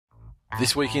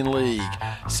This week in League,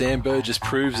 Sam Burgess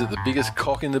proves that the biggest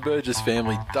cock in the Burgess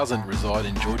family doesn't reside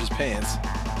in George's pants.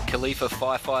 Khalifa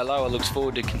Fai-Fai-Loa looks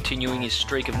forward to continuing his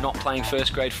streak of not playing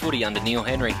first-grade footy under Neil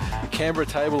Henry. Canberra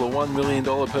table a $1 million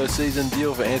per season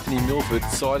deal for Anthony Milford,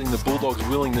 citing the Bulldogs'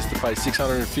 willingness to pay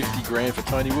 $650,000 for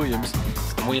Tony Williams.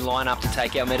 And we line up to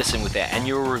take our medicine with our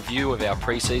annual review of our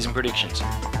pre-season predictions.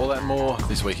 All that and more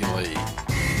this week in League.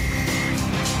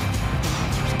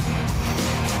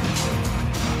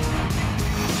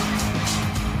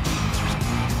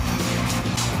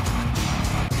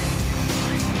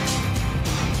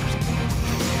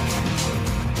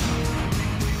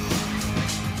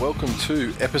 Welcome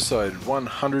to episode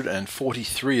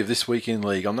 143 of This Week in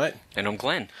League. I'm Nate. And I'm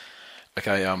Glenn.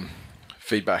 Okay,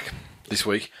 feedback this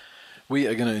week. We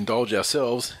are going to indulge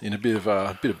ourselves in a bit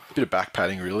of back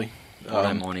padding, really. I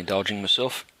don't mind indulging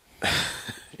myself.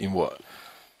 In what?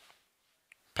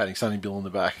 Patting Sonny Bill on the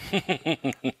back.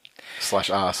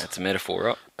 / arse. That's a metaphor,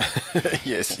 right?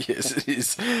 yes, it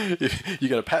is. You're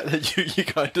going to pat. You're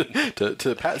going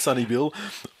to pat Sonny Bill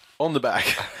on the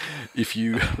back if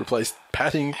you replace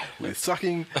patting with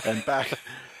sucking and back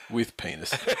with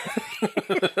penis.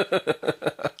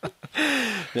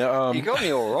 Now, you got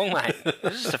me all wrong, mate.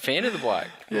 I'm just a fan of the bloke.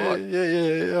 Yeah. I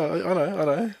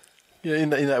know. Yeah, in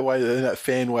that way, in that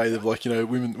fan way of, like, you know,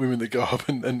 women that go up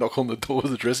and knock on the door of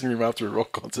the dressing room after a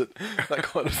rock concert, that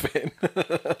kind of fan.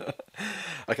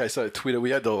 Okay, so Twitter,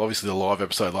 we had obviously the live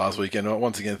episode last week, and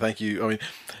once again, thank you. I mean,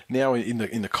 now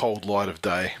in the cold light of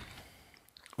day,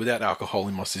 without alcohol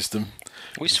in my system,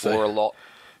 we swore a lot.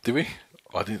 Did we?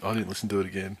 I didn't listen to it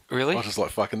again. Really? I was just like,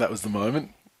 fucking, that was the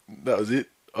moment. That was it.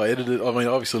 I edited it. I mean,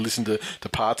 I obviously listened to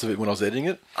parts of it when I was editing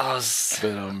it. I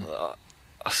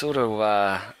sort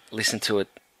of listened to it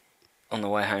on the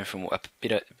way home from a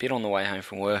bit on the way home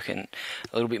from work, and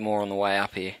a little bit more on the way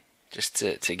up here, just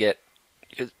to get.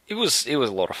 It was a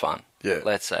lot of fun. Yeah.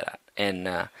 Let's say that,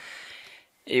 and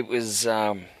it was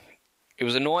a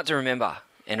night to remember.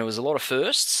 And it was a lot of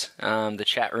firsts. The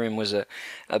chat room was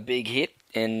a big hit,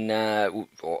 and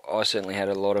I certainly had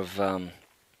a lot of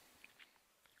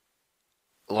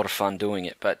fun doing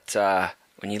it. But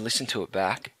when you listen to it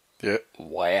back, yeah,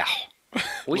 wow,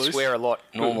 we swear a lot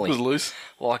normally. It was loose.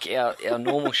 Like our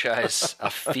normal shows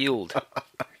are filled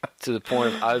to the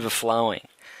point of overflowing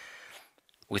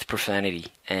with profanity,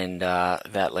 and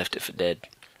that left it for dead.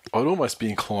 I'd almost be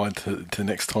inclined to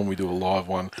next time we do a live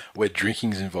one where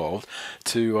drinking's involved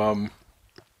to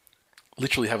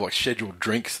literally have like scheduled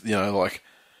drinks, you know, like,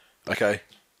 okay,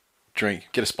 drink,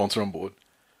 get a sponsor on board.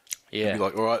 Yeah. And be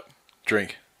like, all right,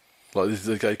 drink. Like, this is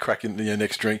okay, crack in the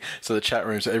next drink. So the chat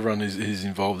rooms, everyone who's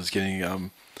involved is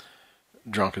getting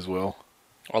drunk as well.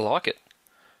 I like it.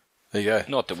 There you go.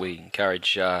 Not that we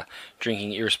encourage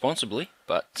drinking irresponsibly,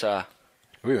 but...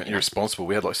 we weren't irresponsible.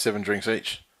 We had like 7 drinks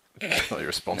each. Not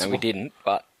irresponsible. No, we didn't,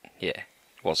 but yeah,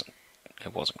 it wasn't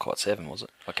quite 7, was it?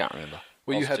 I can't remember.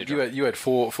 Well, you had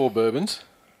four bourbons,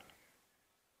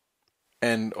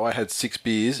 and I had 6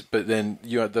 beers. But then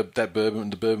you had that bourbon.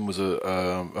 The bourbon was a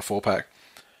 4-pack,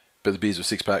 but the beers were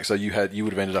 6-pack. So you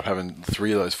would have ended up having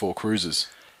 3 of those 4 cruisers.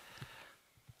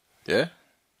 Yeah.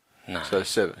 No. So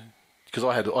 7, because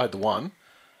I had the one,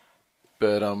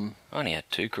 but I only had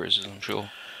 2 cruisers, I'm sure.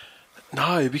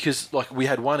 No, because like we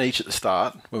had 1 each at the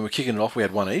start. When we were kicking it off, we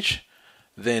had 1 each.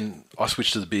 Then I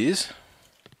switched to the beers,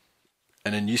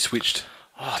 and then you switched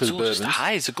to the bourbons. Just a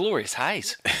haze, a glorious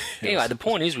haze. Anyway, the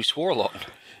point is we swore a lot.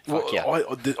 Well, yeah.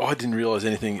 I didn't realise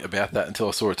anything about that until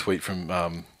I saw a tweet from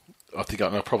I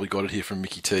probably got it here from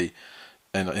Mickey T,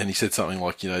 and he said something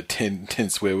like, you know, 10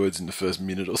 swear words in the first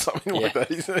minute or something like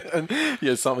that. And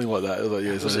yeah, something like that.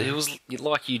 It was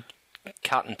like you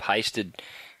cut and pasted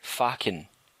fucking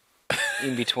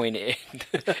in between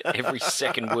every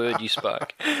second word you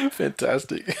spoke.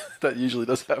 Fantastic. That usually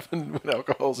does happen when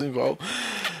alcohol's involved.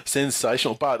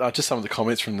 Sensational. But just some of the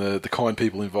comments from the kind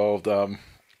people involved.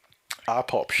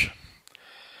 R-Popsh.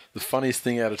 The funniest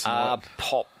thing out of tonight.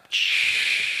 R-Popsh.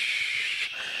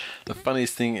 The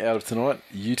funniest thing out of tonight,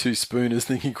 you 2 spooners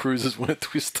thinking cruisers weren't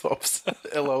twist tops.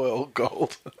 LOL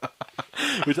gold.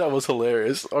 Which that was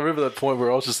hilarious. I remember that point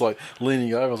where I was just like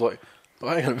leaning over. I was like,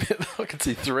 hang on a minute, I can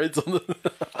see threads on the...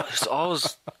 I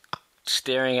was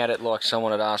staring at it like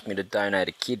someone had asked me to donate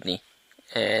a kidney,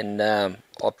 and I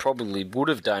probably would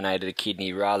have donated a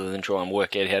kidney rather than try and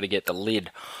work out how to get the lid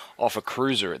off a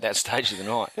cruiser at that stage of the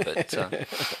night. But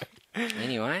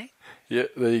anyway. Yeah,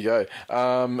 there you go.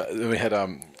 Then we had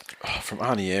from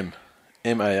Arnie M,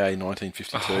 MAA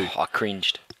 1952. I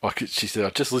cringed. She said, I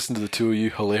just listened to the 2 of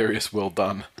you, hilarious, well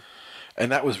done.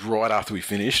 And that was right after we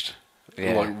finished.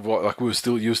 Yeah. Like you were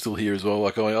still here as well.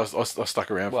 Like I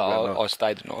stuck around. Well, I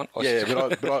stayed the night.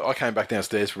 But I came back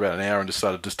downstairs for about an hour and just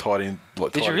started tidying.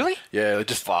 Did you really? Yeah,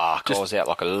 Fuck, I was out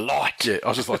like a light. Yeah, I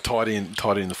was just like tidying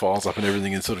the files up and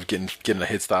everything, and sort of getting a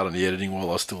head start on the editing while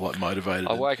I was still like motivated.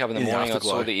 I woke up in the morning. I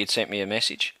saw that you'd sent me a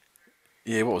message.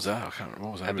 Yeah, what was that? I can't remember.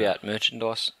 What was that about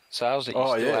merchandise sales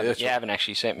that you haven't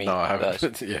actually sent me. No, I haven't.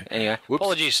 Those. Yeah. Anyway, Whoops.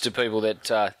 apologies to people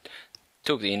that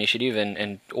took the initiative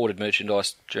and ordered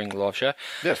merchandise during the live show.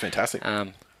 Yeah, fantastic.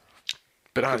 But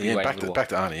Arnie M, back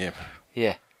to Arnie M.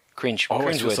 Yeah, cringe. I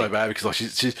always feel so bad because like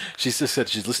she's just said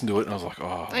she's listened to it, and I was like,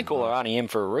 oh. Don't call her Arnie M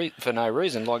for no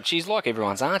reason. Like she's like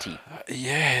everyone's auntie.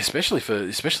 Yeah, especially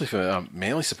for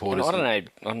Manly supporters. And I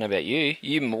don't know about you.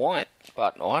 You might,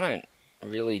 but I don't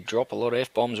really drop a lot of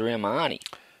F-bombs around my auntie.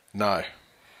 No.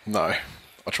 I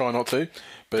try not to.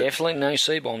 But, definitely no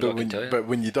C-bombs, I can tell you. But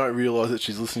when you don't realise that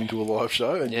she's listening to a live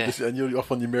show and, you're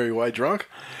off on your merry way drunk,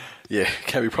 yeah, it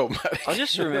can be problematic. I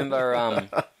just remember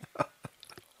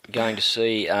going to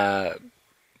see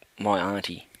my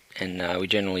auntie, and we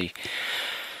generally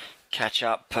catch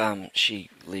up. She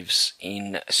lives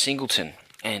in Singleton,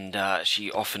 and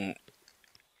she often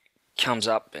comes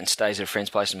up and stays at a friend's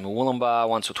place in Murwillumbah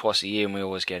once or twice a year, and we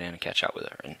always go down and catch up with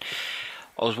her. And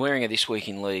I was wearing a This Week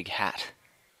in League hat.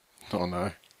 Oh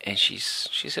no! And she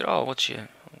said, "Oh, what's your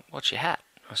hat?"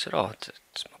 I said, "Oh,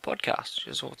 it's my podcast." She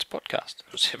goes, "Oh, it's a podcast."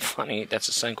 I said, "Funny, that's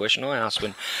the same question I asked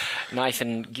when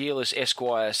Nathan Gearless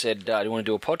Esquire said, do you want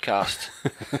to do a podcast?"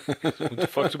 What the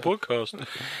fuck's a podcast?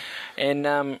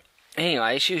 And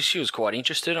anyway, she was quite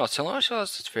interested. I was telling her,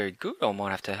 "It's very good. I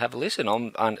might have to have a listen."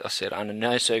 I said, "Under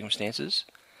no circumstances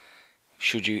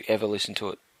should you ever listen to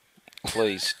it.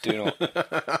 Please do not."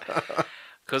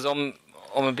 Because I'm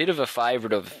a bit of a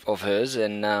favourite of hers,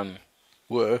 and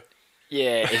were.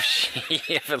 Yeah, if she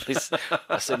ever listens,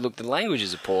 I said, "Look, the language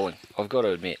is appalling. I've got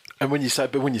to admit." And when you say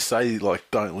like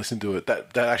don't listen to it,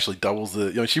 that actually doubles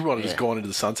the. She might have just gone into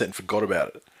the sunset and forgot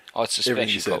about it. I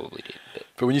suspect she probably did.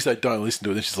 But when you say don't listen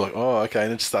to it, then she's like, "Oh, okay,"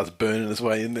 and it just starts burning its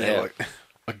way in there. Yeah. Like,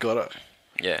 I got it.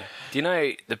 Yeah. Do you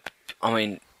know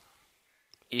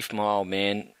if my old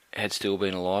man had still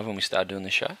been alive when we started doing the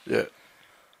show, yeah,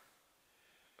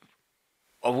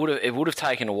 it would have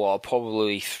taken a while,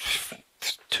 probably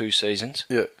 2 seasons,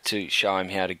 to show him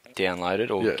how to download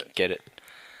it or get it.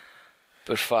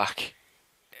 But fuck,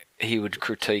 he would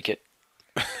critique it,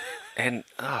 and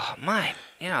oh mate,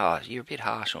 you're a bit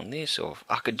harsh on this, or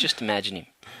I could just imagine him.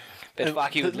 But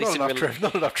fuck, he would listen.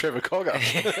 Not enough Trevor Cogger.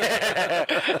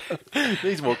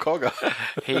 Needs more Cogger.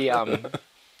 He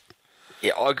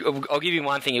I'll give you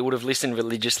one thing. He would have listened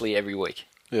religiously every week.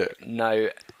 Yeah. No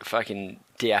fucking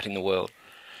doubt in the world.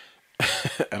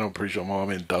 And I'm pretty sure my old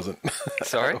man doesn't.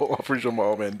 Sorry? I'm pretty sure my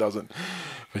old man doesn't.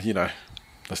 But,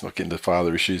 let's not get into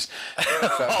father issues.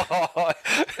 How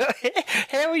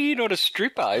are you not a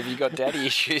stripper if you got daddy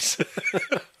issues?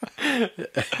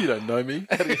 You don't know me.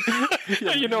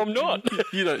 You know I'm not.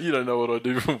 You don't know what I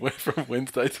do from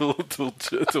Wednesday till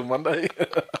Monday.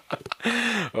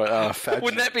 Right, Fabs.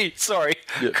 Wouldn't that be... Sorry.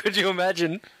 Yeah. Could you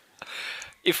imagine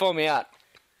if I'm out,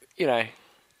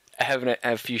 having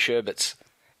a few sherbets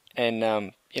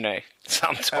and,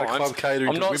 sometimes... At a club catering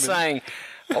I'm to not women.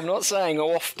 I'm not saying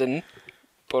often,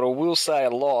 but I will say a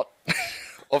lot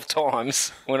of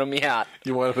times when I'm out.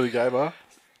 You wind up at a gay bar?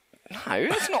 No,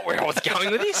 that's not where I was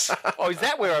going with this. Oh, is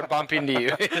that where I'd bump into you?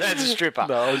 That's a stripper.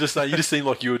 No, I was just saying, you just seemed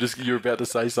like you were about to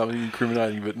say something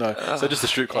incriminating, but no. So just a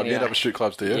strip club. Anyway, you end up at strip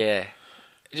clubs, do you? Yeah.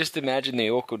 Just imagine the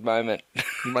awkward moment.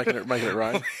 You're making it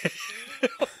rain?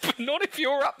 But not if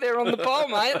you're up there on the pole,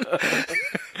 mate.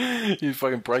 You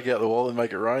fucking break out the wall and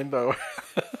make it rain, don't worry.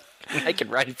 Make it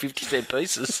rain 50-cent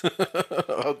pieces.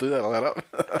 I'll do that, I'll add up.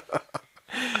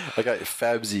 Okay,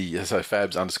 Fabsy, so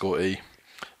Fabs_E.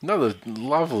 Another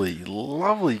lovely,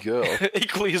 lovely girl.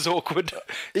 Equally as awkward.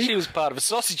 She was part of a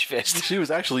sausage fest. She was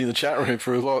actually in the chat room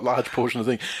for a large portion of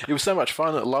the thing. It was so much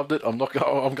fun. I loved it. I'm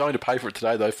going to pay for it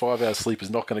today, though. 5 hours sleep is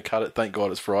not going to cut it. Thank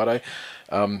God it's Friday.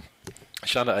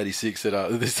 Shana86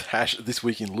 said, this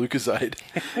week in Lucasade.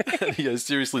 And he goes,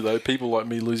 seriously though, people like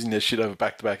me losing their shit over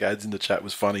back-to-back ads in the chat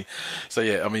was funny. So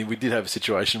yeah, we did have a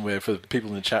situation where for the people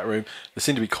in the chat room, there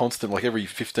seemed to be constant, like every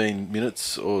 15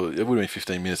 minutes, or it would have been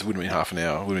 15 minutes, it wouldn't have been half an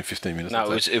hour, it would have been 15 minutes. No,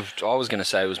 I was going to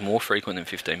say it was more frequent than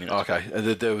 15 minutes. Okay, and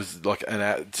there was like an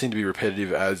ad, it seemed to be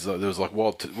repetitive ads, there was like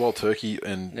wild turkey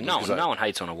and... No one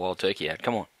hates on a wild turkey ad,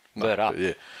 come on, bird up.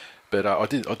 Yeah, but I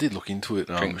did look into it.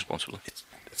 Drink responsibly.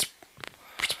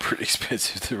 It's pretty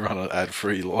expensive to run an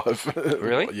ad-free live.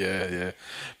 Really? Yeah.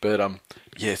 But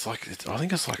it's like I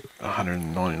think it's like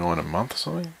 $199 a month or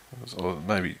something, or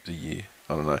maybe a year.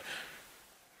 I don't know.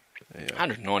 Yeah.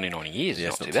 199 a year is Yeah,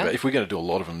 not it's too not bad. If we're going to do a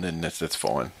lot of them, then that's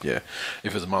fine. Yeah. If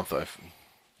it was a month, though,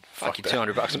 Fuck you, that.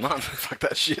 $200 a month. Fuck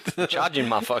that shit. Charging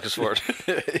motherfuckers for it.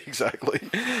 Exactly.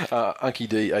 Unky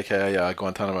D, aka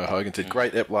Guantanamo Hogan, said,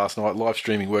 great ep last night. Live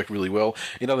streaming worked really well.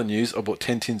 In other news, I bought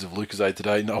 10 tins of Lucozade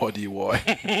today. No idea why.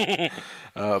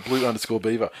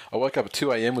 Blue_Beaver. I woke up at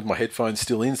 2 a.m. with my headphones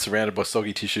still in, surrounded by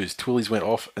soggy tissues. Twillies went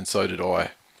off, and so did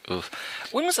I. Oof.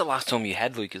 When was the last time you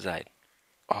had Lucozade?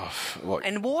 Oh,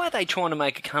 And why are they trying to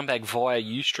make a comeback via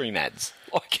Ustream ads?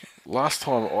 Last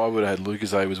time I would have had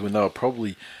Lucozade was when they were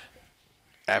probably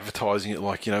advertising it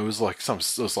like, it was like it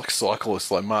was like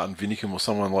cyclists like Martin Vinicum or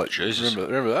someone like. Jesus.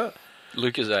 Remember that?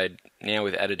 Lucozade now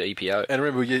with added EPO. And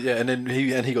remember, and then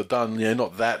he got done,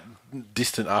 not that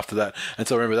distant after that. And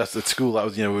so I remember that's at school. That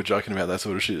was, we were joking about that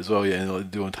sort of shit as well. Yeah, and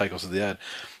like doing takeoffs of the ad.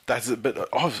 That's it. But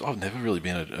I've never really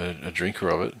been a drinker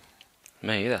of it.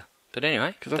 Me either. But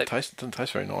anyway, because it doesn't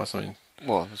taste very nice. I mean,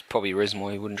 well, there's probably a reason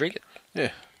why you wouldn't drink it.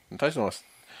 Yeah, it tastes nice.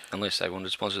 Unless they wanted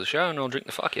to sponsor the show, and I'll drink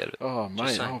the fuck out of it. Oh,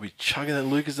 mate, I'll be chugging that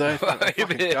Lucozade. I'll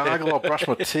fucking gargle. I'll brush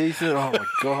my teeth in it. Oh, my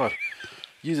God.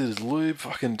 Use it as lube.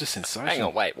 Fucking just sensational. Hang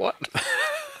on, wait, what?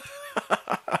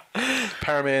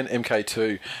 Paraman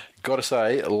MK2. Gotta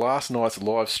say, last night's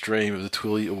live stream of the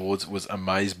TWiL Awards was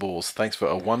amazeballs. Thanks for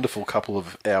a wonderful couple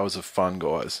of hours of fun,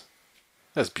 guys.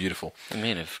 That's beautiful. The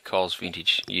man of Cole's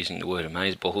vintage using the word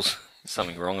amazeballs.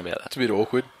 Something wrong about that. It's a bit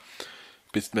awkward.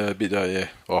 Yeah.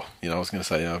 Oh, I was going to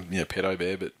say, pedo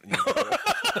bear, but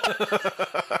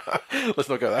let's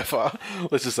not go that far.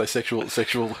 Let's just say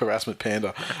sexual harassment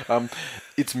panda.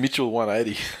 It's Mitchell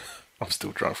 180. I'm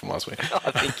still drunk from last week. I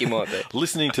think you might be.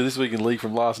 Listening to This Week in League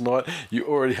from last night, you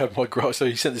already have my Gronk. So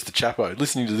he sent this to Chapo.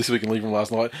 Listening to This Week in League from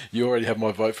last night, you already have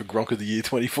my vote for Gronk of the Year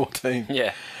 2014.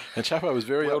 Yeah. And Chapo was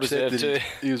very upset that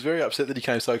he was very upset that he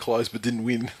came so close but didn't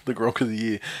win the Gronk of the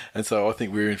Year. And so I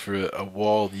think we're in for a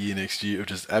wild year next year of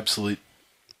just absolute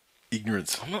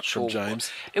ignorance. I'm not sure. From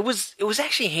James. It was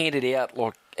actually handed out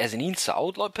like as an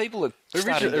insult. Like people are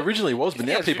originally was, but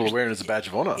now people are wearing it as a badge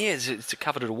of honour. Yeah, it's a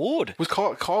coveted award. Was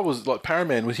Kyle was like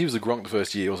Paraman? He was a Gronk the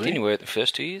first year, wasn't he? Didn't he wear it the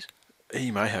first 2 years? He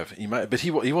may have, but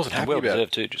he wasn't happy about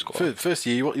it. Too, just quite. First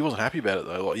year, he wasn't happy about it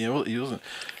though. Like he wasn't.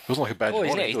 It wasn't like a badge of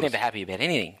honour. He's never happy about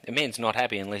anything. The man's not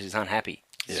happy unless he's unhappy.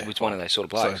 Yeah, it's one of those sort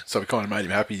of blokes. So we kind of made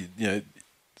him happy,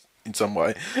 in some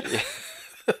way. Yeah.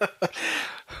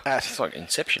 It's like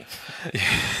Inception.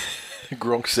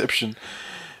 Gronkception.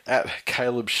 At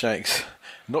Caleb Shanks.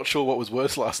 Not sure what was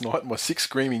worse last night, my sick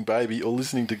screaming baby or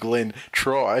listening to Glenn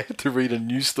try to read a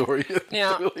news story.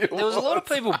 Now, there was a lot of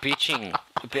people bitching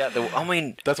about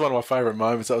that's one of my favourite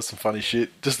moments. That was some funny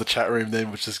shit. Just the chat room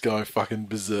then was just going fucking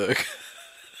berserk.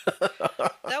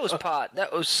 That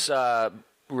was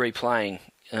replaying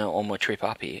on my trip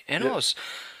up here, and I was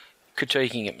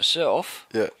critiquing it myself.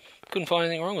 Yeah. Couldn't find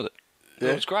anything wrong with it.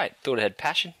 Yeah. It was great. Thought it had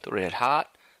passion, thought it had heart,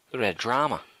 thought it had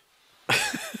drama.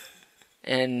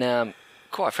 And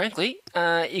quite frankly,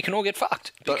 you can all get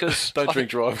fucked because don't drink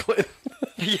drive, Glenn.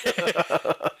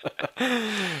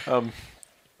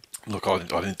 Look, I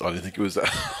didn't think it was that.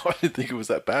 I didn't think it was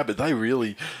that bad, but they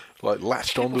really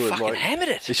latched onto it. Fucking hammered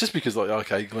it. It's just because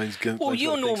okay, Glenn's. Well,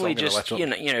 you're normally just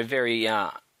very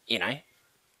I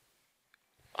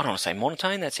don't want to say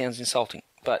monotone. That sounds insulting,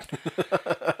 but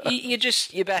you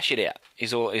bash it out.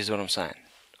 Is what I'm saying.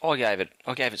 I gave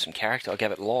it some character. I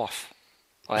gave it life.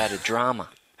 I added drama.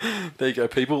 There you go,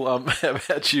 people. How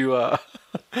about you?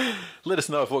 Let us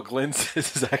know if what Glenn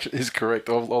says is correct.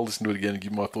 I'll listen to it again and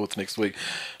give my thoughts next week.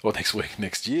 Or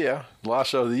next year. Last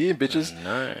show of the year, bitches.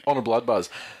 No. On a Blood Buzz.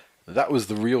 That was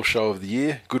the real show of the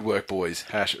year. Good work, boys.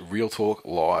 #Real Talk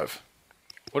Live.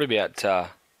 What about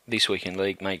This Week in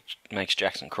League makes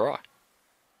Jackson cry?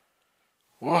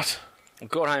 What? I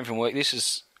got home from work.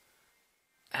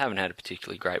 I haven't had a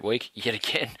particularly great week yet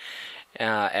again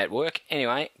at work.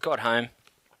 Anyway, got home.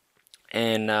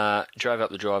 And drove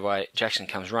up the driveway. Jackson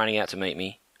comes running out to meet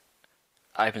me.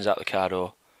 Opens up the car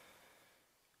door.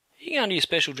 You going to your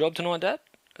special job tonight, Dad?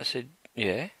 I said,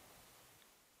 yeah.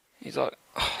 He's like,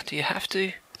 do you have to?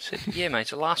 I said, yeah, mate, it's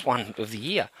the last one of the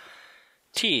year.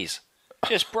 Tears.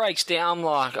 Just breaks down. I'm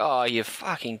like, oh, you're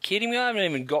fucking kidding me? I haven't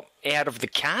even got out of the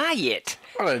car yet.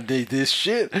 I don't need this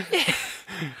shit. I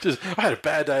had a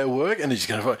bad day at work, and he's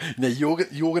going to. Now you're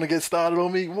going to get started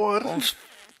on me. What?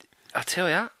 I tell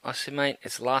you, I said, mate,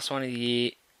 it's the last one of the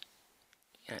year.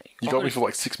 You got me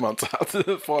for 6 months after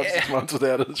 6 months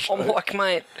without a show. I'm like,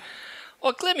 mate,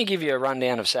 let me give you a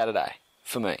rundown of Saturday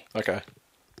for me. Okay.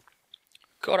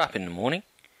 Got up in the morning,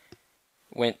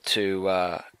 went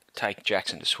to take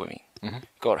Jackson to swimming. Mm-hmm.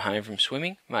 Got home from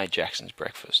swimming, made Jackson's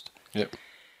breakfast. Yep.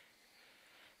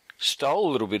 Stole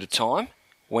a little bit of time,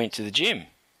 went to the gym.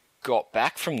 got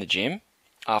back from the gym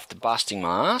after busting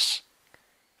my ass,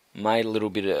 made a little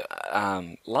bit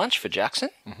of lunch for Jackson,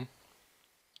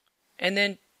 and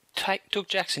then took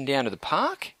Jackson down to the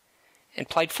park and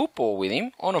played football with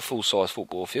him on a full-size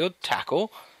football field,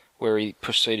 tackle, where he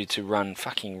proceeded to run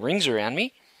fucking rings around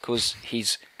me because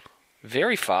he's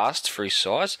very fast for his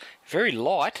size, very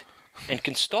light, and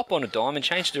can stop on a dime and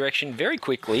change direction very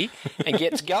quickly and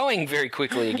gets going very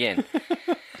quickly again.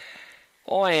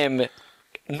 I am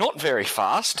not very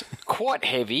fast, quite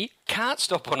heavy, can't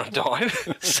stop on a dime.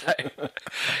 So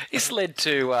this led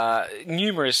to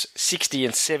numerous 60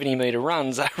 and 70 metre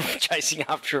runs chasing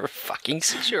after a fucking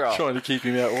 6-year-old. Trying to keep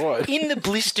him out wide. In the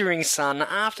blistering sun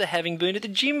after having been at the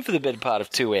gym for the better part of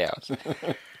 2 hours.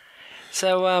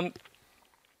 So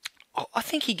I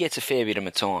think he gets a fair bit of my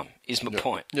time, is my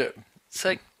point. Yeah.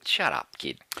 So shut up,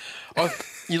 kid.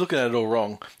 You're looking at it all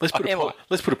wrong. Let's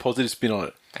put a positive spin on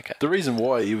it. Okay. The reason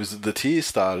why the tears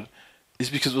started is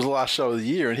because it was the last show of the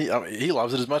year, and he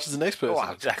loves it as much as the next person.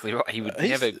 Oh, exactly right. He would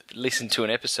never listen to an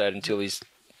episode until he's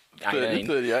 18.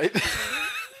 38.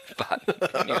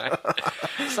 But anyway,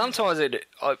 sometimes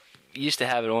I used to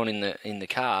have it on in the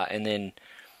car, and then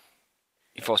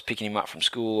if I was picking him up from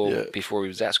school or before he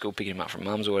was at school, picking him up from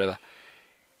mum's or whatever,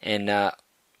 and I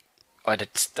had to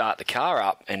start the car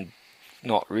up and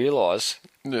not realise.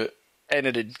 Yeah. And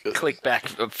it'd click back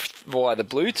via the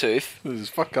Bluetooth. This is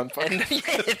fucking. And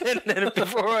then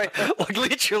before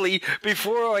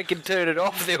I could turn it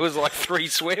off, there was like 3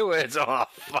 swear words. Oh,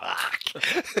 fuck.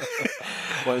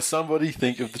 Won't somebody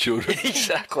think of the children?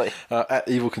 Exactly. At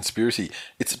Evil Conspiracy.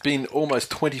 It's been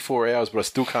almost 24 hours, but I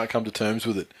still can't come to terms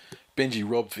with it. Benji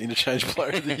robbed for Interchange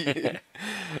Player of the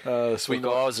Year. Sweet.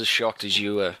 I was as shocked as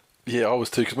you were. Yeah, I was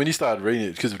too, because when you started reading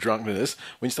it, because of drunkenness,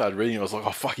 when you started reading it, I was like,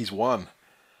 oh, fuck, he's won.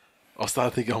 I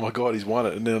started thinking, oh my God, he's won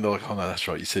it. And then they're like, oh no, that's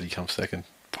right, you said he comes second.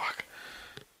 Fuck.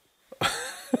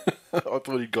 I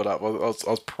thought he'd got up. I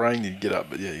was praying he'd get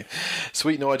up, but yeah.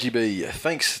 Sweet IGB,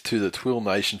 thanks to the TWiL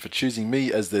Nation for choosing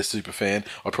me as their super fan.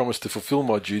 I promise to fulfill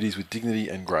my duties with dignity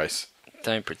and grace.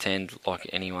 Don't pretend like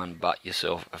anyone but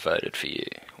yourself voted for you.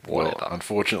 Whatever. Well,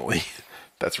 unfortunately,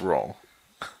 that's wrong.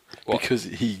 What? Because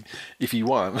if he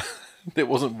won, there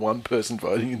wasn't one person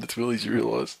voting in the TWiLies, you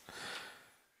realise.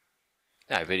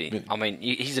 No, but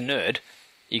he's a nerd.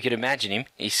 You could imagine him.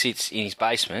 He sits in his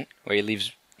basement where he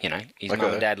lives, his mum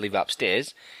and dad live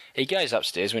upstairs. He goes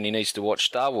upstairs when he needs to watch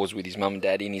Star Wars with his mum and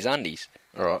dad in his undies.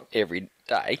 All right. Every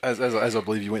day. As I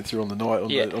believe you went through on the night on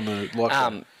the live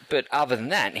show. But other than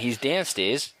that, he's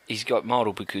downstairs. He's got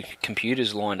multiple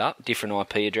computers lined up, different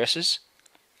IP addresses.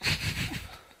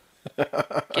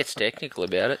 Gets technical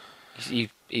about it. He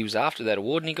was after that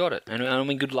award and he got it. And I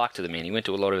mean, good luck to the man. He went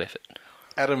to a lot of effort.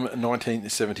 Adam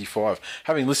 1975.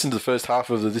 Having listened to the first half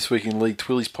of the This Week in League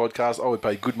TWiLies podcast, I would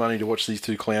pay good money to watch these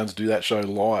two clowns do that show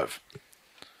live.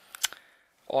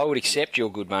 I would accept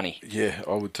your good money. Yeah,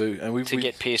 I would too. And we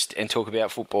get pissed and talk about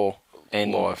football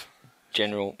and live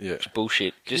general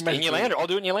bullshit. Just in your lounge. I'll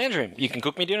do it in your lounge room. You can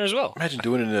cook me dinner as well. Imagine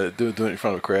doing it in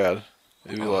front of a crowd.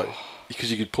 It'd be like,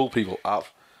 because you could pull people up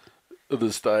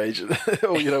the stage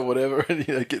or whatever, and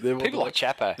get them. People like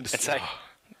Chapo and say,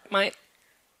 mate,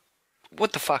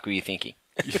 what the fuck were you thinking?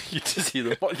 You just hear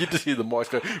the mics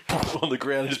go on the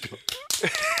ground and just be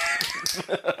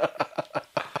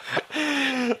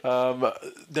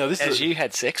now this as you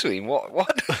had sex with him. What?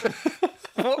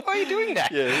 What are you doing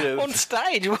that? Yeah. On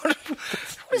stage. What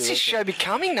is this show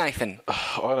becoming, Nathan?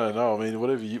 I don't know. I mean,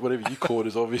 whatever you caught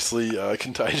is obviously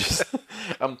contagious.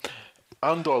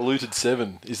 Undiluted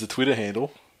 7 is the Twitter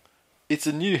handle. It's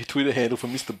a new Twitter handle for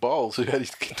Mr. Bowles, who had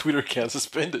his Twitter account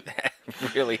suspended.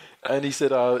 Really? And he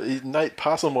said, Nate,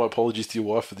 pass on my apologies to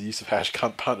your wife for the use of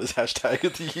 #cuntpunt as hashtag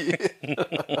of the year.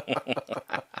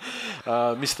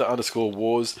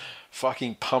 Mr_Wars,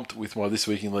 fucking pumped with my This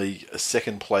Week in League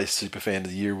second place Superfan of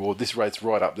the Year award. This rate's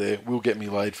right up there. Will get me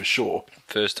laid for sure.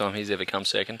 First time he's ever come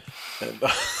second.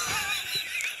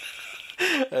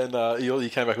 And he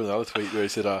came back with another tweet where he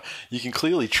said, you can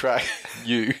clearly track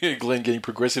you, Glenn, getting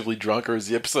progressively drunker as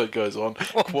the episode goes on.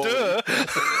 Well, duh.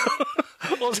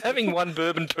 I was having one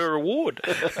bourbon per award.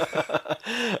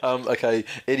 Okay,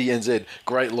 Eddie NZ,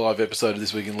 great live episode of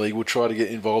This Week in League. We'll try to get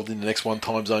involved in the next one,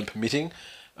 time zone permitting.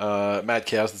 Mad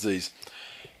Cow's Disease.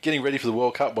 Getting ready for the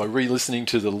World Cup by re-listening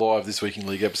to the live This Week in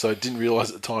League episode. Didn't realise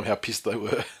at the time how pissed they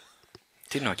were.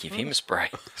 Didn't I give him a spray?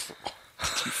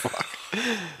 Fuck.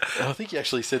 I think he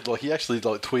actually said,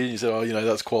 tweeted and he said,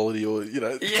 that's quality, or, yeah. Or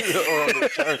on the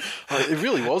show. It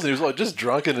really wasn't. He was just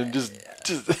drunken and just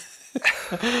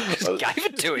Just gave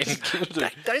it to him.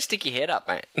 Don't stick your head up,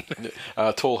 mate.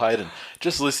 Tall Hayden.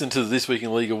 Just listen to the This Week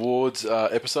in League Awards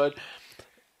episode.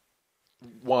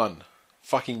 1,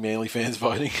 fucking Manly fans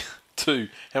voting. 2,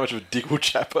 how much of a dick will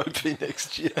Chapo be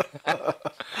next year?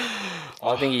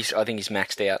 I think he's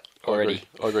maxed out already.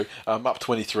 I agree. Up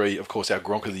 23, of course, our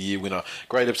Gronk of the Year winner.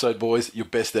 Great episode, boys. Your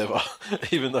best ever.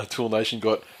 Even though TWiL Nation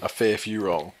got a fair few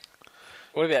wrong.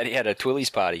 What about he had a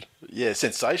Twillies party Yeah,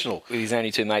 sensational. with his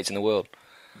only 2 mates in the world?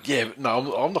 Yeah, but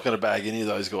no, I'm not going to bag any of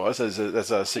those guys. That's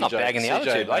CJ. Not bagging the CJ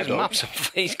other two, Mad Dog.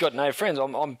 Mups. He's got no friends.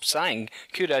 I'm saying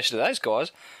kudos to those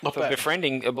guys Not for bad.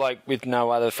 befriending a bloke with no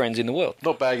other friends in the world.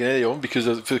 Not bagging any of them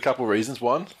because for a couple of reasons.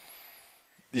 One,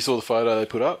 you saw the photo they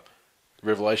put up,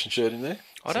 Revelation shirt in there.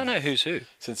 I don't know who's who.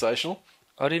 Sensational.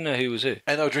 I didn't know who was who.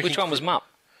 And they were drinking. Which one was Mupp?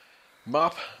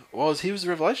 Mupp he was the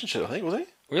Revelation shirt, I think, was he?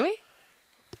 Really?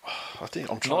 I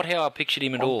think I'm trying. Not how I pictured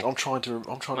him at all. I'm trying to.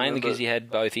 Mainly because he had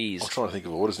both ears. I'm trying to think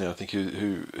of orders now. I think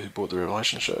who bought the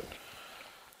Revelation shirt.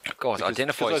 God,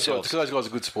 identify yourselves. Because those guys are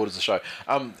good supporters of the show.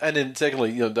 And then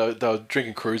secondly, they were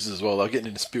drinking cruises as well. They were getting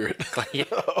in the spirit Yeah,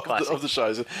 of the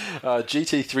shows.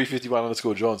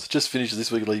 GT351 _Johns just finished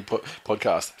this week's league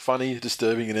podcast. Funny,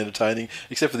 disturbing, and entertaining,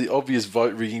 except for the obvious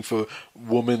vote rigging for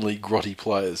womanly grotty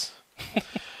players,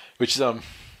 which is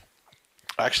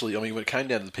actually, I mean, when it came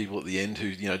down to the people at the end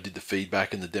who did the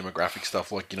feedback and the demographic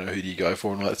stuff, like who do you go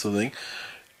for and all that sort of thing.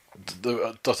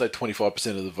 I'd say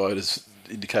 25% of the voters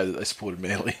indicated that they supported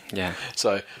Manly. Yeah.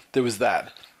 So there was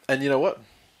that, and you know what?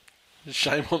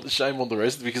 Shame on the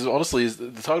rest, because honestly,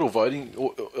 the total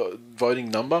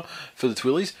voting number for the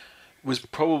Twillies was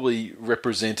probably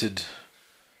represented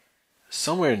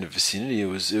somewhere in the vicinity. It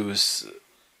was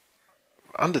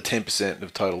under 10%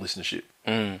 of total listenership.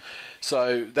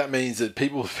 So that means that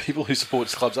people who support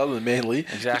clubs other than Manly,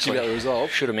 Exactly. about the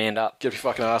result, Should have manned up. get off your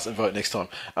fucking ass and vote next time.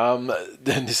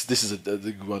 Then this is a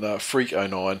good one.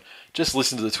 Freak09. Just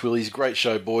listen to the Twillies. Great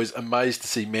show, boys. Amazed to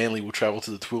see Manly will travel to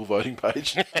the TWiL voting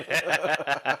page.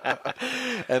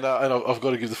 and I've got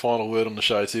to give the final word on the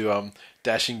show to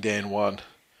Dashing Dan 1.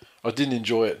 I didn't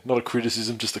enjoy it. Not a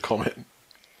criticism, just a comment.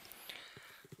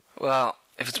 Well,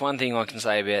 if it's one thing I can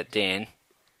say about Dan,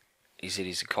 is that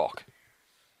he's a cock.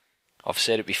 I've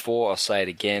said it before, I'll say it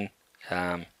again.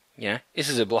 This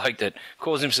is a bloke that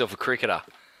calls himself a cricketer.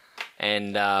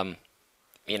 And,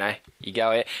 you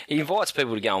go out. He invites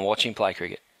people to go and watch him play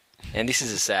cricket. And this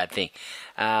is a sad thing.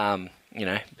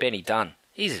 Benny Dunn,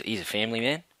 he's a family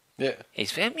man. Yeah.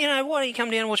 He's family. Why don't you come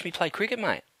down and watch me play cricket,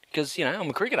 mate? Because, I'm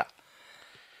a cricketer.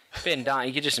 Ben Dunn,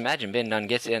 you can just imagine, Ben Dunn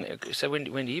gets down. So when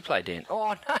do you play, Dan?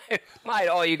 Oh, no, mate.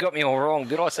 Oh, you got me all wrong.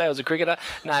 Did I say I was a cricketer?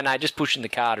 No, just pushing the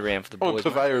card around for the I'm boys. a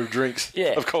purveyor of drinks.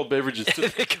 Yeah. Of cold beverages.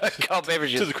 Cold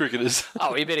beverages. To the cricketers.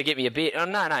 Oh, you better get me a beer. Oh,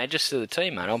 no, just to the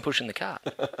team, mate. I'm pushing the card.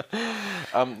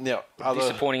 Now,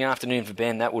 Disappointing afternoon for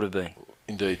Ben, that would have been.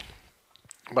 Indeed.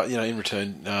 But, in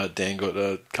return, Dan got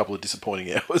a couple of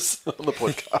disappointing hours on the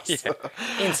podcast. Yeah.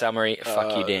 In summary,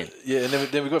 fuck you, Dan. Yeah, and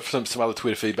then we've got some other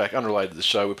Twitter feedback unrelated to the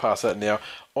show. We're past that now.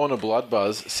 On a Blood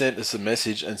Buzz sent us a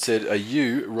message and said, "Are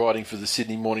you writing for the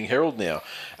Sydney Morning Herald now?"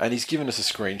 And he's given us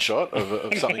a screenshot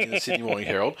of something in the Sydney Morning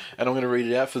Herald, and I'm going to read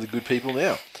it out for the good people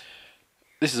now.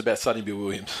 This is about Sonny Bill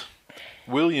Williams.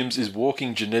 Williams is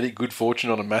walking genetic good fortune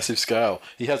on a massive scale.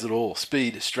 He has it all: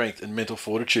 speed, strength, and mental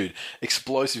fortitude.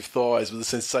 Explosive thighs with the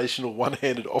sensational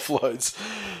one-handed offloads.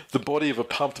 The body of a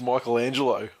pumped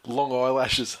Michelangelo. Long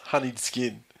eyelashes, honeyed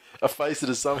skin. A face that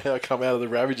has somehow come out of the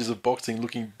ravages of boxing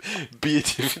looking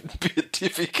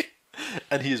beatific.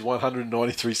 And he is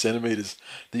 193 centimetres.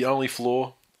 The only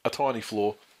flaw, a tiny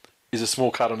flaw, is a small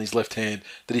cut on his left hand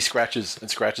that he scratches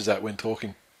at when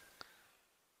talking.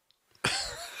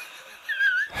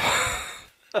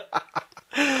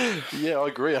 Yeah, I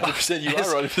agree. 100%. You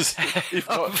are right. If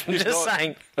not,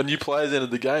 saying, a new player's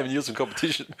entered the game and you got some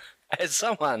competition. As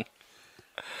someone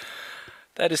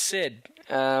that has said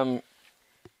to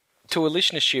a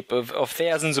listenership of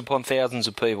thousands upon thousands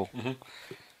of people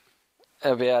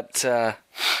about, times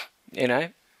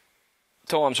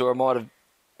where I might have,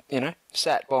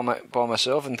 sat by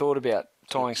myself and thought about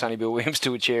tying Sonny Bill Williams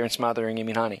to a chair and smothering him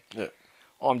in honey. Yeah.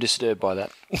 I'm disturbed by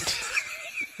that.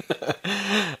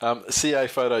 CA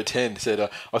Photo 10 said,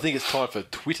 "I think it's time for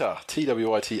Twitter,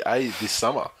 TWiTA, this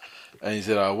summer." And he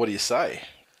said, "What do you say?"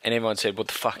 And everyone said, "What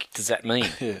the fuck does that mean?"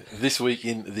 Yeah, this week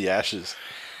in the Ashes.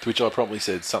 To which I promptly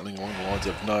said something along the lines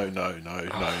of, no.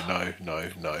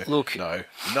 Look.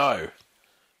 No.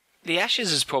 The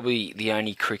Ashes is probably the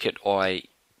only cricket I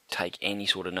take any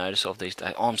sort of notice of these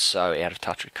days. I'm so out of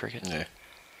touch with cricket. Yeah.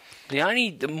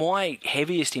 My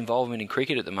heaviest involvement in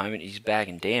cricket at the moment is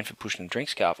bagging Dan for pushing the drink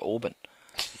scarf at Auburn.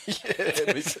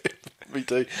 Yeah, Me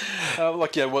too.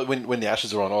 When the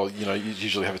Ashes are on, I'll you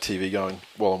usually have a TV going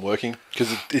while I'm working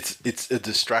because it's a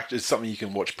distract. It's something you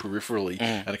can watch peripherally,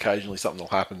 and occasionally something will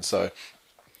happen. So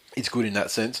it's good in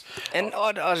that sense. And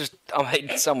I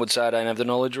mean, some would say I don't have the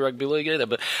knowledge of rugby league either,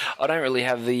 but I don't really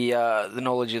have the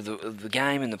knowledge of the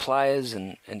game and the players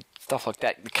and stuff like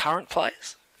that. The current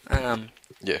players.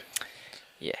 Yeah.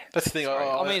 Yeah, that's the thing.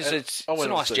 I mean, it's a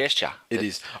nice gesture. It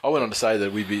is. I went on to say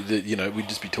that we'd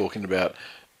just be talking about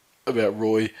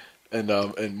Roy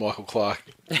and Michael Clark,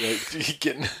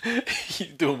 getting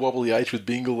doing wobbly H with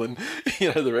Bingle and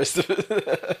the rest of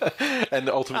it, and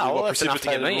ultimately what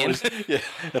precipitated Roy's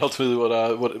and ultimately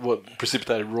what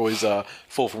precipitated Roy's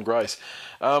fall from grace.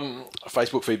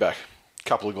 Facebook feedback. A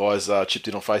couple of guys chipped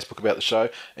in on Facebook about the show.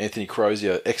 Anthony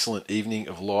Crozier, excellent evening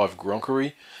of live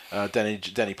gronkery.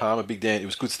 Danny Palmer, Big Dan, it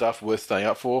was good stuff, worth staying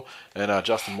up for. And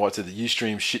Justin White said the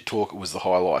Ustream shit talk was the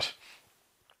highlight.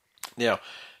 Now,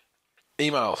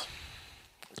 emails.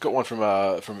 Got one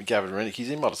from Gavin Rennick. He's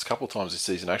emailed us a couple of times this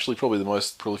season, actually. Probably the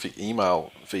most prolific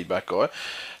email feedback guy.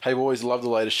 Hey boys, love the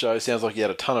latest show. Sounds like you had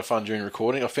a ton of fun during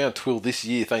recording. I found TWiL this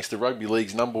year thanks to Rugby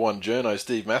League's #1 journo,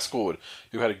 Steve Mascord,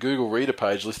 who had a Google Reader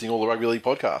page listing all the Rugby League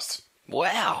podcasts.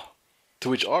 Wow. To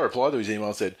which I replied to his email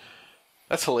and said,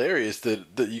 that's hilarious that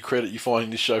you credit you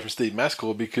finding this show from Steve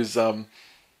Mascord because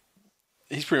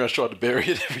he's pretty much tried to bury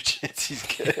it every chance he's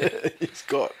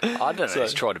got. I don't know if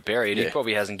he's tried to bury it. Yeah. He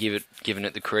probably hasn't given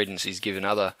it the credence he's given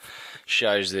other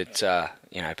shows that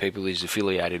people he's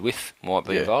affiliated with might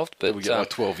be involved. But we get like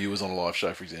 12 viewers on a live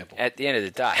show, for example. At the end of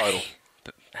the day, total.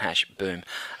 Boom.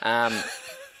 I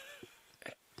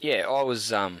was.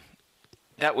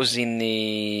 That was in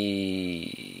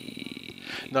the.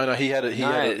 No, he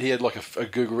had like a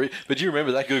Google Reader. But do you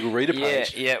remember that Google Reader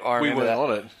page? Yeah, I remember we weren't that.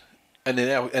 on it. And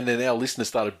then our listeners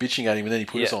started bitching at him, and then he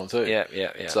put us on too. Yeah.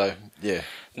 So, yeah.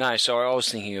 No, sorry, I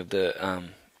was thinking of the,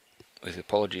 with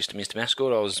apologies to Mr.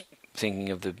 Mascot, I was thinking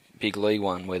of the Big League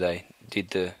one where they did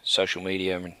the social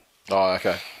media. And, oh,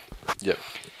 okay. Yep.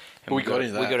 But we got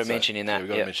into that. We got to mention in that. Yeah, we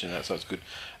got to mention in that, so it's good.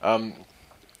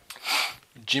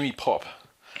 Jimmy Pop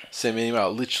sent me an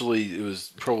email. Literally, it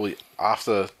was probably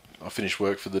after I finished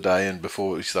work for the day and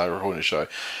before we started recording the show.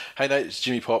 Hey Nate, it's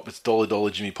Jimmy Pop. It's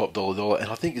 $, Jimmy Pop, $.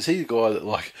 And I think, is he the guy that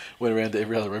like went around to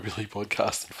every other Rugby League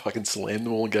podcast and fucking slammed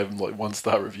them all and gave them like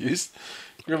 1-star reviews?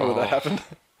 You remember when that happened?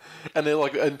 And they're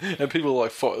like, and people are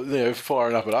like,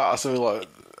 firing up at us, and we're like,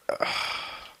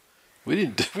 we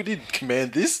didn't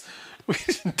command this. We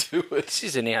didn't do it. This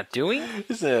isn't our doing.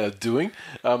 This isn't our doing.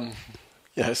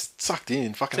 It's sucked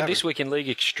in. Fucking. So this week in league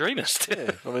extremist.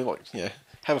 Yeah, I mean,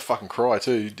 have a fucking cry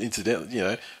too. Incidentally, you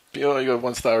got a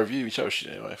 1-star review. We show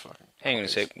shit anyway. Fucking. Hang on a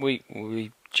sec.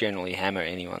 We generally hammer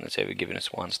anyone that's ever given us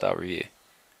a 1-star review.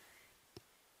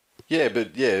 Yeah,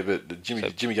 but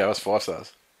Jimmy gave us 5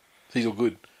 stars. He's all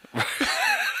good. I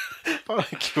don't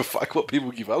give a fuck what people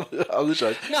give other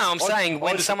shows. No, I'm saying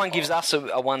when someone gives us a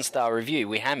 1-star review,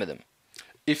 we hammer them.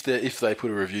 If they put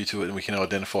a review to it and we can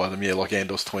identify them, like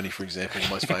Andos 20, for example, the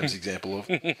most famous example of.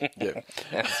 Yeah.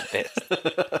 That's the best.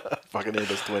 Fucking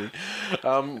Andos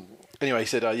 20. Anyway, he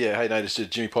said, hey, Nate, it's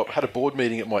Jimmy Pop. Had a board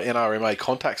meeting at my NRMA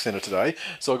contact centre today,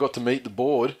 so I got to meet the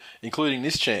board, including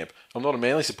this champ. I'm not a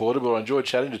Manly supporter, but I enjoyed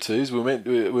chatting to twos. We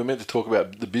were meant to talk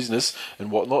about the business and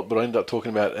whatnot, but I ended up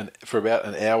talking for about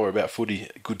an hour about footy,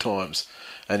 good times.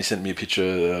 And he sent me a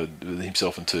picture of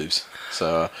himself and Tubes.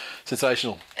 So,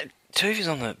 sensational. Tubes is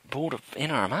on the board of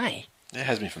NRMA? It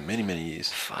has been for many, many years.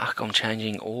 Fuck, I'm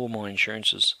changing all my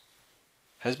insurances.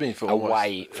 Has been for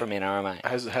away from NRMA.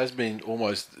 Has been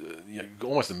almost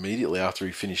immediately after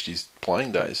he finished his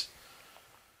playing days.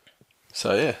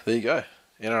 So yeah, there you go.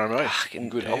 NRMA, in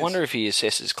good hands. I wonder if he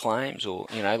assesses claims or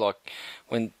like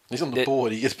when he's on the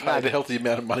board, he gets paid a healthy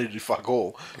amount of money to do fuck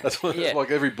all. That's what it's like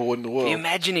every board in the world. Can you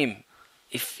imagine him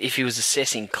if he was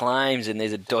assessing claims and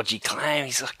there's a dodgy claim?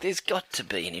 He's like, there's got to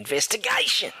be an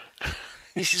investigation.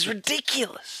 This is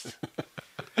ridiculous.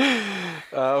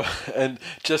 And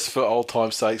just for old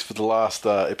time's sakes, for the last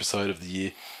episode of the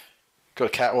year, got a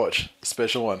cat watch, a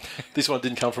special one. This one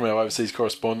didn't come from our overseas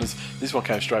correspondents. This one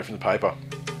came straight from the paper,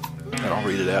 and I'll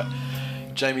read it out.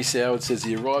 Jamie Soward says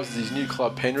he arrives at his new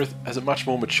club Penrith as a much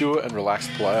more mature and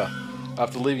relaxed player.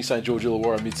 After leaving St George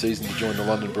Illawarra mid-season to join the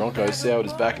London Broncos, Soward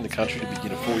is back in the country to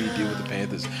begin a 4-year deal with the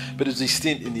Panthers. But it's his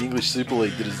stint in the English Super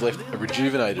League that has left a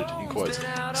rejuvenated, in quotes,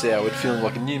 Soward feeling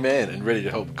like a new man and ready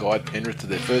to help guide Penrith to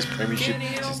their first premiership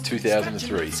since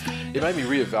 2003. It made me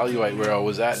reevaluate where I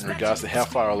was at in regards to how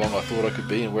far along I thought I could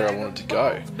be and where I wanted to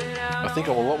go. I think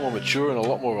I'm a lot more mature and a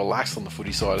lot more relaxed on the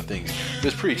footy side of things. It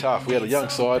was pretty tough. We had a young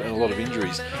side and a lot of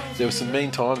injuries. There were some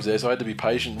mean times there, so I had to be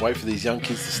patient and wait for these young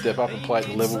kids to step up and play at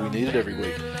the level we needed every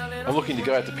week. I'm looking to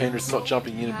go out to Penrith, not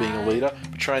jumping in and being a leader,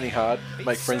 but training hard,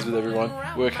 make friends with everyone,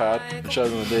 work hard, and show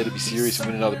them I'm there to be serious and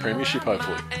win another premiership,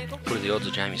 hopefully. What are the odds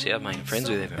of Jamie South making friends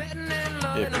with everyone?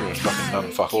 Yeah, pretty much fucking none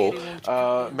and fuck all.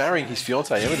 Marrying his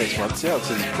fiancée Emma next month. South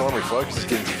says his primary focus is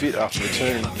getting fit after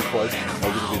returning, in quotes, a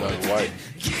little bit overweight.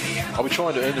 I'll be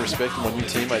trying to earn the respect of my new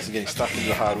teammates and getting stuck into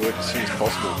the hard work as soon as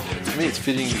possible. For me, it's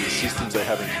fitting into the systems they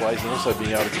have in place and also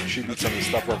being able to contribute some of the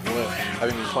stuff I've learned,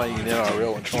 having been playing in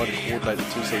NRL and trying to coordinate the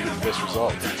two so we get the best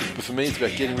result. But for me, it's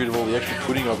about getting rid of all the extra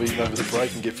pudding I've eaten over the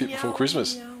break and get fit before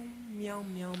Christmas.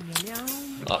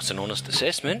 Oh, it's an honest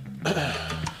assessment.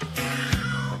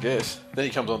 I guess. Then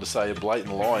he comes on to say a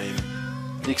blatant lie.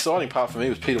 The exciting part for me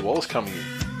was Peter Wallace coming in.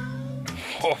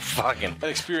 Oh, fucking. An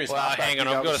experienced Well, hang on,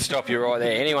 I've got to stop you right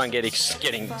there. Anyone getting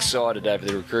excited over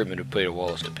the recruitment of Peter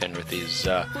Wallace to Penrith is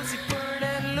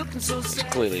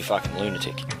clearly a fucking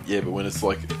lunatic. Yeah, but when it's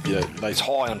like, you know, It's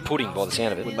high on pudding by the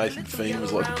sound of it. when Nathan Fiend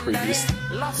was like the previous,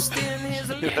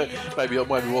 you know, maybe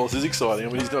Wallace is exciting. I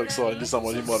mean, he's not exciting to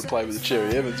someone who might have played with the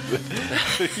Cherry Evans, but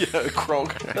you know,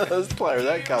 Kronk, a player of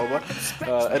that calibre,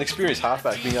 an experienced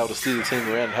halfback being able to steer the team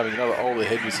around and having another older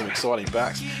head with some exciting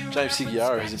backs. James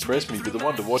Sigiaro has impressed me, but the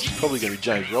one to watch is probably going to be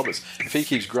James Roberts. If he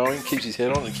keeps growing, keeps his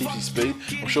head on, and keeps his speed,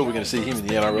 I'm sure we're going to see him in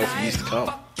the NRL for years to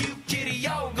come. Jamie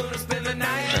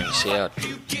Soward,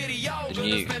 the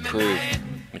new, improved,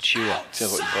 mature,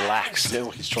 Sounds like relaxed. Sounds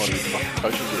like he's trying to be fucking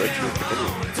coaching director.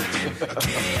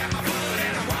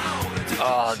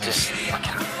 Oh,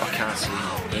 I can't see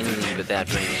anything but that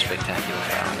being a spectacular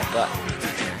failure. But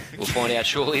we'll find out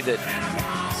shortly that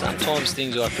sometimes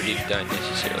things I predict don't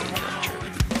necessarily come true.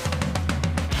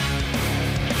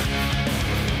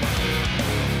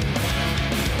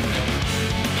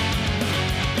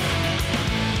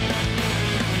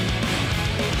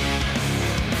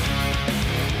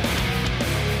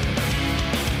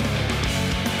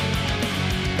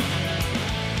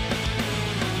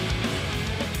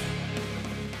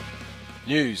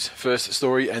 News, first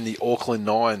story, and the Auckland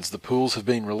Nines. The pools have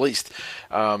been released.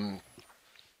 I'm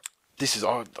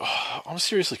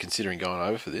seriously considering going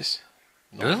over for this.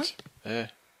 Nines. Really? Yeah.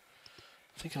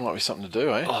 I think it might be something to do,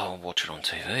 eh? Oh, I'll watch it on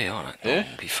TV, I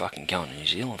won't be fucking going to New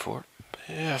Zealand for it.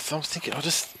 Yeah, I'm thinking, I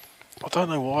don't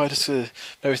know why, maybe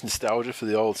it's nostalgia for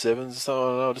the old Sevens, so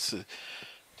I don't know,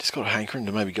 just got a hankering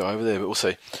to maybe go over there, but we'll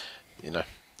see. You know,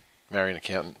 marry an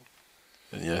accountant.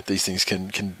 And, you know, these things can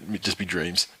just be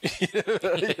dreams.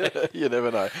 You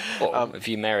never know. Well, if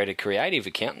you married a creative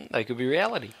accountant, they could be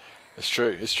reality. It's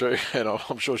true. And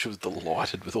I'm sure she was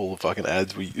delighted with all the fucking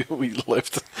ads we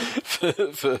left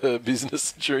for her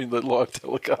business during the live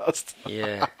telecast.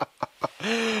 Yeah.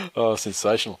 Oh,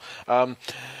 sensational.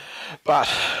 But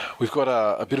we've got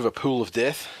a bit of a pool of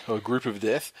death, or a group of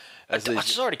death.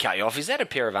 Sorry to cut you off. Is that a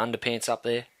pair of underpants up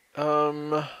there?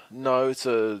 No, it's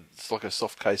like a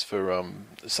soft case for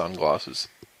sunglasses.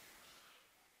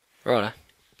 Righto.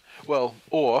 Well,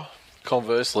 or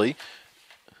conversely,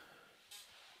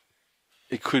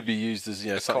 it could be used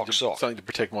as something to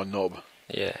protect my knob.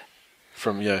 Yeah.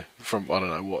 From I don't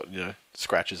know what,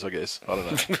 scratches, I guess. I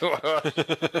don't know.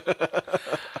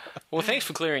 Well, thanks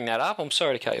for clearing that up. I'm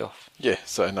sorry to cut you off. Yeah.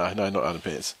 So no, not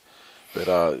underpants. But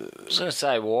I was going to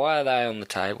say, why are they on the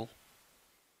table?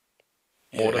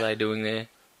 What are they doing there?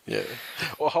 Yeah.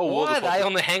 Well, why are they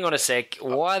on the... Hang on a sec.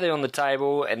 Why are they on the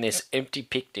table and there's empty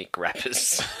picnic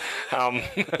wrappers?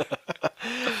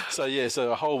 So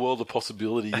a whole world of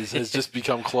possibilities has just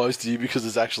become closed to you because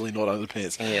it's actually not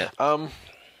underpants. Yeah.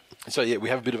 So we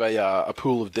have a bit of a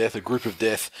pool of death, a group of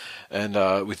death, and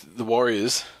with the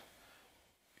Warriors,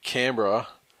 Canberra,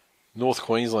 North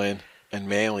Queensland, and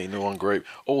Manly in the one group.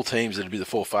 All teams that would be the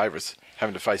four favourites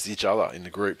having to face each other in the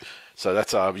group. So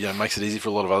that's makes it easy for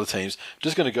a lot of other teams.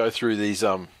 Just going to go through these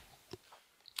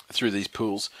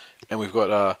pools, and we've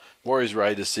got Warriors,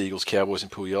 Raiders, Seagulls, Cowboys in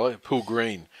pool yellow. Pool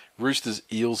green: Roosters,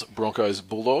 Eels, Broncos,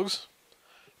 Bulldogs.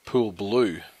 Pool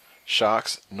blue: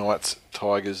 Sharks, Knights,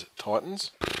 Tigers,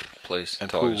 Titans. Please. And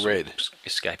Tigers pool red: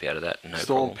 escape out of that. No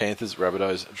Storm, problem. Panthers,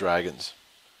 Rabbitohs, Dragons.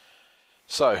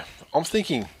 So I'm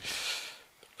thinking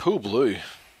pool blue,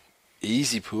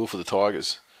 easy pool for the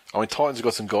Tigers. I mean, Titans have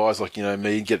got some guys like,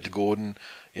 Mead, get it to Gordon,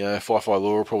 Fi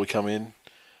Law will probably come in.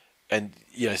 And,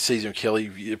 Caesar and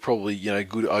Kelly, probably,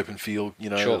 good open field,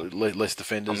 Sure. less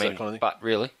defenders, that kind of thing. But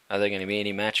really, are they going to be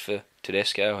any match for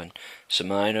Tedesco and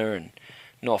Simona and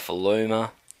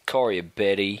Nofaluma, Corey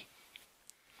Betty?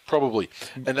 Probably.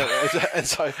 And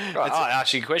so... Right, I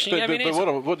asked you a question,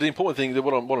 but the important thing,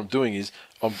 what I'm doing is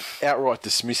I'm outright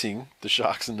dismissing the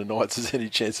Sharks and the Knights as any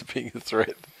chance of being a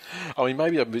threat. I mean,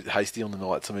 maybe I'm a bit hasty on the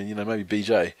Knights. I mean, maybe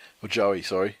BJ, or Joey,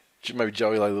 sorry. Maybe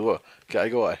Joey Leilua, gay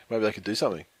guy. Maybe they could do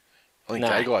something. I think No.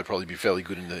 Gagai would probably be fairly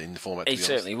good in the format. He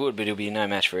certainly would, but he'll be no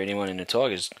match for anyone in the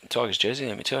Tigers jersey,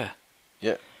 let me tell you.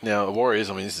 Yeah. Now the Warriors,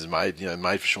 I mean, this is made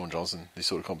for Shaun Johnson, this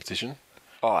sort of competition.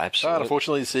 Oh, But absolutely.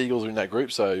 unfortunately, the Seagulls are in that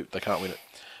group, so they can't win it.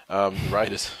 The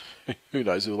Raiders, who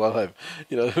knows who they'll have?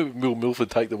 Will Milford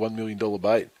take the $1 million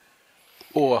bait,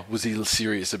 or was he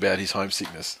serious about his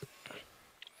homesickness?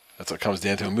 That's what it comes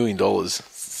down to. $1 million.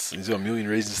 He's got a million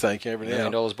reasons to stay in Canberra $1 now.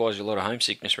 million buys you a lot of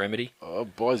homesickness remedy.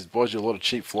 Buys you a lot of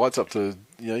cheap flights up to,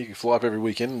 you can fly up every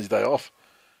weekend on his day off.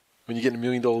 When you're getting $1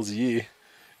 million a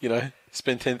year,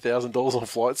 spend $10,000 on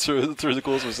flights through the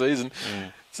course of a season.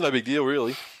 It's no big deal,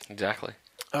 really. Exactly.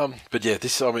 But yeah,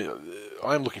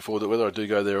 I am looking forward to whether I do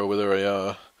go there or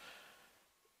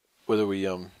whether we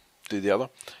do the other.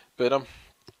 But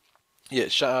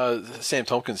Sam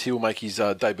Tompkins, he will make his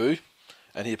debut,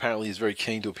 and he apparently is very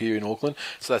keen to appear in Auckland.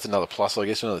 So that's another plus, I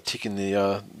guess, another tick in the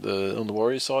on the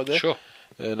Warriors side there. Sure.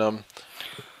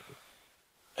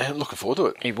 And looking forward to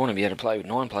it. He'd want to be able to play with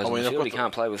 9 players on the field. He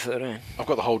can't play with 13. I've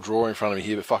got the whole draw in front of me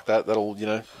here, but fuck that. That'll,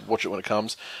 watch it when it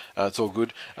comes. It's all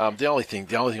good. The only thing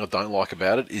I don't like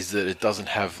about it is that it doesn't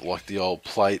have like the old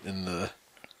plate and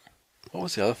what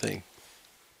was the other thing?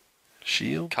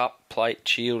 Shield? Cup, plate,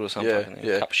 shield or something.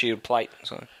 Yeah. Cup, shield, plate or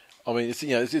something. I mean,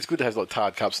 it's good to have like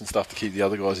tarred cups and stuff to keep the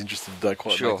other guys interested. Don't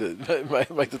quite Sure.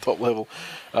 make the top level.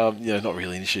 Not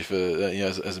really an issue for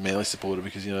as a Manly supporter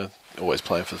because always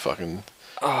playing for the fucking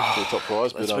for the top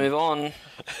prize. Let's move on.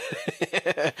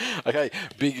 Okay,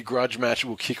 big grudge match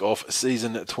will kick off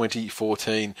season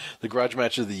 2014. The grudge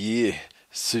match of the year.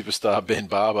 Superstar Ben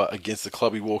Barber against the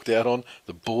club he walked out on,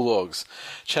 the Bulldogs.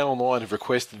 Channel 9 have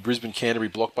requested Brisbane Canterbury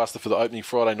blockbuster for the opening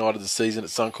Friday night of the season at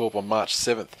Suncorp on March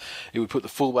 7th. It would put the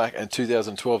fullback and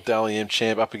 2012 Dally M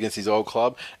champ up against his old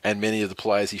club and many of the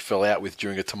players he fell out with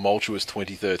during a tumultuous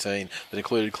 2013 that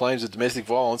included claims of domestic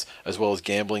violence as well as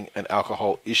gambling and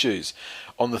alcohol issues.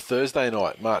 On the Thursday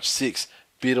night, March 6th,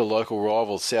 bitter local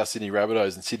rivals South Sydney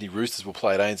Rabbitohs and Sydney Roosters will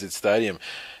play at ANZ Stadium.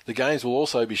 The games will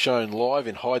also be shown live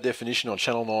in high definition on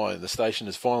Channel 9. The station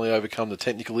has finally overcome the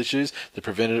technical issues that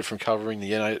prevented it from covering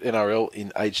the NRL in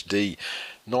HD.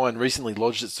 9 recently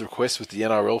lodged its request with the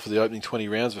NRL for the opening 20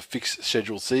 rounds of a fixed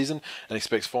scheduled season and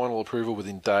expects final approval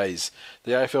within days.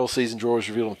 The AFL season draw is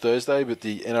revealed on Thursday, but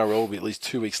the NRL will be at least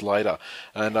 2 weeks later.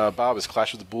 And Barber's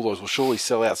clash with the Bulldogs will surely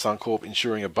sell out Suncorp,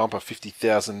 ensuring a bumper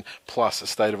 50,000 plus a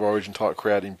State of Origin type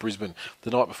crowd in Brisbane.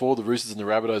 The night before, the Roosters and the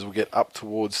Rabbitohs will get up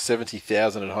towards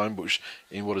 70,000 at Homebush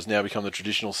in what has now become the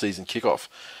traditional season kickoff.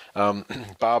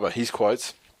 Barber, his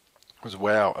quotes was,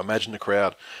 "Wow, imagine the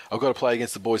crowd. I've got to play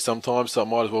against the boys sometimes, so it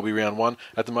might as well be round one.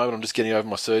 At the moment, I'm just getting over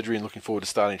my surgery and looking forward to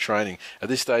starting training. At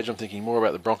this stage, I'm thinking more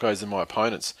about the Broncos than my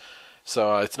opponents."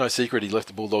 So it's no secret he left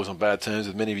the Bulldogs on bad terms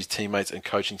with many of his teammates and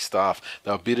coaching staff.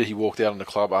 They were bitter he walked out on the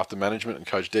club after management and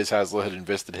coach Des Hasler had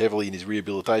invested heavily in his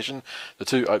rehabilitation. The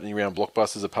 2 opening round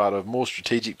blockbusters are part of more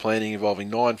strategic planning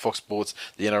involving 9, Fox Sports,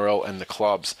 the NRL and the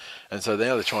clubs. And so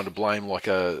now they're trying to blame like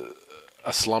a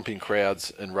slump in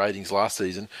crowds and ratings last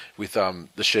season with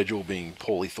the schedule being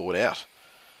poorly thought out.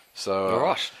 So, All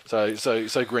right.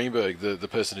 So Greenberg, the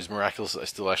person who's miraculously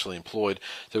still actually employed,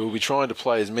 so we'll be trying to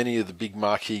play as many of the big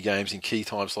marquee games in key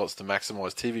time slots to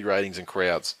maximise TV ratings and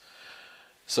crowds.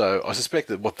 So I suspect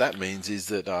that what that means is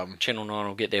that Channel 9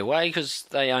 will get their way because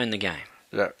they own the game.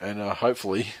 yeah, and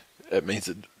hopefully it means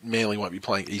that Manly won't be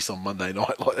playing East on Monday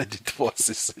night like they did twice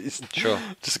this season. Sure.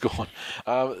 Just gone.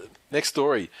 Next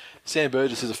story. Sam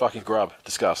Burgess is a fucking grub.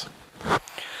 Discuss.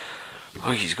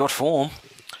 Oh, he's got form.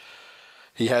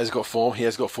 He has got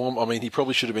form. I mean, he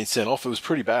probably should have been sent off. It was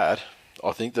pretty bad.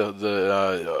 I think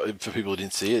for people who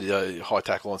didn't see it, high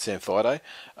tackle on Sam Thaiday.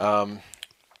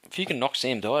 If you can knock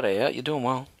Sam Thaiday out, you're doing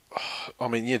well. I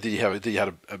mean, yeah. Did he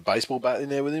have a baseball bat in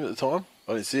there with him at the time?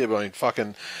 I didn't see it, but I mean,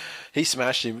 fucking, he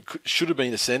smashed him. Should have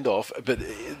been a send off, but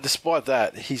despite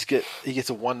that, he gets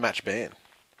a 1 match ban.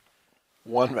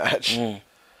 1 match.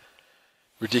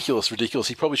 Ridiculous.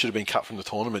 He probably should have been cut from the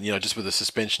tournament, just with a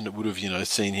suspension that would have,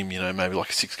 seen him, maybe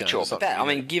like 6 games Sure, or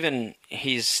something. Given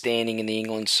his standing in the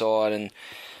England side and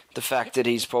the fact that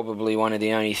he's probably one of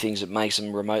the only things that makes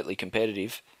him remotely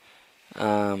competitive,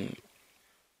 you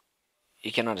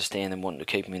can understand them wanting to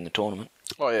keep him in the tournament.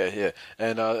 Oh, yeah.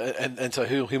 And so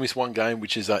he'll miss 1 game,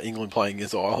 which is England playing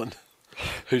against Ireland,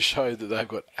 who showed that they've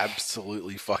got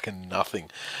absolutely fucking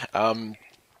nothing.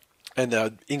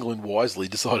 And England wisely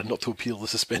decided not to appeal the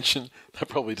suspension. They're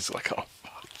probably just like, oh,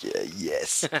 fuck, yeah,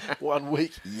 yes. 1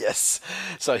 week, yes.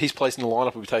 So his place in the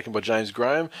lineup will be taken by James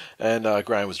Graham, and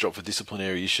Graham was dropped for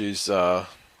disciplinary issues,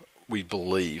 we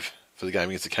believe, for the game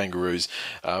against the Kangaroos.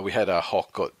 We had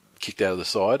Hock got kicked out of the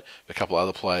side. A couple of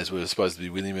other players were supposed to be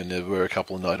with him, and there were a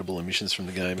couple of notable omissions from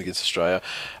the game against Australia.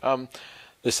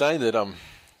 They're saying that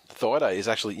Thaiday is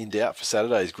actually in doubt for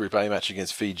Saturday's Group A match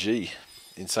against Fiji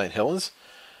in St Helens.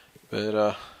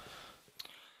 But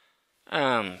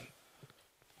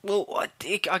well, I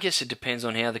guess it depends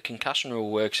on how the concussion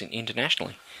rule works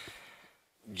internationally.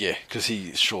 yeah, because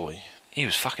He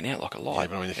was fucking out like a light. Yeah,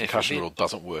 but I mean, the concussion rule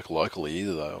doesn't work locally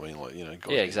either, though. I mean,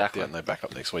 guys exactly. Out and they back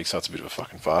up next week, so it's a bit of a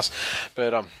fucking farce.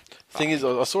 But thing is,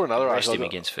 I saw another article. article Him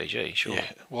against Fiji, sure.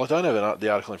 Yeah, well, I don't have the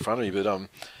article in front of me, but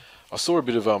I saw a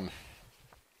bit of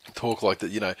talk like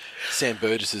that. Sam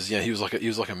Burgess is, he was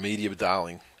like a media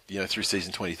darling. Through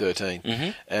season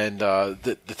 2013, and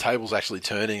the table's actually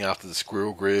turning after the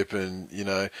squirrel grip and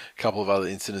a couple of other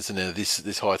incidents, and now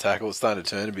this high tackle. It's starting to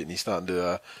turn a bit, and he's starting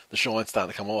to the shine's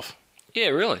starting to come off. Yeah,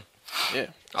 really. Yeah.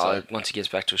 So once he gets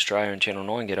back to Australia and Channel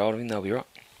 9 get hold of him, they'll be right.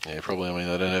 Yeah, probably. I mean,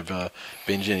 they don't have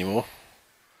Benji anymore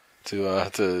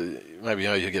to maybe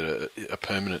you get a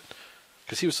permanent,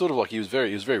 because he was sort of like he was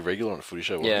very regular on the footy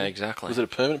show. Wasn't Yeah, he? exactly. Was it a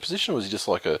permanent position, or was he just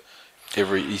like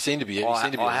he seemed to be.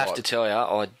 I have to tell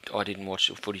you, I didn't watch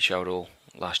the footy show at all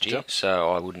last year,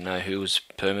 so I wouldn't know who was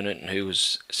permanent and who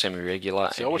was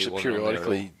semi-regular. See, I watched it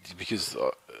periodically because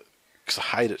I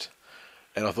hate it,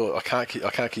 and I thought I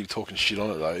can't keep talking shit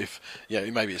on it though. If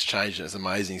maybe it's changed and it's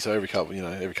amazing. So every couple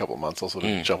of months I'll sort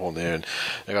of jump on there and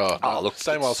they go, look,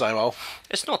 same old.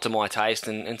 It's not to my taste,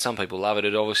 and some people love it.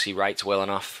 It obviously rates well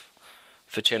enough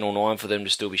for Channel 9 for them to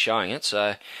still be showing it.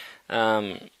 So.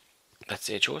 That's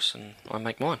their choice, and I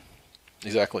make mine.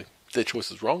 Exactly. Their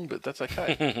choice is wrong, but that's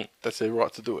okay. That's their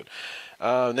right to do it.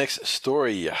 Next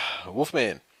story.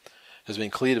 Wolfman has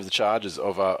been cleared of the charges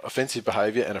of offensive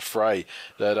behaviour and a fray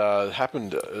that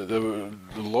happened, they were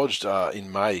lodged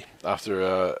in May after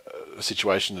a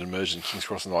situation that emerged in King's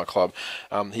Cross nightclub.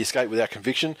 He escaped without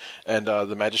conviction, and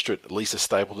the magistrate, Lisa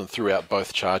Stapleton, threw out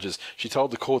both charges. She told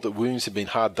the court that Williams had been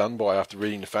hard done by after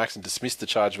reading the facts and dismissed the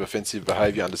charge of offensive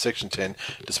behaviour under Section 10,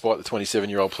 despite the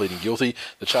 27-year-old pleading guilty.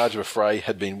 The charge of a fray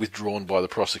had been withdrawn by the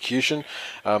prosecution.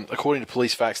 According to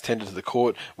police facts tendered to the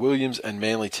court, Williams and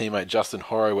Manly teammate Justin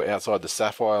Horro were outside the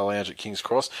Sapphire Lounge at King's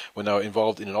Cross when they were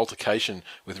involved in an altercation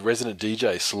with resident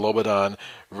DJ Slobodan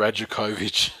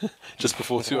Rajakovic just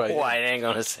before 2 a.m. Wait, hang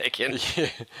on a second. Yeah.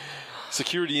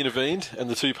 Security intervened and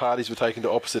the two parties were taken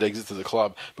to opposite exits of the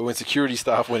club. But when security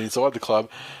staff went inside the club,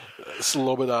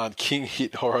 Slobodan King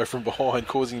hit Horro from behind,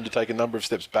 causing him to take a number of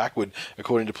steps backward,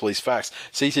 according to police facts.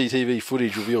 CCTV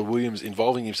footage revealed Williams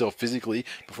involving himself physically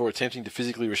before attempting to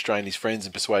physically restrain his friends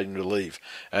and persuading them to leave.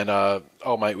 And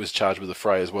old mate was charged with a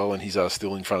fray as well, and he's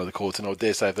still in front of the courts. And I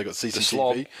dare say if they've got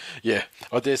CCTV,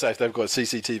 I dare say if they've got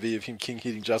CCTV of him King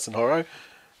hitting Justin Horro,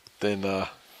 then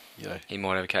he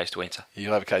might have a case to answer.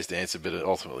 He'll have a case to answer, but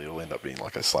ultimately it'll end up being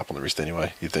like a slap on the wrist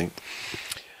anyway, you'd think.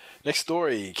 Next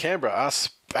story. Canberra are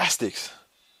spastics.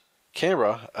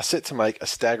 Canberra are set to make a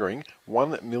staggering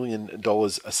 $1 million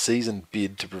a season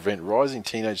bid to prevent rising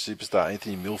teenage superstar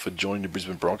Anthony Milford joining the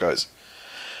Brisbane Broncos.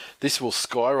 This will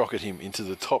skyrocket him into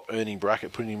the top earning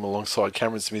bracket, putting him alongside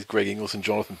Cameron Smith, Greg Inglis and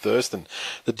Jonathan Thurston.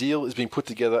 The deal is being put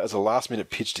together as a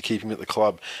last-minute pitch to keep him at the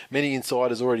club. Many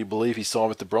insiders already believe he signed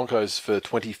with the Broncos for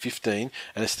 2015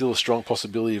 and is still a strong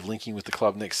possibility of linking with the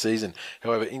club next season.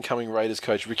 However, incoming Raiders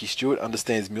coach Ricky Stewart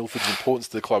understands Milford's importance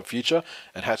to the club future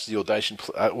and hatched the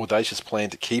audacious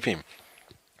plan to keep him.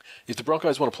 If the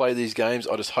Broncos want to play these games,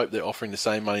 I just hope they're offering the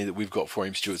same money that we've got for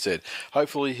him, Stewart said.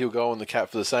 Hopefully he'll go on the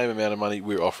cap for the same amount of money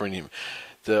we're offering him.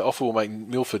 The offer will make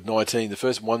Milford, 19, the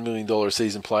first $1 million a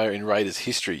season player in Raiders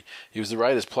history. He was the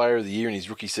Raiders Player of the Year in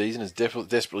his rookie season and is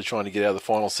desperately trying to get out of the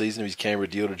final season of his Canberra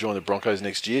deal to join the Broncos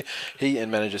next year. He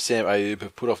and manager Sam Ayoub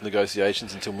have put off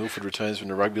negotiations until Milford returns from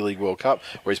the Rugby League World Cup,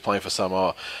 where he's playing for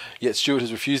Samoa. Yet Stewart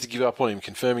has refused to give up on him,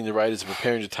 confirming the Raiders are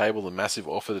preparing to table the massive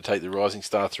offer to take the rising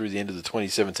star through the end of the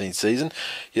 2017 season.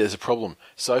 Yet there's a problem.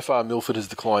 So far, Milford has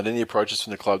declined any approaches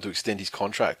from the club to extend his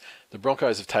contract. The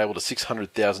Broncos have tabled a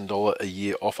 $600,000 a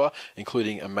year offer,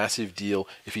 including a massive deal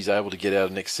if he's able to get out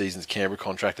of next season's Canberra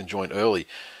contract and join early.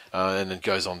 And it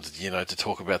goes on to, to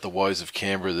talk about the woes of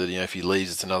Canberra, that, if he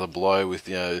leaves, it's another blow with,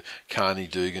 Carney,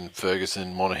 Dugan,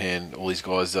 Ferguson, Monaghan, all these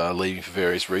guys leaving for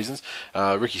various reasons.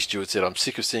 Ricky Stewart said, I'm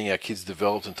sick of seeing our kids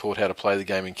developed and taught how to play the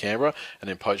game in Canberra and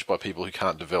then poached by people who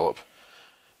can't develop.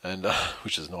 And,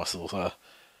 which is a nice little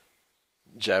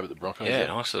jab at the Broncos. Yeah,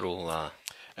 nice little...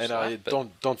 And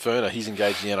Don Ferner, he's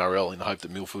engaged the NRL in the hope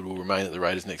that Milford will remain at the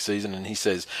Raiders next season. And he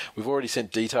says, we've already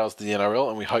sent details to the NRL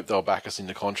and we hope they'll back us in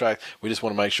the contract. We just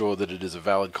want to make sure that it is a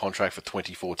valid contract for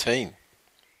 2014.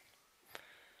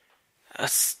 I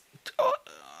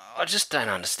just don't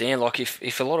understand. Like,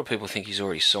 if a lot of people think he's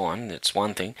already signed, that's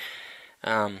one thing.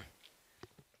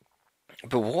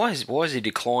 But why is he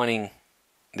declining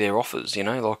their offers? You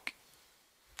know, like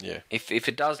Yeah. if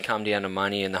it does come down to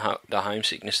money and the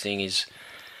homesickness thing is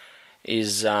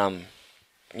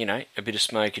you know, a bit of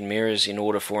smoke and mirrors in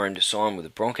order for him to sign with the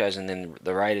Broncos, and then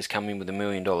the Raiders come in with $1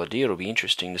 million deal, it'll be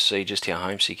interesting to see just how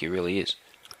homesick he really is.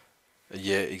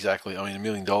 Yeah, exactly. I mean,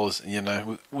 $1 million, you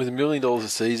know, with $1 million a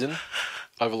season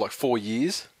over like 4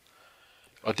 years,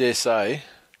 I dare say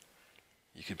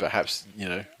you could perhaps, you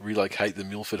know, relocate the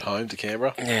Milford home to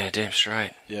Canberra. Yeah, damn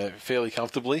straight. Yeah, fairly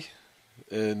comfortably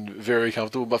and very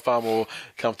comfortable, but far more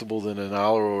comfortable than an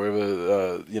Arla or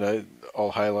wherever, you know,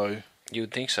 old Halo You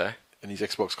would think so. and his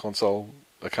Xbox console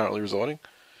are currently residing.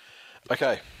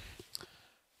 Okay,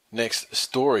 next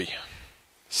story,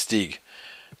 Stig.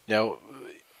 Now,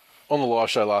 on the live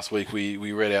show last week,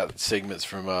 we read out segments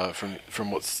from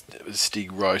what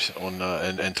Stig wrote on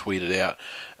and tweeted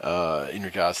out in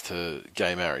regards to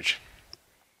gay marriage.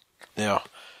 Now,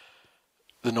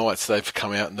 the Knights, they've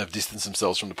come out and they've distanced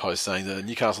themselves from the post, saying that the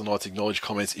Newcastle Knights acknowledged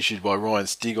comments issued by Ryan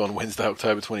Stig on Wednesday,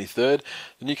 October 23rd.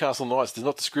 The Newcastle Knights do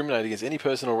not discriminate against any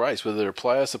person or race, whether they're a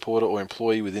player, supporter or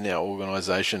employee within our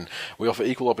organisation. We offer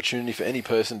equal opportunity for any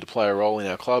person to play a role in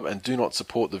our club and do not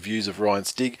support the views of Ryan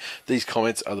Stig. These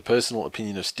comments are the personal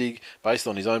opinion of Stig, based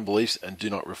on his own beliefs and do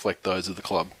not reflect those of the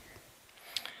club.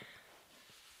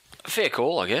 Fair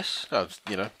call, I guess.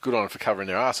 You know, good on them for covering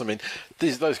their ass. I mean,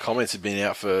 those comments had been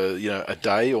out for, you know, a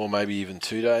day or maybe even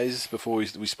 2 days before we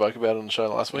spoke about it on the show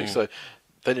last week, so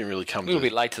they didn't really come a little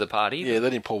bit late to the party. Yeah,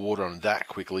 they didn't pour water on that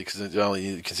quickly because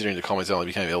only considering the comments only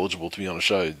became eligible to be on a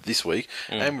show this week,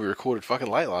 and we recorded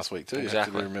fucking late last week too. Exactly. Have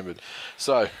to be remembered.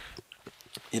 So,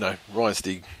 you know, Ryan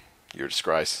Stig, you're a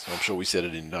disgrace. I'm sure we said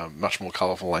it in much more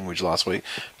colourful language last week,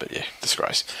 but yeah,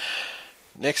 disgrace.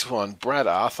 Next one, Brad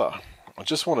Arthur. I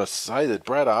just want to say that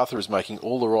Brad Arthur is making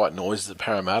all the right noises at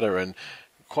Parramatta, and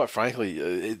quite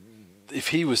frankly, if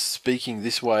he was speaking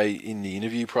this way in the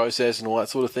interview process and all that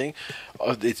sort of thing,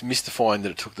 it's mystifying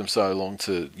that it took them so long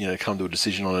to, you know, come to a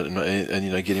decision on it and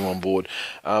you know, get him on board.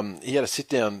 He had a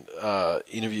sit-down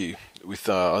interview with,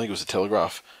 I think it was the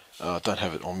Telegraph. I don't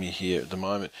have it on me here at the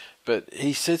moment. But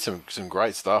he said some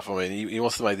great stuff. I mean, he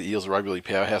wants to make the Eels a rugby league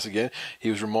powerhouse again. He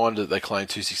was reminded that they claimed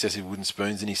 2 successive wooden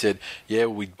spoons, and he said, yeah,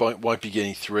 we won't be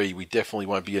getting 3. We definitely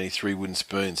won't be getting 3 wooden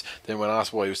spoons. Then when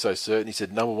asked why he was so certain, he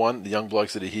said, number one, the young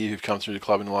blokes that are here who've come through the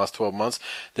club in the last 12 months.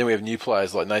 Then we have new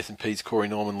players like Nathan Peets, Corey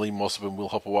Norman, Lee Mossop and Will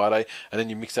Hopewade. And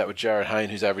then you mix that with Jared Hayne,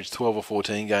 who's averaged 12 or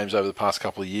 14 games over the past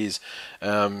couple of years.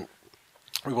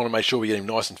 We want to make sure we get him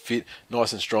nice and fit,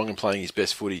 nice and strong and playing his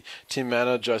best footy. Tim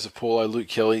Manor, Joseph Paulo, Luke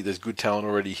Kelly, there's good talent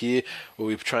already here. We'll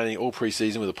be training all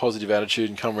pre-season with a positive attitude,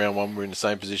 and come round one, we're in the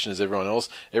same position as everyone else.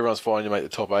 Everyone's fighting to make the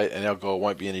top 8 and our goal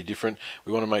won't be any different.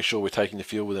 We want to make sure we're taking the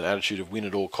field with an attitude of win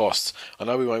at all costs. I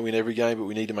know we won't win every game, but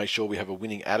we need to make sure we have a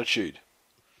winning attitude.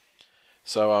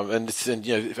 So, and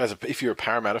you know, if you're a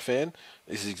Parramatta fan,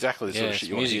 this is exactly the sort of shit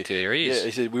you want to hear. To their ears. Yeah,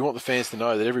 he said, we want the fans to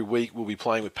know that every week we'll be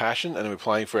playing with passion and we're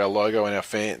playing for our logo and our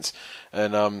fans.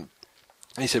 And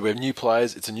he said, we have new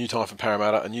players, it's a new time for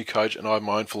Parramatta, a new coach, and I have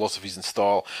my own philosophies and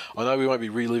style. I know we won't be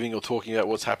reliving or talking about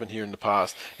what's happened here in the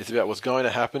past. It's about what's going to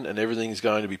happen, and everything is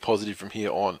going to be positive from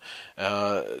here on.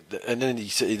 And then he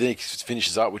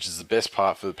finishes up, which is the best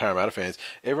part for the Parramatta fans.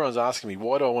 Everyone's asking me,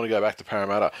 why do I want to go back to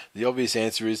Parramatta? The obvious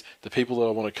answer is the people that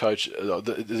I want to coach.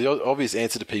 The obvious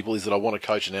answer to people is that I want to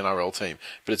coach an NRL team,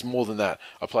 but it's more than that.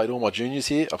 I played all my juniors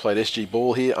here. I played SG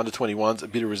ball here, under 21s, a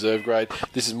bit of reserve grade.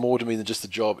 This is more to me than just a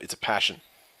job. It's a passion.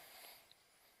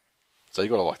 So you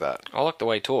got to like that. I like the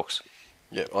way he talks.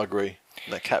 Yeah, I agree.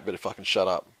 And that cat better fucking shut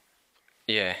up.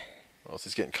 Yeah. Or else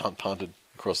he's getting cunt punted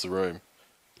across the room.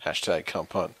 Hashtag cunt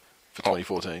punt for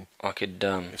 2014. I could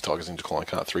If Tigers in decline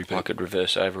can't 3-peat. I could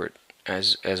reverse over it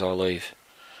as I leave.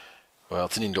 Well,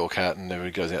 it's an indoor cat and never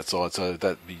goes outside, so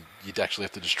you'd actually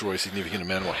have to destroy a significant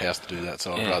amount of my house to do that.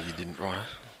 So I'd rather you didn't. Right.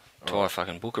 Tie a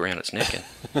fucking book around its neck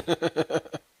and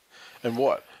And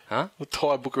what? Huh?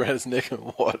 Tie a book around its neck and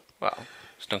what? Well,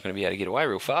 it's not going to be able to get away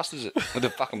real fast, is it? With a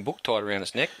fucking book tied around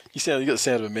its neck. You got the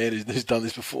sound of a man who's done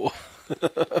this before.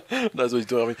 Knows what he's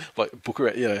doing. I mean, like book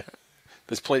around, you know.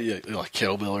 There's plenty of like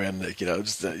kettlebell around the neck, you know.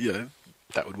 Just you know,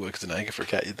 that would work as an anchor for a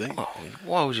cat, you'd think. Oh,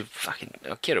 why would you fucking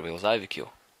kettlebell's overkill?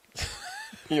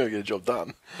 You gotta get a job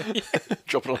done.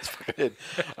 Drop it on its fucking head.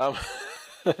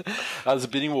 There's a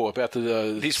bidding war about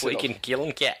to this week in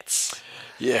killing cats.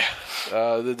 Yeah,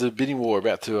 there's a bidding war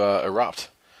about to erupt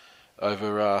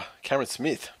over Cameron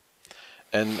Smith,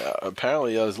 and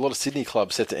apparently there's a lot of Sydney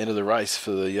clubs set to enter the race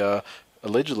for the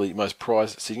allegedly most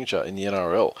prized signature in the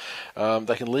NRL.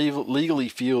 They can legally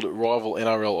field rival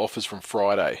NRL offers from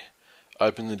Friday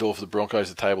opened the door for the Broncos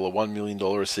to table a $1 million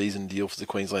a season deal for the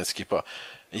Queensland skipper.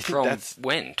 You think From that's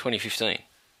when? 2015?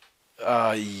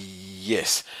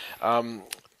 yes.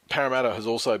 Parramatta has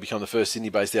also become the first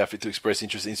Sydney-based outfit to express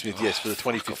interest in Smith, yes, for the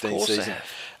 2015 season.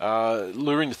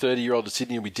 Luring the 30-year-old to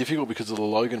Sydney will be difficult because of the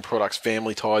Logan product's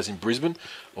family ties in Brisbane,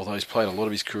 although he's played a lot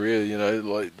of his career,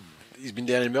 like he's been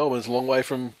down in Melbourne. It's a long way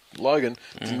from Logan.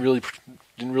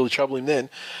 Didn't really trouble him then.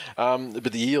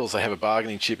 But the Eels, they have a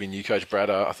bargaining chip in new coach Brad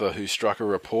Arthur, who struck a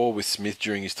rapport with Smith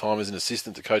during his time as an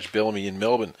assistant to Coach Bellamy in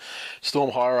Melbourne.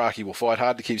 Storm hierarchy will fight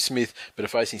hard to keep Smith, but are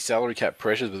facing salary cap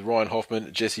pressures with Ryan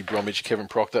Hoffman, Jesse Bromwich, Kevin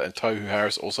Proctor and Tohu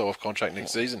Harris also off contract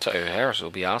next season. Tohu Harris will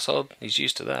be arsehole. He's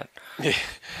used to that.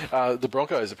 Yeah. The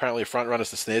Broncos apparently are front runners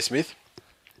to snare Smith.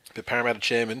 But Parramatta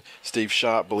chairman Steve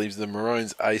Sharp believes the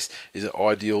Maroons ace is an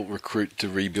ideal recruit to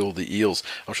rebuild the Eels.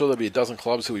 I'm sure there'll be a dozen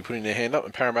clubs who will be putting their hand up,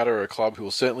 and Parramatta are a club who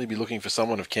will certainly be looking for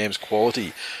someone of Cam's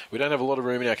quality. We don't have a lot of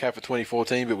room in our cap for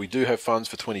 2014, but we do have funds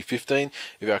for 2015.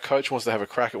 If our coach wants to have a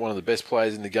crack at one of the best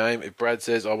players in the game, if Brad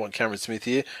says, I want Cameron Smith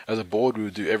here, as a board we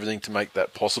would do everything to make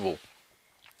that possible.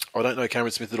 I don't know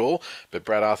Cameron Smith at all, but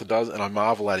Brad Arthur does, and I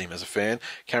marvel at him as a fan.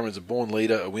 Cameron's a born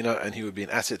leader, a winner, and he would be an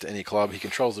asset to any club. He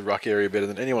controls the ruck area better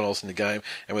than anyone else in the game,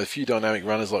 and with a few dynamic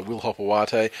runners like Will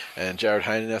Hopewate and Jared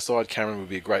Hayne on our side, Cameron would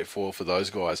be a great foil for those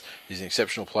guys. He's an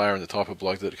exceptional player and the type of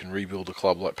bloke that can rebuild a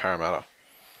club like Parramatta.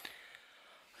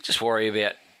 I just worry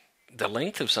about the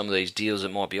length of some of these deals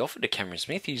that might be offered to Cameron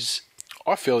Smith.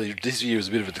 I feel this year was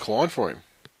a bit of a decline for him,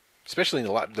 especially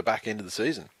in the back end of the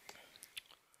season.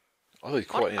 I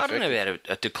don't know about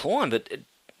a decline, but it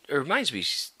remains to be,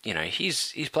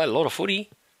 he's played a lot of footy,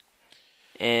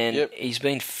 and he's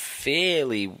been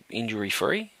fairly injury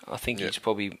free. I think he's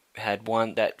probably had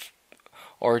that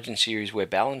Origin series where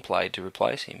Ballon played to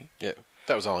replace him. Yeah,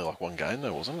 that was only like one game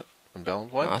though, wasn't it? When Ballon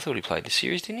played. I thought he played the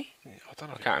series, didn't he? Yeah, I don't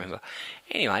know. I can't remember.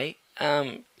 Anyway,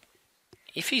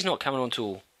 if he's not coming on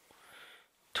until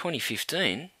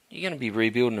 2015, you're going to be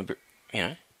rebuilding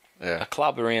a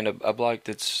club around a bloke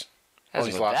that's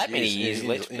hasn't got that many years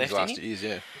left in his last years,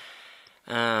 yeah.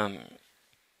 And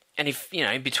if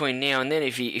between now and then,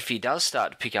 if he does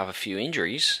start to pick up a few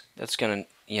injuries, that's going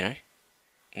to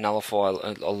nullify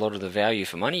a lot of the value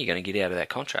for money you're going to get out of that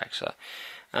contract. So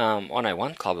I know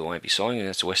one club that won't be signing, and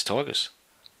that's the West Tigers.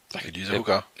 They could use a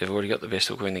hooker. They've already got the best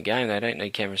hooker in the game. They don't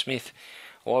need Cameron Smith.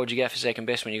 Why would you go for second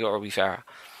best when you got Robbie Farah?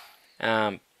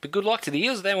 But good luck to the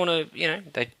Eels. They want to,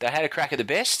 they had a crack at the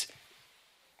best.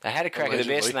 They had a crack at the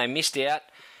best and they missed out,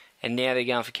 and now they're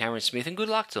going for Cameron Smith, and good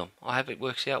luck to them. I hope it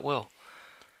works out well.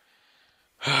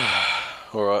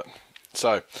 All right.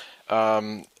 So,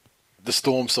 the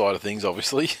Storm side of things,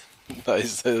 obviously, they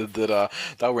said that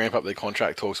they'll ramp up their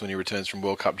contract talks when he returns from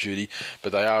World Cup duty,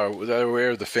 but they're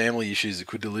aware of the family issues that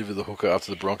could deliver the hooker after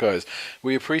the Broncos.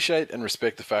 We appreciate and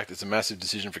respect the fact it's a massive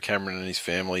decision for Cameron and his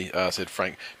family, said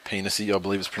Frank Penisy, I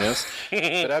believe it's pronounced. But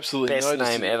absolutely best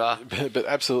name ever. But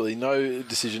absolutely no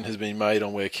decision has been made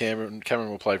on where Cameron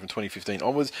will play from 2015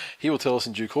 onwards. He will tell us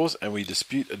in due course, and we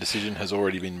dispute a decision has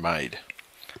already been made.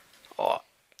 Oh,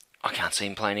 I can't see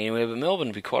him playing anywhere but Melbourne,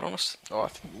 to be quite honest. Oh, I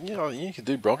think, you could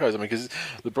do Broncos. I mean, because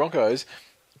the Broncos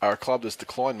are a club that's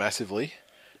declined massively,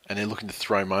 and they're looking to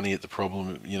throw money at the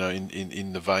problem,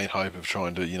 in the vain hope of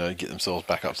trying to, get themselves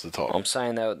back up to the top. I'm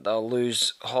saying they'll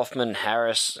lose Hoffman,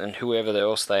 Harris, and whoever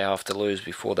else they have to lose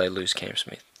before they lose Cam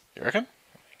Smith. You reckon?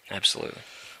 Absolutely.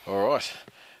 All right.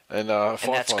 And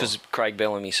that's because Craig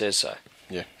Bellamy says so.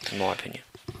 Yeah. In my opinion.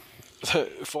 So,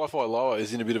 Fifi Loa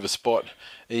is in a bit of a spot.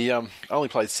 He only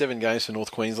played 7 games for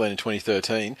North Queensland in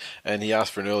 2013, and he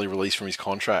asked for an early release from his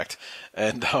contract.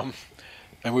 And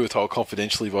we were told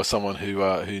confidentially by someone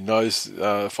who knows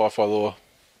Fifi Loa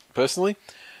personally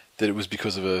that it was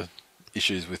because of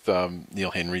issues with Neil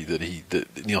Henry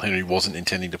that Neil Henry wasn't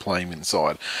intending to play him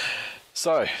inside.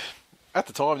 So, at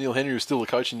the time, Neil Henry was still the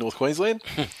coach in North Queensland.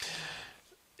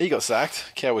 He got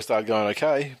sacked. Cowboys started going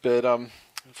okay, but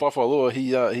Fifi Loa,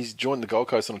 he's joined the Gold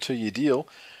Coast on a 2-year deal.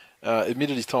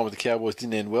 Admitted his time with the Cowboys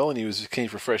didn't end well, and he was keen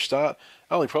for a fresh start.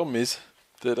 Only problem is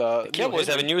that the Cowboys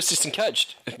have a new assistant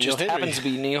coach. It just happens to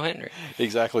be Neil Henry.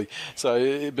 Exactly.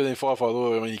 So, but then Fifi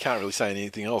Loa, I mean, you can't really say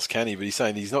anything else, can he? But he's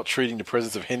saying he's not treating the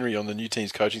presence of Henry on the new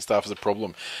team's coaching staff as a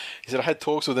problem. He said, I had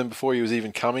talks with him before he was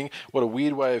even coming. What a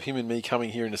weird way of him and me coming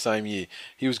here in the same year.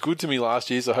 He was good to me last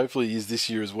year, so hopefully he is this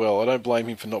year as well. I don't blame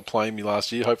him for not playing me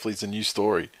last year. Hopefully it's a new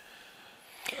story.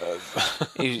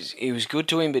 He was good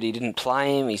to him, but he didn't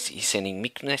play him. He's sending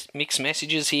mixed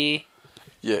messages here.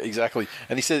 Yeah, exactly.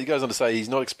 And he goes on to say he's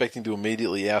not expecting to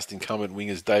immediately oust incumbent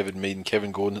wingers David Mead and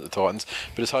Kevin Gordon at the Titans,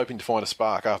 but is hoping to find a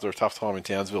spark after a tough time in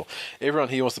Townsville. Everyone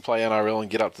here wants to play NRL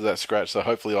and get up to that scratch, so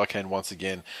hopefully I can once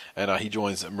again. And he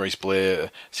joins Maurice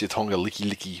Blair, Siatonga,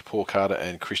 Licky, Paul Carter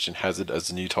and Christian Hazard as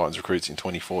the new Titans recruits in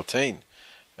 2014.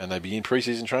 And they begin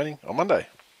pre-season training on Monday.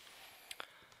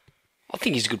 I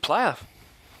think he's a good player,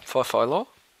 Fi Law.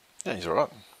 Yeah, he's all right.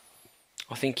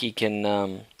 I think he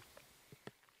can...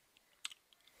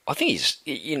 I think he's,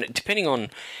 depending on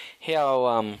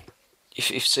how,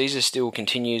 if Caesar still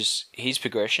continues his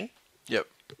progression, yep.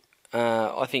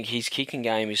 I think his kicking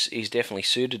game is definitely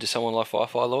suited to someone like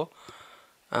Fi Law.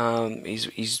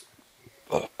 He's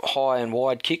high and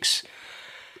wide kicks,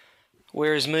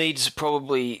 whereas Mead's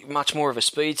probably much more of a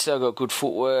speedster, got good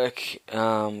footwork,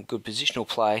 good positional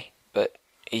play, but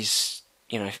he's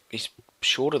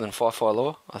shorter than Fi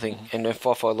Law, I think, and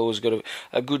Fi Law's got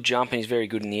a good jump and he's very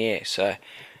good in the air, so...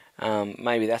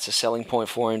 maybe that's a selling point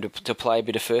for him to play a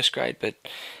bit of first grade. But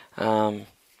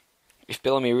if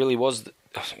Henry really was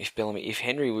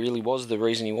the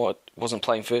reason he wasn't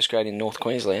playing first grade in North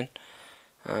Queensland,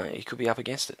 he could be up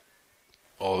against it.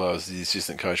 Although the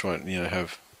assistant coach won't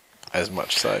have as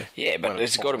much say. Yeah, but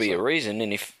there's got to be a reason,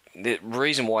 and if the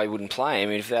reason why he wouldn't play him,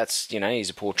 if that's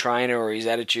he's a poor trainer or his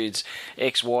attitude's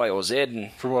X, Y, or Z,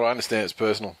 and from what I understand, it's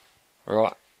personal.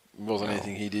 Right. It wasn't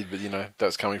anything he did, but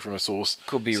that's coming from a source.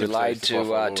 Could be relayed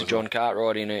to John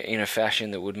Cartwright in a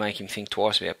fashion that would make him think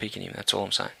twice about picking him. That's all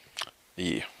I'm saying.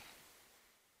 Yeah.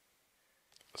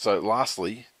 So,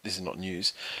 lastly, this is not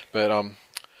news, but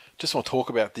just want to talk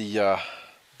about the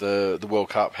World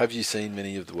Cup. Have you seen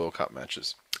many of the World Cup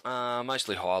matches?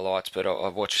 Mostly highlights, but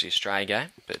I've watched the Australia game.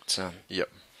 But yep.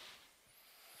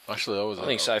 Actually, I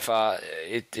think so far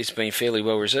it's been fairly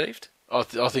well received. I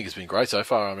think it's been great so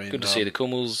far. I mean, good to see the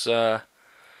Kummels.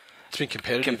 It's been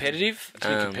competitive. It's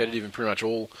been competitive in pretty much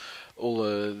all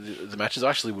the matches. I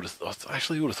actually would have thought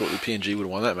the PNG would have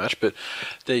won that match, but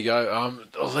there you go.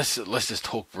 Let's just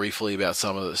talk briefly about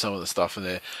some of the stuff in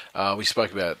there. We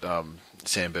spoke about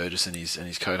Sam Burgess and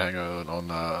his coat hanger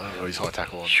or his high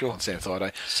tackle on Sam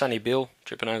Thaiday. Sonny Bill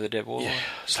tripping over the dead wall,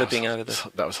 slipping over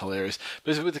the. That was hilarious.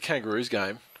 But with the Kangaroos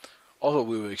game, I thought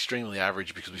we were extremely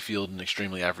average because we fielded an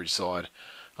extremely average side.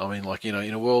 I mean,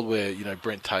 in a world where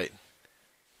Brent Tate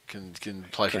can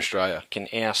play for Australia, can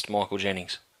oust Michael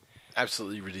Jennings.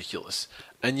 Absolutely ridiculous.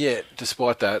 And yet,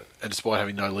 despite that, and despite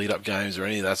having no lead-up games or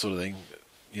any of that sort of thing,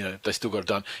 they still got it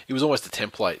done. It was almost a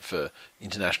template for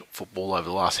international football over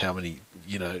the last how many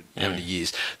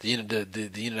years. The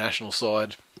international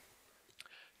side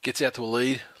gets out to a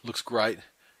lead, looks great.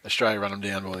 Australia run them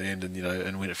down by the end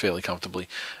and win it fairly comfortably.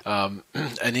 And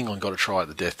England got a try at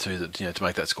the death too, to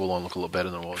make that scoreline look a lot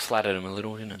better than it was. Flattered them a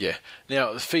little, didn't it? Yeah.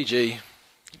 Now Fiji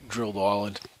drilled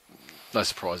Ireland. No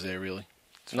surprise there, really.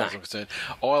 As far as I'm concerned.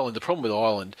 Ireland. The problem with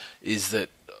Ireland is that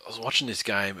I was watching this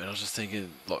game and I was just thinking,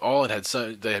 Ireland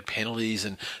they had penalties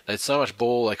and they had so much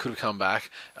ball they could have come back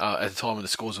at the time when the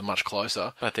scores were much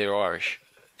closer. But they're Irish.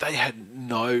 They had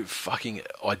no fucking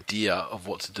idea of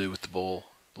what to do with the ball.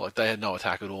 They had no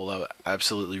attack at all. They were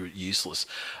absolutely useless.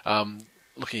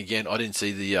 Looking again, I didn't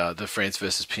see the France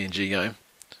versus PNG game.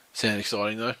 Sound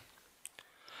exciting though?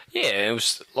 Yeah, it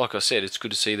was like I said. It's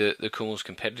good to see the Kummels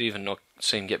competitive and not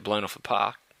see them get blown off the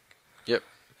park. Yep.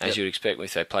 As you'd expect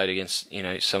if they played against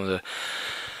some of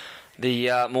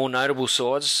the more notable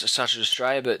sides such as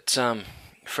Australia, but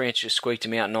France just squeaked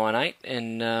them out 9-8,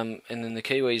 and then the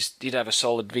Kiwis did have a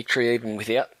solid victory even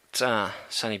without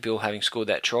Sonny Bill having scored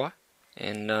that try.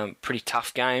 And pretty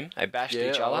tough game. They bashed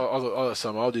each other. I thought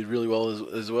Samoa did really well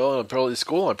as well. And probably the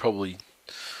scoreline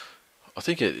I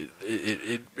think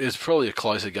it was probably a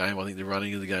closer game. I think the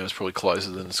running of the game was probably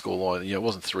closer than the scoreline. It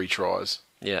wasn't 3 tries.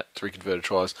 Yeah, 3 converted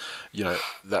tries.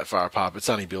 That far apart. But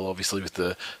Sonny Bill obviously with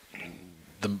the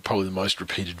probably the most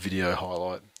repeated video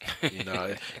highlight.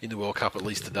 In the World Cup at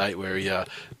least to date, where he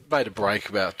made a break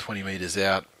about 20 metres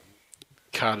out.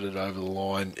 Carted it over the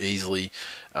line easily.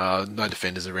 No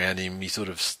defenders around him. He sort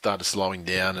of started slowing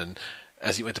down, and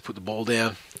as he went to put the ball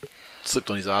down, slipped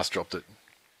on his ass, dropped it.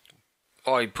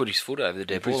 Oh, he put his foot over the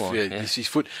dead ball line. Yeah. His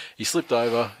foot. He slipped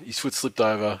over. His foot slipped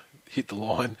over. Hit the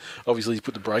line. Obviously, he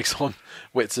put the brakes on.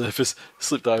 Wet surface.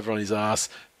 Slipped over on his ass.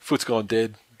 Foot's gone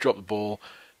dead. Dropped the ball,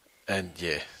 and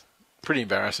pretty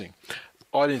embarrassing.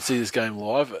 I didn't see this game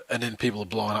live, and then people are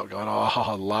blowing up, going,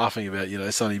 laughing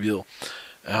about Sonny Bill.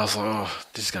 And I was like,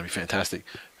 this is going to be fantastic.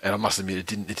 And I must admit, it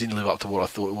didn't live up to what I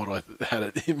thought, what I had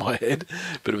it in my head,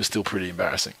 but it was still pretty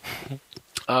embarrassing.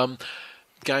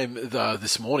 Game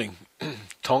this morning,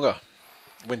 Tonga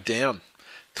went down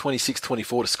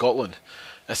 26-24 to Scotland.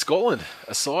 Now, Scotland,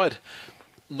 a side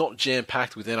not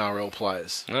jam-packed with NRL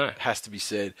players. No. It has to be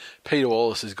said. Peter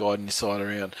Wallace is guiding his side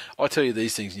around. I tell you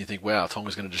these things and you think, wow,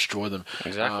 Tonga's going to destroy them.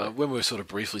 Exactly. When we were sort of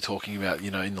briefly talking about,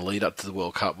 in the lead-up to the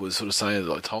World Cup, we were sort of saying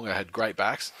that Tonga had great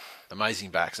backs, amazing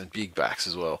backs, and big backs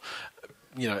as well.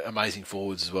 Amazing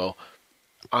forwards as well.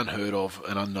 Unheard of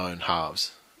and unknown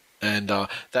halves. And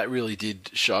that really did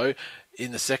show.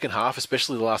 In the second half,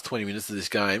 especially the last 20 minutes of this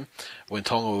game, when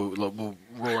Tonga were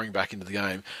roaring back into the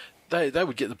game, they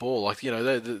would get the ball.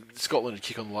 Scotland would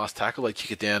kick on the last tackle. They'd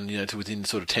kick it down, to within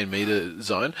sort of 10-metre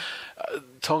zone.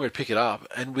 Tonga would pick it up,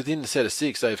 and within the set of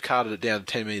 6, they've carted it down to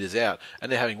 10 metres out,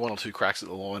 and they're having 1 or 2 cracks at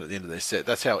the line at the end of their set.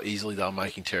 That's how easily they're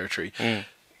making territory. The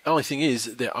only thing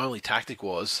is, their only tactic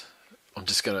was, I'm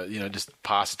just going to, just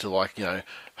pass it to,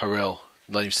 Harrell,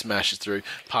 let him smash it through.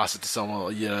 Pass it to someone,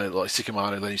 like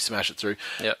Sycamano, let him smash it through.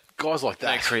 Yep. Guys like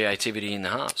that. No creativity in the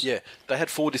halves. Yeah, they had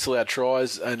 4 disallowed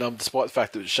tries, and despite the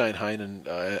fact that Shane Hayne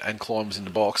and Klein was in the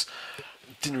box,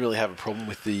 didn't really have a problem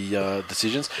with the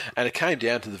decisions. And it came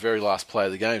down to the very last play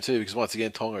of the game too, because once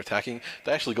again Tonga attacking.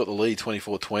 They actually got the lead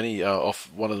 24-20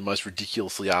 off one of the most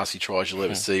ridiculously arsey tries you'll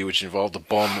ever see, which involved a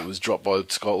bomb that was dropped by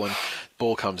Scotland.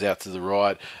 Ball comes out to the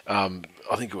right.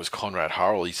 I think it was Conrad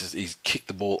Hurrell. He's kicked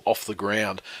the ball off the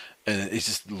ground, and he's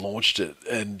just launched it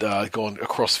and gone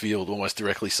across field almost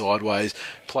directly sideways.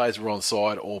 Players were on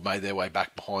side or made their way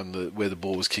back behind where the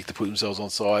ball was kicked to put themselves on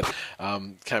side.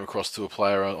 Came across to a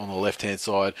player on the left-hand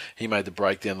side. He made the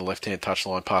break down the left-hand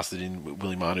touchline, passed it in.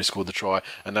 Willie Manu scored the try,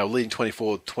 and they were leading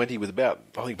 24-20 with about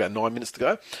 9 minutes to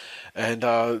go. And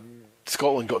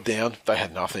Scotland got down. They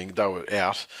had nothing. They were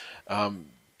out.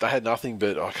 They had nothing,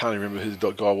 but I can't remember who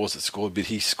the guy was that scored, but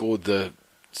he scored the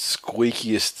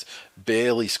squeakiest,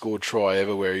 barely scored try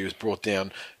ever, where he was brought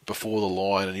down before the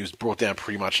line, and he was brought down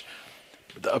pretty much.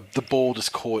 The ball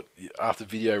just caught, after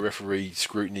video referee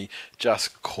scrutiny,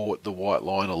 just caught the white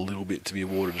line a little bit to be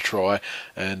awarded a try,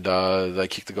 and they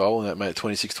kicked the goal, and that made it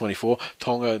 26-24.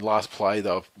 Tonga, last play, they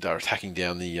were attacking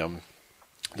down the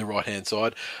right-hand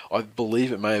side. I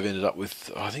believe it may have ended up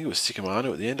with, I think it was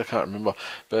Sycamano at the end, I can't remember,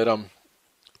 but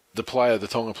the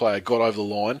Tonga player got over the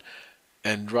line,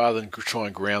 and rather than try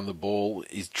and ground the ball,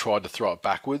 he tried to throw it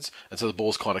backwards, and so the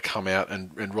ball's kind of come out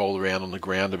and rolled around on the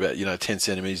ground about 10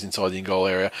 centimetres inside the in-goal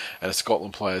area, and a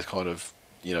Scotland player's kind of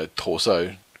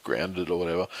torso grounded it or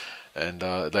whatever, and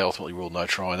they ultimately ruled no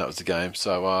try, and that was the game.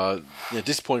 So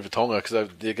disappointing for Tonga, because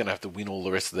they're going to have to win all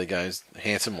the rest of their games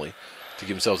handsomely to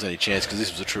give themselves any chance, because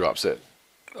this was a true upset.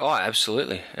 Oh,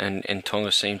 absolutely, and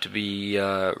Tonga seemed to be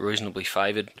reasonably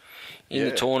favoured in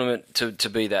the tournament to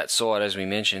be that side, as we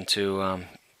mentioned, to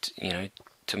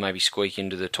maybe squeak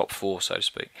into the top 4, so to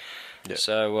speak. Yeah.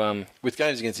 So with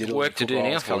games against Italy, work to do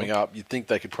now coming up, you'd think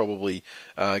they could probably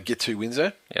get 2 wins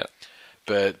there. Yeah,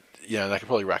 but they could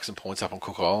probably rack some points up on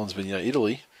Cook Islands. But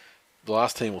Italy, the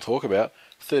last team we'll talk about,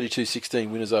 32-16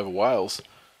 winners over Wales.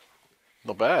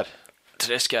 Not bad.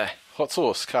 Tedesco, hot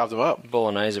sauce, carved them up.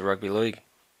 Bolognese rugby league.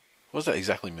 What does that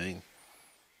exactly mean?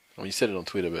 I mean, you said it on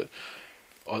Twitter, but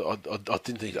I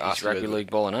didn't think to ask It's rugby league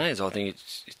bolognese. I think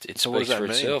it So what does speaks for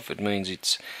that mean? itself. It means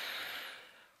it's,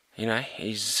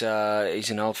 he's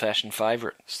an old-fashioned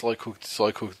favourite. Slow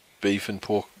cooked beef and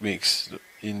pork mix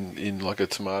in like a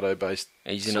tomato based.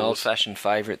 He's an old-fashioned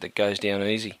favourite that goes down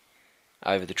easy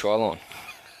over the try line.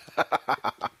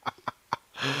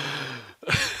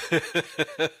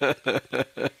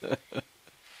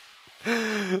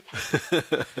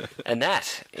 And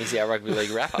that is our rugby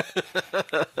league wrap-up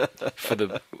for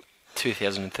the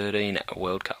 2013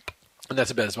 World Cup. And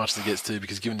that's about as much as it gets to,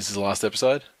 because given this is the last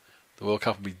episode, the World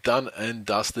Cup will be done and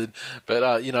dusted. But,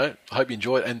 I hope you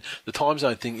enjoyed it. And the time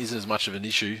zone thing isn't as much of an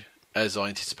issue as I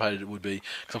anticipated it would be,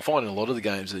 because I'm finding a lot of the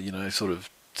games that, sort of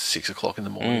 6 o'clock in the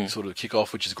morning sort of kick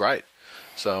off, which is great.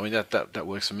 So, I mean, that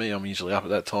works for me. I'm usually up at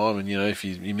that time, and, if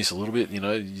you miss a little bit,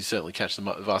 you certainly catch the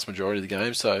vast majority of the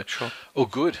game. So, sure. All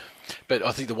good. But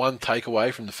I think the one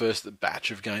takeaway from the first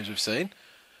batch of games we've seen,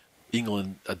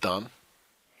 England are done.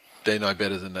 They're no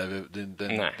better than they've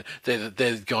ever... No.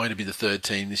 They're going to be the third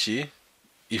team this year.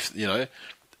 If,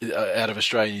 out of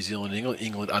Australia, New Zealand,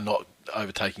 England are not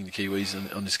overtaking the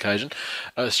Kiwis on this occasion.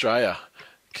 Australia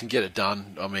can get it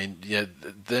done. I mean,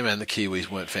 them and the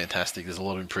Kiwis weren't fantastic. There's a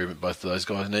lot of improvement both of those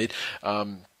guys need.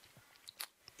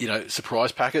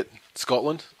 Surprise packet,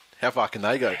 Scotland. How far can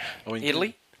they go? I mean,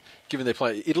 Italy? Given they're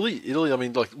playing Italy, I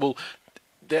mean,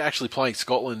 they're actually playing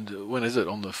Scotland. When is it?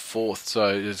 On the 4th, so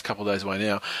it's a couple of days away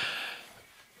now.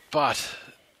 But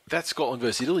that Scotland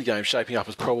versus Italy game shaping up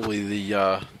as probably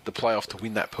the playoff to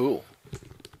win that pool,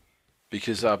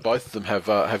 because both of them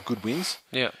have good wins.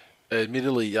 Yeah.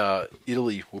 Admittedly,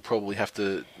 Italy will probably have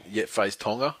to yet face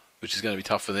Tonga which is going to be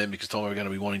tough for them because Tonga are going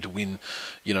to be wanting to win,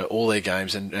 all their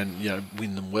games and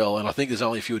win them well. And I think there's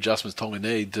only a few adjustments Tonga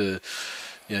need to,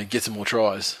 get some more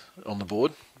tries on the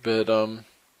board. But and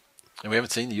we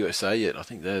haven't seen the USA yet. I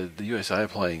think the USA are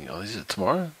playing. Oh, is it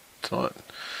tonight?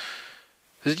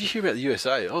 Did you hear about the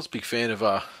USA? I was a big fan of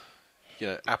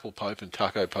Apple Pope and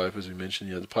Taco Pope, as we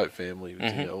mentioned. The Pope family,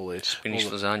 all their spinach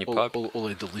lasagna Pope, all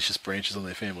their delicious branches on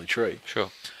their family tree. Sure.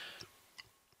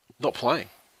 Not playing.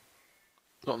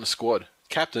 Not in the squad.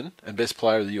 Captain and best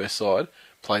player of the US side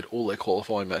played all their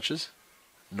qualifying matches.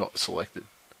 Not selected.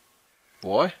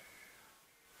 Why?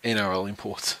 NRL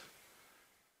imports.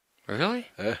 Really?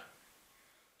 Yeah.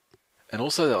 And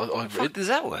also, I read. Does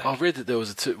that work? I read that there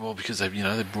was because they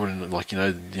brought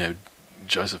in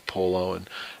Joseph Paulo and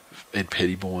Ed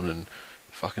Pettybourne and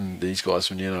fucking these guys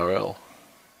from the NRL.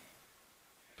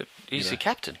 But he's the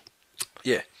captain.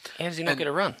 Yeah. How does he not get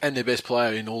a run? And their best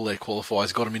player in all their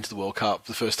qualifiers got him into the World Cup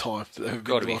the first time.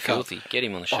 Got to be filthy. Get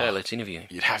him on the show. Let's interview him.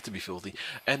 You'd have to be filthy.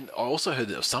 And I also heard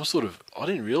that there was some sort of, I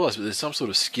didn't realise, but there's some sort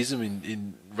of schism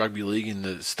in rugby league in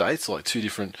the States, like two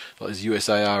different, like there's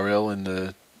USARL and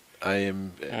the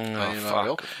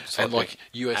AMRL. And like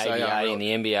USARL. ABA and the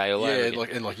NBA all over. Yeah,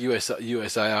 and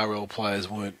USARL players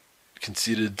weren't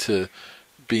considered to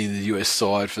be in the US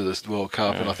side for this World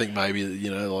Cup. And I think maybe,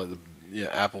 like the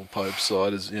Apple Pope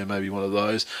side is maybe one of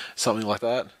those, something like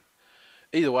that.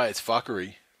 Either way, it's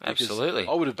fuckery. Absolutely.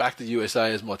 I would have backed the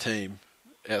USA as my team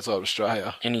outside of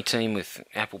Australia. Any team with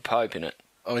Apple Pope in it.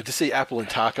 I mean, to see Apple and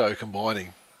Taco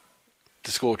combining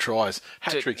to score tries,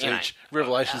 hat-tricks each,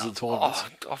 revelations of the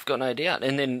tournament. I've got no doubt.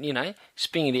 And then,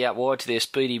 spinning it out wide to their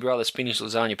speedy brother, Spinach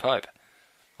Lasagna Pope,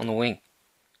 on the wing.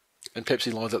 And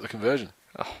Pepsi lines up the conversion.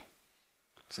 Oh.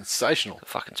 Sensational. The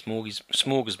fucking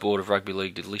smorgasbord of rugby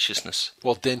league deliciousness.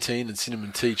 While Dentine and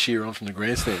Cinnamon Tea cheer on from the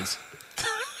grandstands.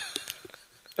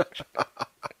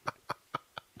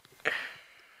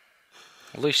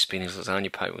 Loose Spinach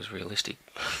Lasagna Pope was realistic.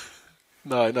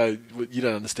 No, you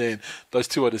don't understand. Those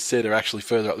two I just said are actually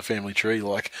further up the family tree,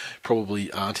 like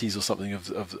probably aunties or something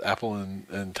of Apple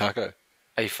and Taco.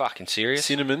 Are you fucking serious?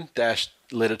 Cinnamon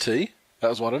 - letter T, that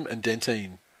was one of them, and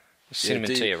Dentine.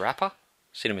 Cinnamon Tea a rapper?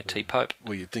 Cinnamon Tea Pope.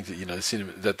 Well, you'd think that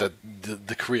cinnamon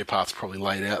the career path's probably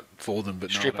laid out for them, but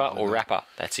stripper or rapper,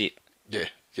 that's it. Yeah,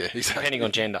 exactly. Depending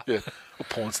on gender. Yeah, or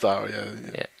porn star,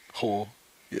 yeah. Whore,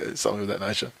 something of that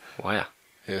nature. Wow.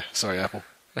 Yeah, sorry, Apple.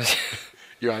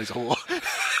 Your auntie's a whore.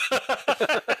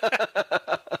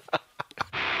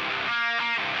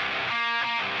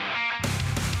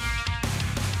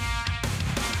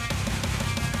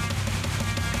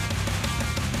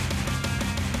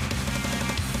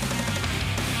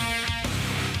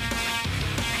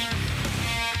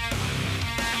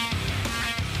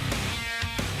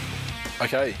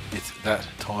 Okay, it's that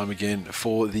time again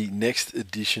for the next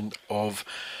edition of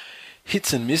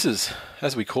Hits and Misses,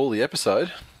 as we call the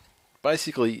episode.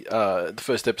 Basically, the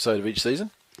first episode of each season,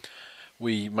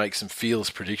 we make some fearless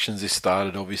predictions. This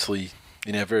started, obviously,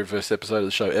 in our very first episode of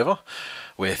the show ever,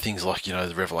 where things like,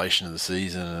 the revelation of the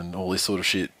season and all this sort of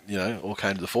shit, all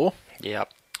came to the fore.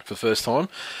 Yep. For the first time.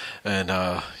 And,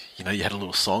 you had a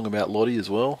little song about Lottie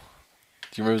as well.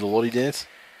 Do you remember the Lottie dance?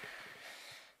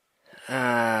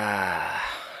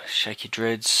 Shake your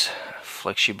dreads,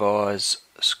 flex your buys,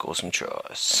 score some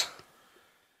tries.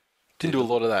 Didn't do a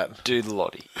lot of that. Do the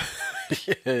Lottie.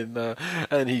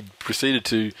 And he proceeded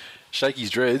to shake his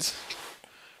dreads.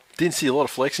 Didn't see a lot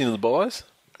of flexing in the buys,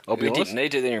 I'll be honest. Didn't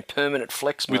need to, they're in permanent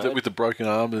flex mode. With the broken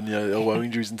arm and elbow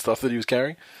injuries and stuff that he was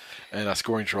carrying. And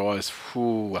scoring tries. I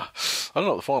don't know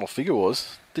what the final figure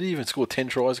was. Did he even score 10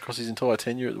 tries across his entire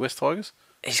tenure at the West Tigers?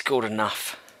 He scored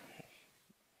enough.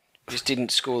 Just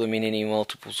didn't score them in any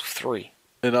multiples of 3.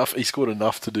 Enough? He scored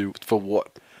enough to do, for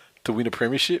what? To win a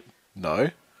premiership? No.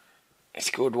 He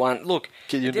scored one. Look, at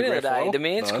the end of the day, the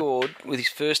man scored with his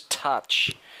first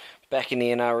touch back in the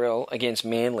NRL against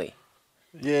Manly.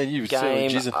 Yeah, you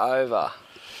Game over.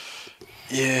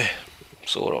 Yeah.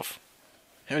 Sort of.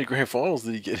 How many grand finals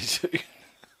did he get into?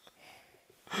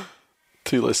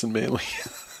 2 less than Manly.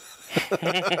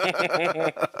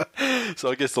 So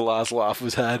I guess the last laugh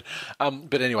was had.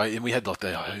 But anyway, and we had like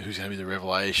who's going to be the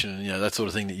revelation, and that sort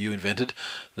of thing that you invented,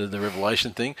 the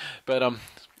revelation thing. But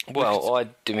well, I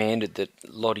demanded that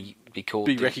Lottie be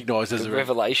recognised as a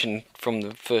revelation from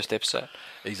the first episode.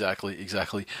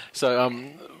 Exactly. So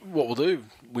what we'll do,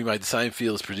 we made the same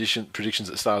fearless predictions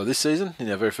at the start of this season in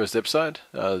our very first episode.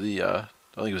 I think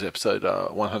it was episode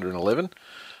 111,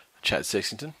 Chad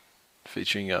Sexington,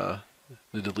 featuring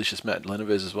the delicious Matt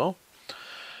Lenevez as well.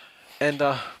 And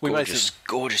we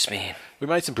gorgeous man. We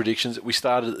made some predictions. We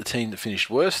started at the team that finished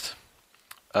worst.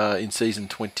 in season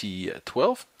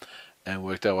 2012 and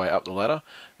worked our way up the ladder.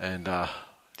 And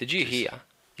did you hear?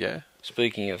 Yeah.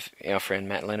 Speaking of our friend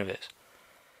Matt Leneves,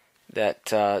 that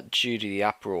due to the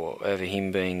uproar over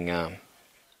him being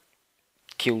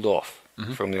killed off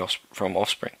from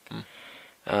Offspring,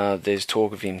 there's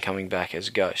talk of him coming back as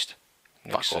a ghost.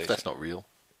 Fuck off, that's not real.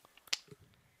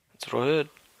 That's what I heard.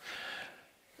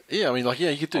 Yeah, I mean, like,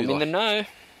 yeah, you could do. I'm in the know.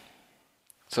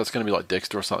 So it's going to be like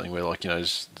Dexter or something, where, like,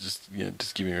 just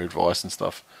giving her advice and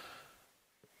stuff.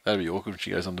 That'd be awkward when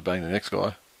she goes on to bang the next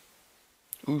guy.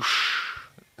 Oosh.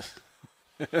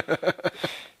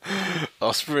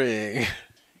 Offspring.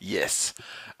 Yes.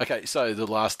 Okay, so the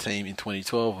last team in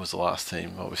 2012 was the last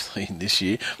team, obviously, in this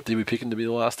year. Did we pick them to be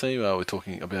the last team? We're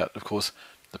talking about, of course,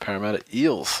 the Parramatta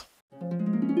Eels.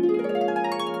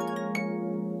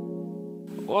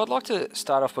 Well, I'd like to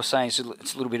start off by saying it's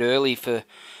a little bit early for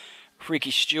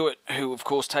Ricky Stewart, who, of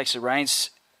course, takes the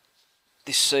reins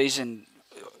this season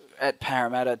at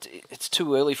Parramatta. It's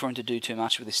too early for him to do too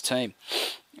much with this team.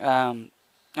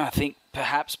 I think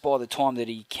perhaps by the time that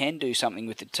he can do something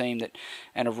with the team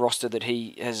and a roster that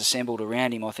he has assembled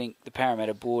around him, I think the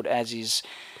Parramatta board, as is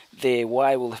their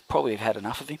way, will probably have had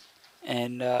enough of him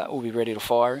and will be ready to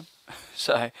fire him.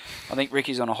 So I think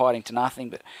Ricky's on a hiding to nothing,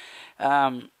 but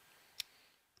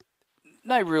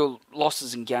no real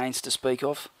losses and gains to speak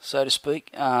of, so to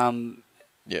speak.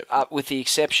 With the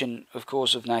exception, of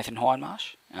course, of Nathan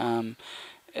Hindmarsh.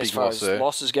 As far as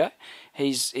losses go,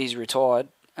 he's retired.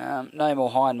 No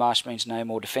more Hindmarsh means no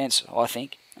more defence, I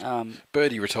think.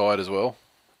 Birdie retired as well.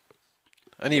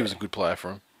 And he was a good player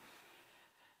for him.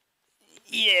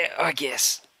 Yeah, I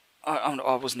guess.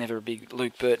 I was never a big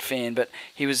Luke Burt fan, but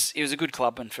he was a good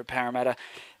clubman for Parramatta.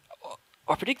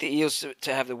 I predict the Eels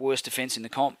to have the worst defence in the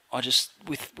comp.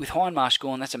 With Hindmarsh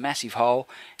gone, that's a massive hole.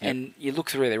 Yep. And you look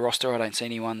through their roster, I don't see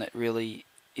anyone that really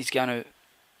is going to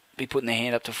be putting their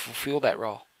hand up to fulfil that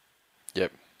role.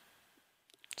 Yep.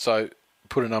 So,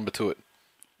 put a number to it.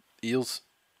 Eels?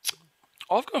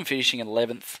 I've got them finishing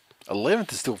 11th.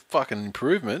 11th is still fucking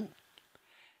improvement.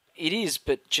 It is,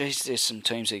 but geez, there's some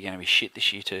teams that are going to be shit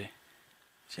this year too.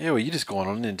 Yeah, well, you just gone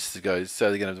on and just to go, so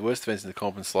they're going to have the worst defence in the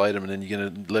comp and slate them, and then you're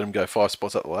going to let them go 5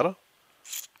 spots up the ladder?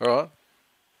 All right.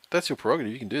 That's your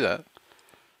prerogative. You can do that.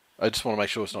 I just want to make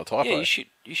sure it's not a typo. Yeah,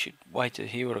 you should wait to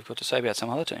hear what I've got to say about some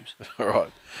other teams. All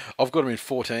right. I've got them in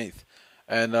 14th.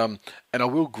 And I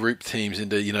will group teams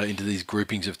into these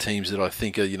groupings of teams that I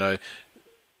think are,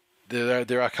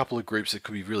 there are a couple of groups that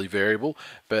could be really variable,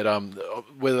 but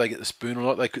whether they get the spoon or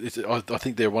not, I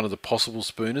think they're one of the possible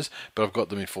spooners, but I've got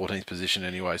them in 14th position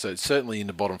anyway, so it's certainly in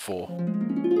the bottom 4.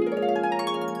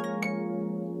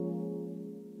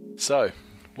 So,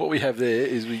 what we have there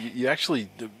is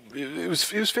it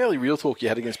was fairly real talk you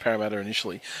had against Parramatta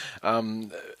initially,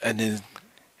 and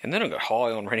then I got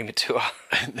high on Ready Matua.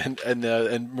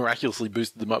 and miraculously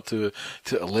boosted them up to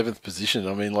 11th position.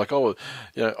 I mean, like,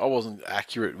 I wasn't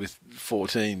accurate with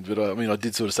 14, but I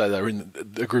did sort of say they were in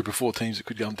a group of 4 teams that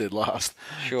could come dead last.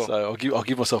 Sure. So I'll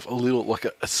give myself a little, like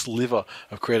a sliver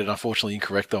of credit. Unfortunately,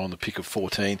 incorrect though on the pick of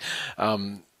 14.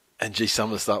 And gee, some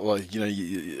of the stuff, like,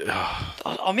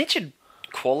 I mentioned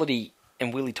quality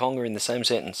and Willie Tonga in the same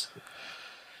sentence.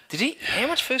 Did he? How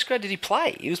much first grade did he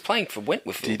play? He was playing for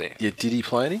Wentworth there. Yeah, did he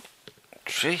play any?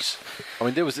 Jeez. I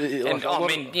mean, there was...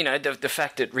 the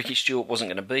fact that Ricky Stewart wasn't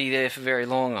going to be there for very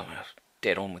long, I was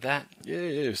dead on with that.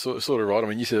 Yeah, sort of right. I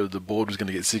mean, you said the board was going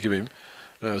to get sick of him.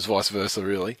 It was vice versa,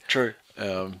 really. True.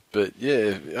 But,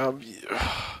 yeah...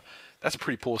 that's a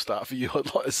pretty poor start for you,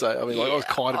 I'd like to say. I mean, I was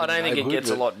kind of... I don't think it gets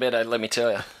a lot better, let me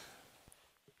tell you.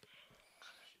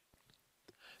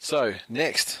 So,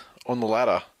 next on the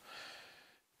ladder...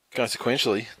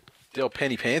 Consequentially, the old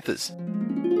Penny Panthers.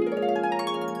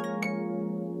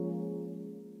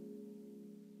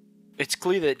 It's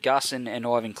clear that Gus and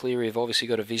Ivan Cleary have obviously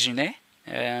got a vision there.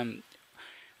 I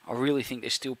really think they're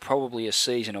still probably a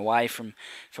season away from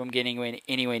getting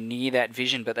anywhere near that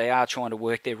vision, but they are trying to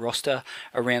work their roster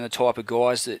around the type of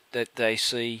guys that they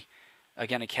see are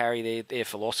going to carry their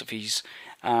philosophies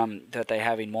that they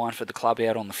have in mind for the club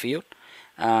out on the field.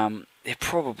 They're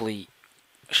probably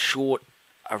short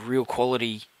a real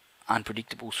quality,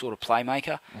 unpredictable sort of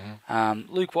playmaker.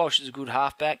 Mm-hmm. Luke Walsh is a good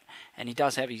halfback, and he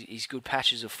does have his good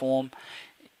patches of form.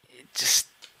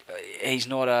 He's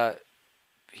not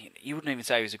you wouldn't even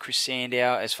say he was a Chris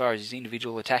Sandow as far as his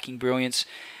individual attacking brilliance.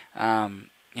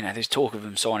 There's talk of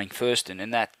him signing Thurston,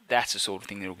 and that's the sort of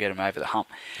thing that will get him over the hump.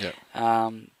 Yeah.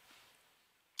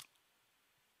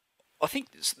 I think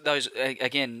those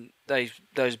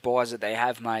buys that they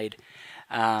have made,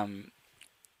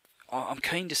 I'm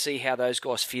keen to see how those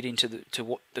guys fit into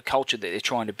the culture that they're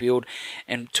trying to build,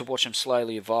 and to watch them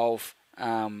slowly evolve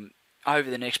over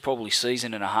the next probably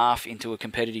season and a half into a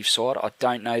competitive side. I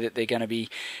don't know that they're going to be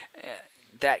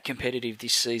that competitive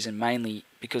this season, mainly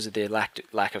because of their lack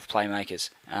of playmakers.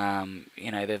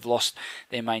 They've lost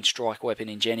their main strike weapon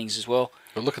in Jennings as well.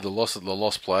 But look at the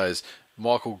lost players.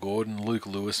 Michael Gordon, Luke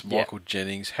Lewis, Michael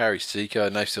Jennings, Harry Seeker,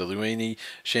 Naif Seluini,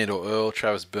 Shandor Earl,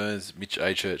 Travis Burns, Mitch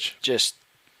Achurch.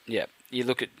 You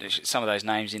look at some of those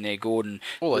names in there, Gordon,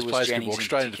 all those Lewis, players Jennings could walk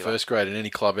straight into first grade in any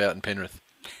club out in Penrith.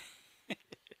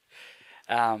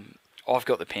 I've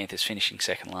got the Panthers finishing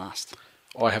second last.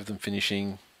 I have them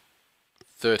finishing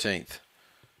 13th.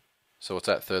 So what's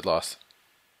that? Third last?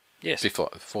 Yes.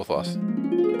 Fourth last.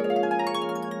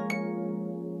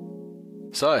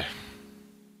 So,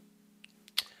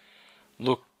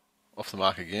 Look, off the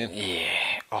mark again. yeah.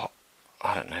 Oh,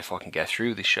 I don't know if I can go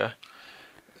through this show.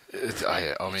 It's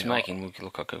making me look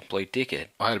like a complete dickhead.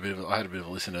 I had a bit of a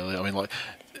listen earlier. I mean, like,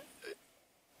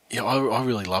 I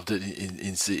really loved it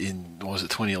in what was it,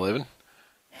 2011?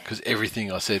 Because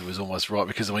everything I said was almost right.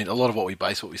 Because I mean, a lot of what we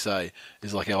say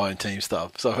is like our own team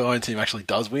stuff. So if our own team actually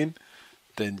does win,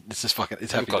 then it's just fucking,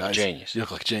 it's happy days. You look like a genius. You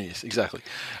look like a genius, exactly.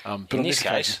 But in this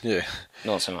case, yeah,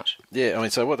 not so much. Yeah, I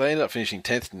mean, so what, they ended up finishing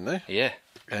 10th, didn't they? Yeah.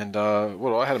 And I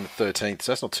had them at 13th,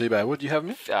 so that's not too bad. What did you have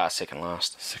them in? Second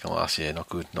last. Second last, yeah, not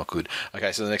good.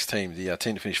 Okay, so the next team, the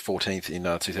team to finish 14th in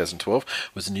 2012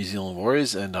 was the New Zealand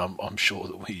Warriors, and I'm sure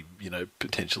that we,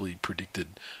 potentially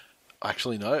predicted.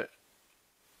 Actually, no,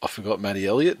 I forgot Matty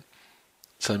Elliott,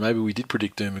 so maybe we did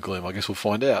predict doom and gloom. I guess we'll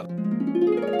find out.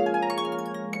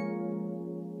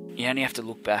 You only have to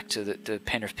look back to the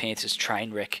Penrith Panthers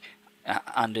train wreck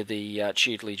under the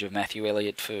tutelage of Matthew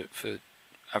Elliott for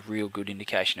a real good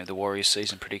indication of the Warriors'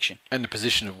 season prediction. And the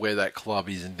position of where that club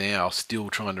is now, still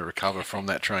trying to recover from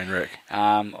that train wreck.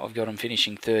 I've got them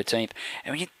finishing 13th.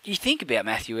 And when you think about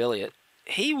Matthew Elliott,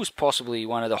 he was possibly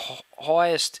one of the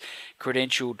highest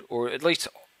credentialed, or at least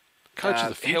coach of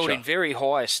the future, held in very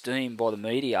high esteem by the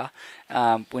media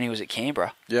when he was at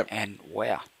Canberra. Yep. And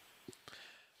wow.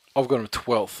 I've got him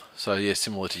 12th, so yeah,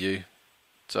 similar to you.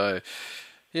 So...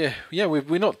 Yeah,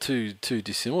 we're not too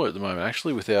dissimilar at the moment,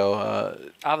 actually, with our...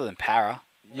 Other than Para.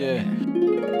 Yeah.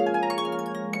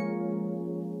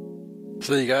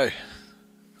 So there you go.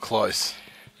 Close.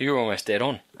 You were almost dead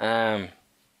on. The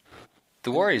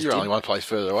Warriors You're only one place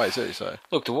further away, too, so...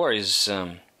 Look, the Warriors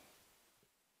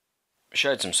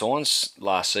showed some signs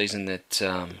last season that,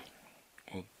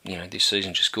 this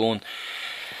season just gone,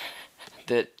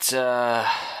 that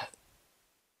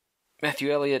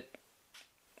Matthew Elliott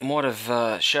might have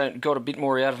got a bit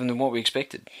more out of him than what we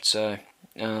expected. So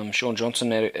Sean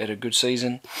Johnson had a good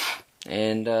season,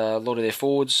 and a lot of their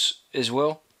forwards as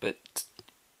well. But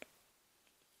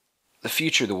the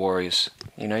future of the Warriors,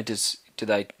 do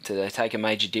they take a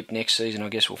major dip next season? I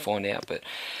guess we'll find out. But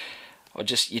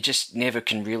you just never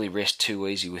can really rest too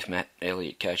easy with Matt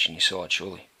Elliott coaching your side,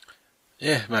 surely.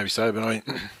 Yeah, maybe so. But I mean,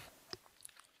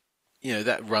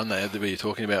 that run that you're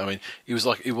talking about, I mean, it was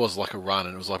like a run,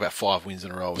 and it was like about 5 wins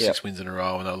in a row, or 6 wins in a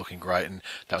row, and they were looking great, and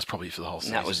that was probably for the whole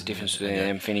season. And that was the difference between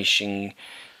them finishing,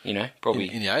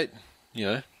 probably... In the 8,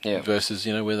 versus,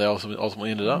 where they ultimately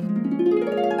ended up.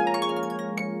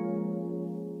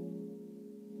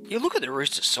 You look at the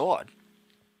Roosters side,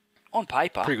 on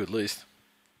paper... Pretty good list.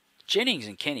 Jennings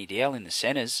and Kenny Dowell in the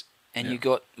centres, and you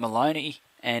got Maloney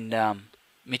and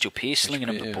Mitchell Pearce slinging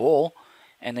them the ball.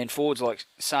 And then forwards like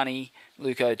Sonny,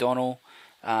 Luke O'Donnell,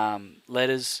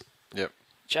 Letters,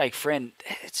 Jake Friend,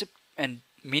 and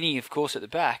Minnie, of course, at the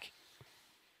back.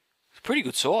 It's a pretty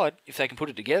good side if they can put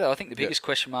it together. I think the biggest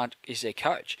question mark is their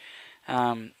coach.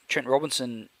 Trent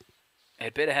Robinson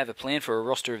had better have a plan for a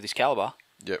roster of this calibre.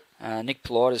 Yep. Nick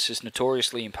Politis is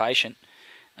notoriously impatient.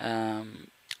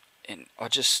 And I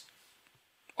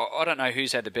don't know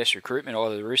who's had the best recruitment,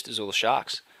 either the Roosters or the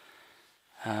Sharks.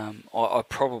 I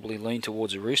probably lean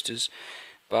towards the Roosters,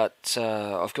 but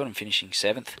I've got them finishing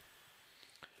 7th.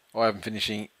 I have them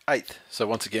finishing 8th. So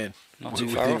once again, not too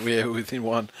far off. We're within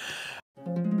one.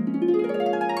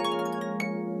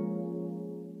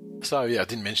 So I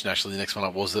didn't mention actually the next one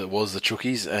up was the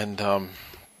Chookies, and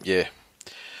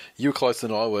you were closer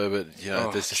than I were, but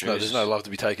there's no love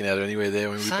to be taken out of anywhere there.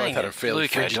 I mean, we both had a fairly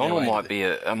Luke O'Donnell might be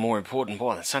a more important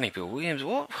buy than Sonny Bill Williams.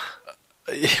 What?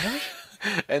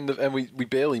 And we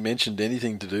barely mentioned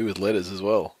anything to do with Letters as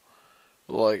well.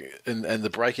 Like and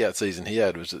the breakout season he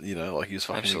had was he was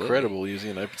fucking incredible. He was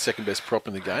second best prop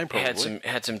in the game probably.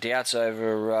 Had some doubts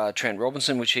over Trent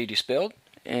Robinson, which he dispelled,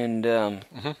 and I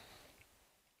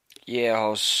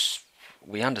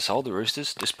we undersold the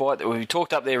Roosters, despite that we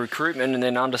talked up their recruitment and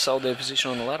then undersold their position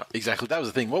on the ladder. Exactly, that was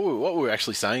the thing. What we were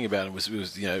actually saying about it was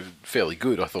fairly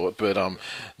good, I thought. But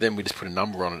then we just put a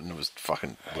number on it, and it was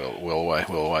fucking well away.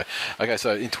 Okay,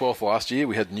 so in 12th last year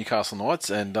we had the Newcastle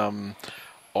Knights, and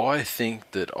I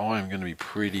think that I'm going to be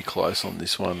pretty close on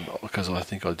this one because I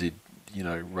think I did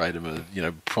rate them as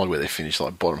probably where they finished,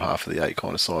 like bottom half of the 8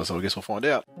 kind of size. So I guess we'll find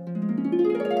out.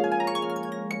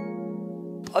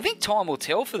 I think time will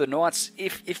tell for the Knights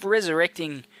if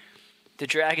resurrecting the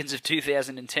Dragons of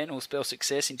 2010 will spell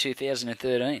success in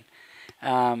 2013.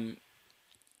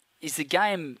 Is the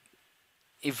game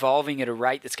evolving at a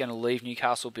rate that's going to leave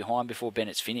Newcastle behind before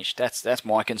Bennett's finished? That's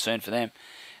my concern for them.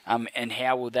 And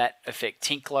how will that affect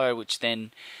Tinkler, which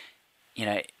then,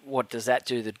 what does that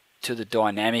do to the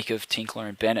dynamic of Tinkler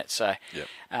and Bennett? So yep.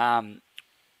 I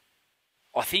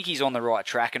think he's on the right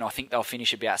track, and I think they'll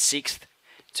finish about 6th,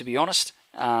 to be honest.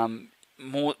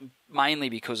 Mainly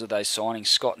because of those signings,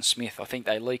 Scott and Smith. I think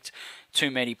they leaked too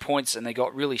many points and they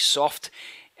got really soft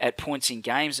at points in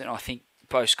games, and I think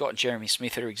both Scott and Jeremy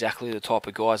Smith are exactly the type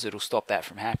of guys that'll stop that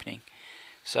from happening.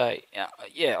 So,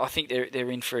 I think they're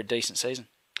in for a decent season.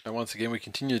 And once again, we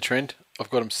continue the trend. I've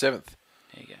got them 7th.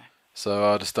 There you go.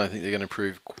 So I just don't think they're going to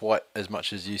improve quite as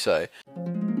much as you say.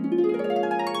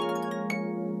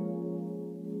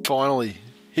 Finally,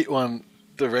 hit one,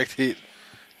 direct hit.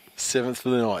 7th for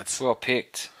the Knights. Well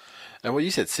picked. And you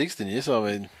said 6th, didn't you? So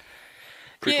I mean,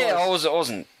 pretty close. I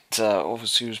wasn't.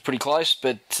 Obviously, it was pretty close,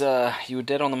 but you were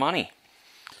dead on the money.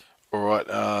 All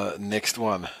right. Next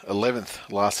one,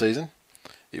 11th last season.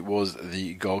 It was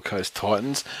the Gold Coast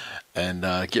Titans, and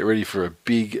get ready for a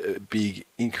big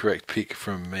incorrect pick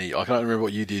from me. I can't remember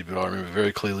what you did, but I remember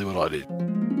very clearly what I did.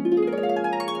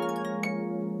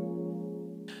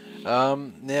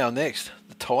 Now next,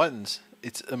 the Titans.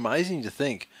 It's amazing to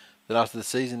think that after the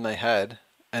season they had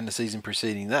and the season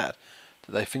preceding that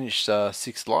they finished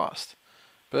 6th last.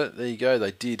 But there you go,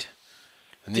 they did.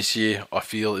 And this year, I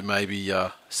feel it may be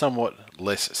somewhat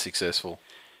less successful.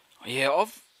 Yeah,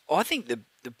 I think the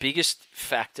biggest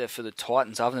factor for the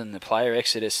Titans, other than the player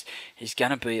exodus, is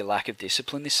going to be a lack of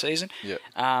discipline this season. Yeah.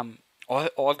 I've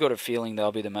got a feeling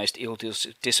they'll be the most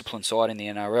ill-disciplined side in the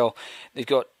NRL. They've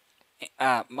got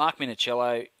Mark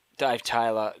Minicello, Dave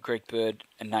Taylor, Greg Bird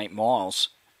and Nate Miles,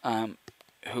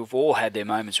 who've all had their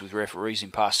moments with referees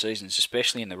in past seasons,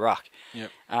 especially in the ruck.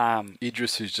 Yep.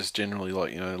 Idris, who's just generally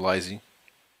lazy.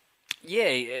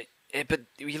 Yeah, but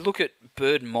you look at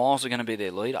Bird and Miles are going to be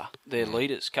their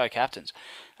leaders, co-captains.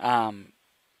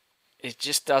 It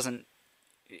just doesn't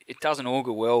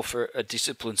augur well for a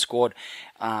disciplined squad.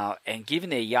 And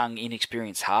given their young,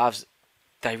 inexperienced halves,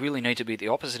 they really need to be at the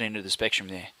opposite end of the spectrum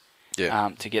there. Yeah.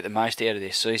 To get the most out of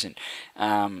their season.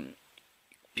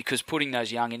 Because putting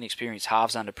those young, inexperienced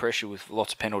halves under pressure with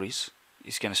lots of penalties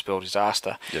is going to spell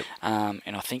disaster. Yep.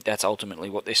 And I think that's ultimately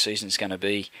what their season is going to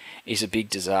be, is a big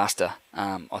disaster.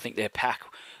 I think their pack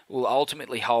will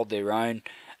ultimately hold their own,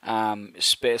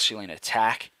 especially in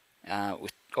attack,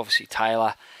 with obviously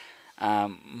Taylor.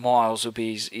 Miles will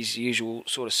be his usual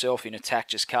sort of self in attack,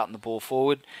 just cutting the ball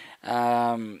forward.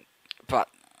 But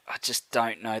I just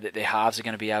don't know that their halves are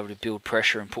going to be able to build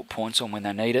pressure and put points on when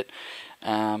they need it.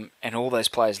 And all those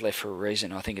players left for a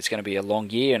reason. I think it's going to be a long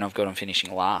year, and I've got them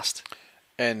finishing last.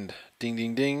 And ding,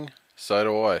 ding, ding, so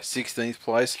do I. 16th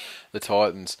place, the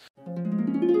Titans.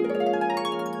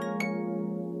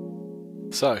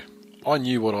 So, I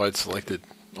knew what I had selected.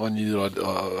 I knew that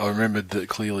I remembered that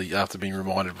clearly after being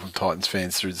reminded from Titans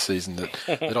fans through the season that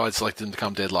I had selected them to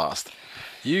come dead last.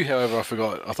 You, however, I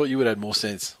forgot. I thought you would have had more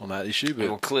sense on that issue. But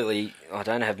well, clearly I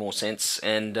don't have more sense.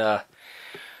 And, I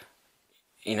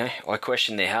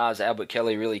questioned their halves. Albert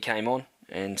Kelly really came on,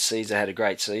 and Caesar had a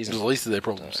great season. It was the least of their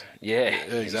problems. Yeah,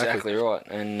 exactly right.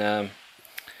 And,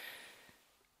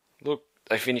 look,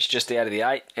 they finished just out of the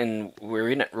 8, and we're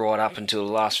in it right up until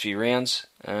the last few rounds.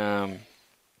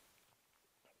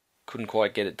 Couldn't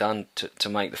quite get it done to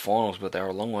make the finals, but they were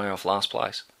a long way off last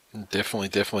place.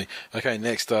 Definitely. Okay,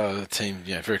 next team,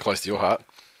 very close to your heart.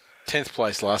 10th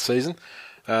place last season,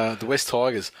 the West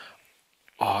Tigers.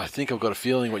 Oh, I think I've got a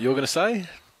feeling what you're going to say,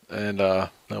 and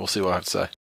we'll see what I have to say.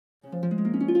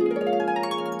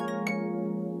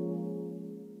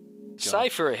 Say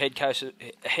for a head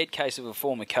case of a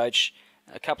former coach,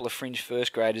 a couple of fringe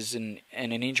first graders, and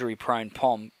an injury-prone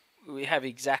Pom, we have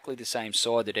exactly the same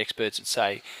side that experts would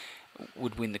say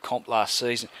would win the comp last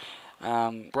season.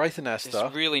 Braithen Astor.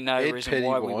 There's really no reason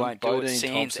why we won't do it.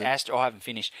 Sans Asterisk. I haven't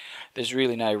finished. There's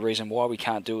really no reason why we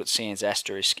can't do it sans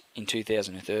Asterisk in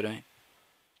 2013.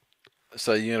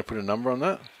 So you're going to put a number on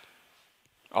that?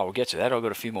 Oh, we'll get to that. I've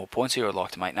got a few more points here I'd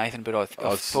like to make, Nathan, but I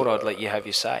thought I'd let you have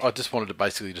your say. I just wanted to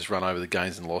basically just run over the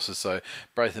gains and losses. So,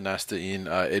 Braithen Astor in,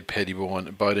 Ed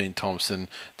Pettybourne, Bodine Thompson.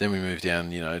 Then we move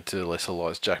down, to lesser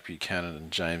lights, Jack Buchanan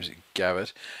and James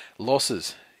Gavitt.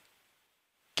 Losses.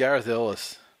 Gareth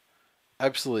Ellis.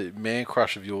 Absolute man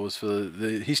crush of yours for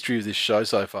the history of this show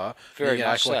so far. Very you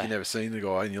much act so. like you've never seen the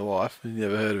guy in your life. You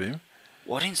never heard of him.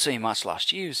 Well, I didn't see him much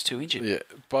last year. He was too injured. Yeah.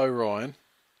 Bo Ryan.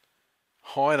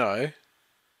 Hino.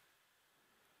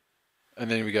 And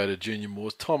then we go to Junior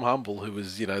Moores. Tom Humble, who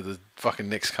was, the fucking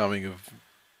next coming of...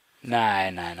 No.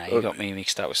 You got me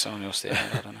mixed up with someone else there.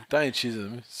 I don't know. Dane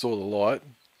Chisholm saw the light.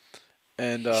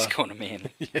 And, He's gone to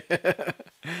Manly. Yeah.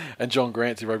 And John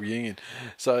Grant's in rugby union.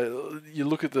 So you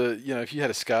look at the, if you had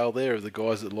a scale there of the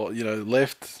guys that,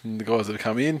 left and the guys that have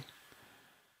come in,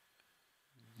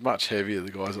 much heavier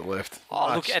the guys that left.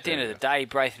 Oh, look, at the end of the day,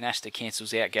 Braithen Astor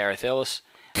cancels out Gareth Ellis.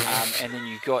 And then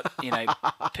you've got,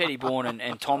 Pettybourne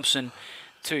and Thompson,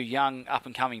 two young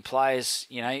up-and-coming players,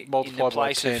 Multiplied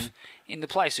by 10. In the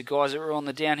place of guys that were on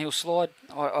the downhill slide.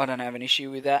 I don't have an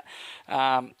issue with that.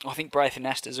 I think Braithen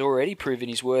Astor's already proven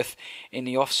his worth in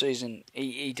the off-season.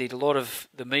 He did a lot of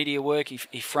the media work. He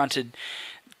fronted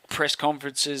press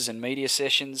conferences and media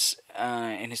sessions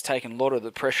and has taken a lot of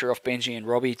the pressure off Benji and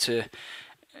Robbie to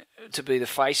be the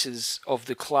faces of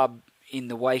the club in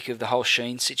the wake of the whole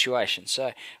Sheen situation.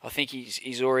 So I think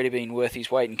he's already been worth his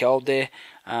weight in gold there.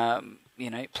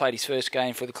 Played his first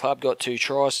game for the club, got 2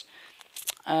 tries.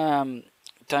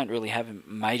 Don't really have a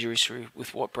major issue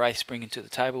with what Braith's bringing to the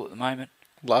table at the moment.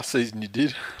 Last season you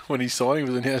did. When his signing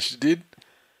was announced, you did.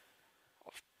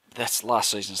 That's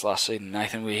last season,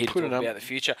 Nathan. We're here to talk about the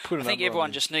future. I think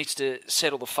everyone just needs to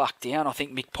settle the fuck down. I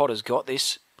think Mick Potter's got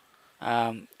this.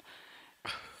 The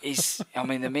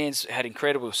man's had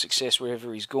incredible success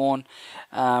wherever he's gone.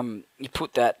 You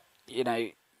put that,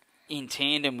 in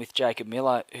tandem with Jacob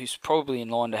Miller, who's probably in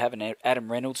line to have an Adam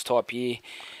Reynolds type year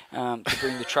to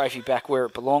bring the trophy back where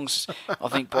it belongs. I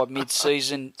think by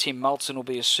mid-season, Tim Moulton will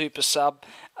be a super sub,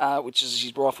 which is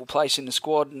his rightful place in the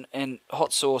squad, and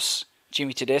hot sauce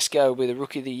Jimmy Tedesco will be the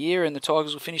Rookie of the Year, and the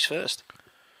Tigers will finish first.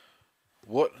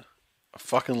 What a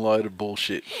fucking load of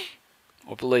bullshit.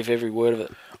 I believe every word of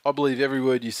it. I believe every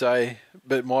word you say,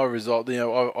 but my result,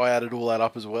 I added all that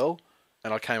up as well,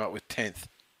 and I came up with 10th.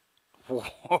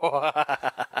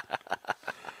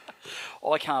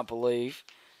 I can't believe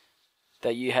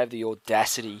that you have the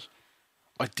audacity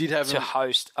to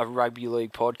host a rugby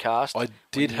league podcast.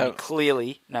 You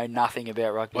clearly know nothing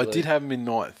about rugby league. I did have him in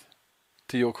 9th,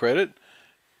 to your credit,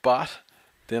 but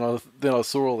then I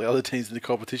saw all the other teams in the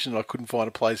competition and I couldn't find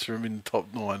a place for him in the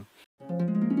top 9.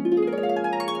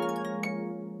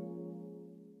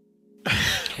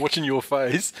 Watching your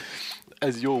face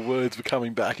as your words were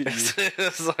coming back at you.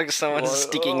 It's like someone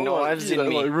sticking knives in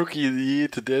me. Like Rookie of the Year,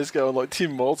 Tedesco, and like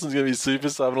Tim Moulton's going to be a super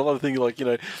sub. And I love thinking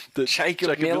that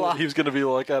Jacob Miller. He was going to be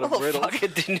like Adam Reynolds.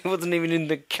 It wasn't even in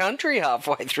the country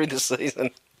halfway through the season.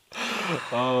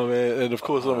 Oh man! And of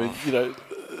course, I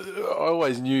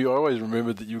always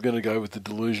remembered that you were going to go with the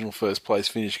delusional first place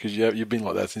finish because you've been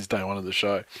like that since day one of the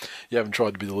show. You haven't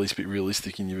tried to be the least bit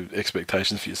realistic in your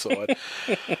expectations for your side.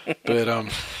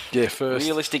 But first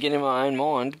realistic in my own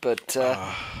mind. But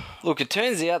look, it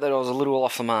turns out that I was a little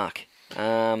off the mark.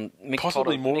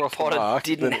 Possibly more off the mark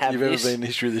than you've ever been in the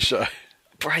history of this show.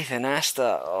 Braithen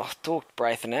Astor. I talked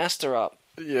Braithen Astor up.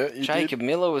 Yeah, Jacob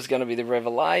Miller was going to be the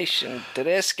revelation.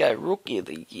 Tedesco, Rookie of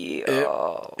the Year.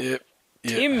 Yep.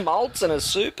 Tim Moulton, a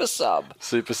super sub.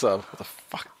 Super sub. What the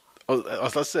fuck? I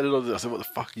said it. I said, what the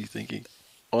fuck are you thinking?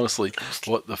 Honestly,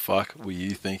 what the fuck were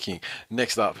you thinking?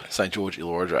 Next up, St. George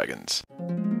Illawarra Dragons.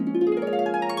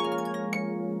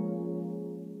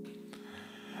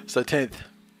 So 10th.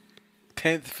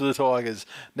 10th for the Tigers.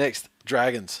 Next,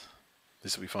 Dragons.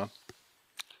 This will be fun.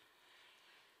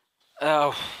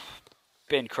 Oh,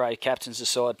 Ben Creagh, captain's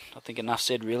aside. I think enough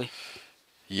said, really.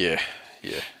 Yeah.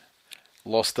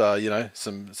 Lost,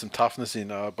 some toughness in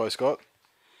Bo Scott.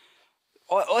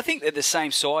 I think they're the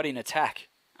same side in attack,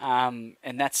 and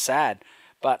that's sad.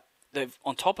 But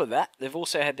on top of that, they've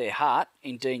also had their heart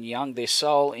in Dean Young, their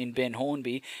soul in Ben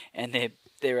Hornby, and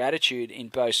their attitude in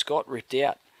Bo Scott ripped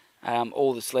out.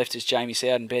 All that's left is Jamie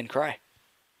Soward and Ben Creagh.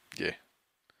 Yeah.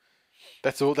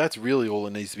 That's all. That's really all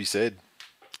that needs to be said.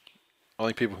 I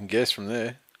think people can guess from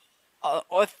there.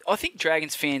 I think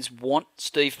Dragons fans want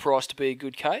Steve Price to be a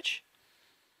good coach,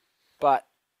 but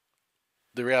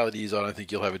the reality is I don't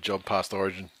think you'll have a job past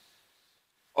Origin.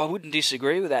 I wouldn't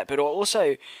disagree with that, but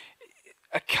also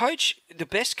a coach, the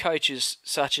best coaches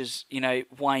such as,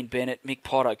 Wayne Bennett, Mick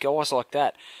Potter, guys like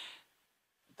that,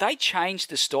 they change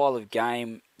the style of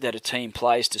game that a team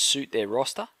plays to suit their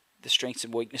roster, the strengths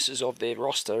and weaknesses of their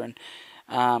roster, and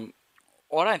I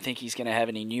don't think he's going to have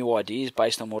any new ideas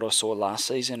based on what I saw last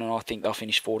season, and I think they'll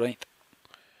finish 14th.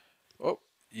 Oh,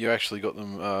 you actually got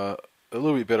them a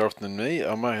little bit better off than me.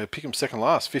 I'm going to pick them second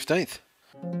last, 15th.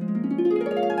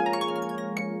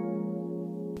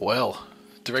 Well,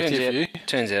 direct hit for you.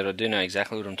 Turns out I do know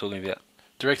exactly what I'm talking about.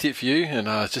 Direct hit for you, and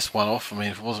just one off. I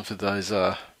mean, if it wasn't for those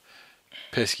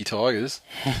pesky Tigers,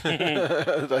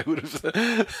 they would have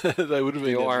been.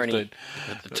 The irony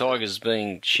that the Tigers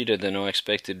being shitter than I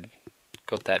expected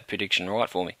got that prediction right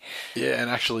for me. Yeah, and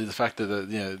actually the fact that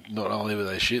not only were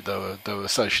they shit, they were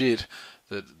so shit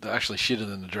that they're actually shitter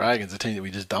than the Dragons, a team that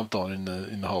we just dumped on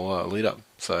in the whole lead up.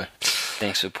 So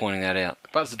thanks for pointing that out.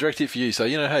 But it's a direct hit for you, so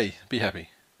hey, be happy.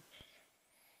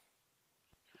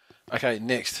 Okay,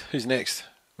 next. Who's next?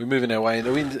 We're moving our way in.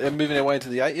 Are we moving our way into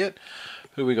the 8 yet?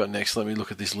 Who we got next? Let me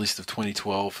look at this list of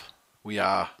 2012. We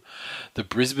are the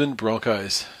Brisbane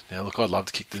Broncos. Now, look, I'd love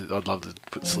to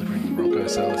put the slipper in the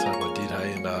Broncos, so let's hope I did,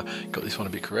 hey, and got this one a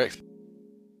bit correct.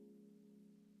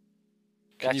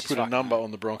 Can you put a number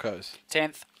on the Broncos?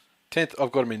 10th. 10th,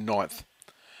 I've got them in 9th.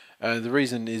 And the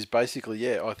reason is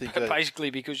basically, I think basically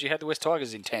because you had the West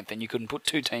Tigers in 10th and you couldn't put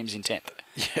two teams in 10th.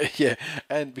 Yeah,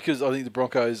 and because I think the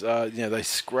Broncos, they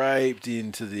scraped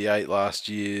into the 8 last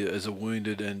year as a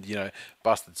wounded and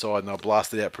busted side, and they were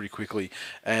blasted out pretty quickly.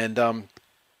 And I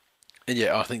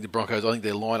think the Broncos,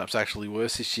 their lineup's actually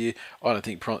worse this year. I don't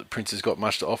think Prince has got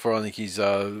much to offer. I think he's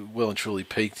well and truly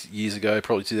peaked years ago,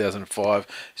 probably 2005.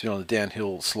 He's been on the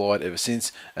downhill slide ever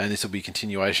since, and this will be a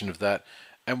continuation of that.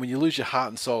 And when you lose your heart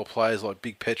and soul players like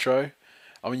Big Petro,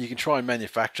 I mean, you can try and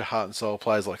manufacture heart and soul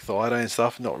players like Thaiday and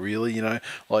stuff. Not really,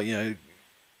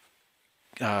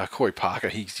 Corey Parker,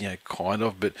 he's, kind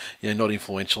of, but, not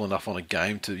influential enough on a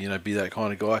game to, be that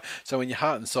kind of guy. So when your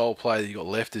heart and soul player that you got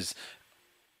left is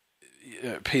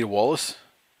Peter Wallace,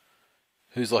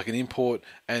 who's like an import,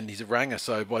 and he's a ranger,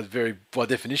 so by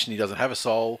definition, he doesn't have a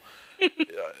soul.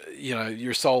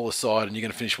 You're a soulless side, and you're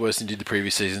going to finish worse than you did the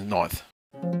previous season, 9th.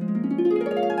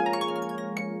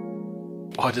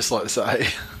 I'd just like to say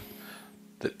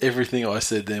that everything I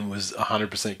said then was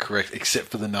 100% correct, except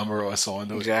for the number I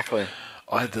signed. Exactly.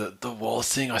 I had the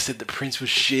Wallace thing. I said that Prince was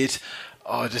shit.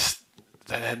 They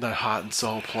had no heart and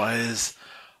soul players.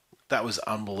 That was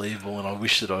unbelievable, and I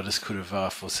wish that I just could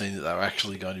have foreseen that they were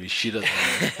actually going to be shitter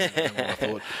than what I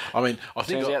thought. I mean, I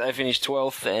think turns out they finished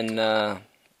 12th, and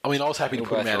I was happy to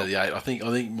put them out of the 8. I think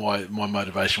my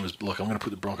motivation was, look, I'm going to put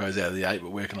the Broncos out of the 8,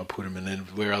 but where can I put them? And then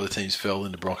where other teams fell,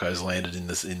 and the Broncos landed in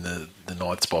the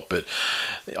 9th spot. But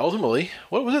ultimately,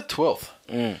 what was it, 12th?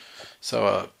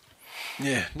 So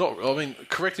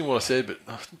correcting what I said, but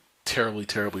terribly,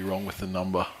 terribly wrong with the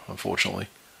number, unfortunately.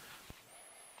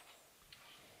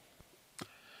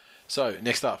 So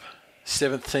next up,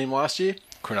 7th team last year,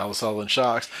 Cronulla Sutherland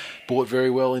Sharks, bought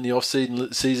very well in the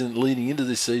off-season leading into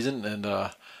this season, and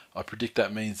I predict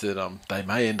that means that they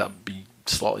may end up be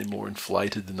slightly more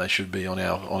inflated than they should be on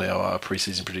our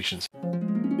pre-season predictions.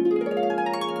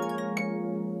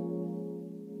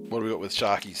 What have we got with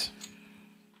Sharkies?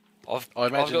 I've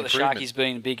got the Sharkies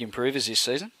being big improvers this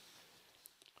season.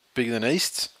 Bigger than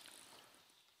East's?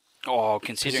 Oh,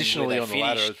 considering where they on finished,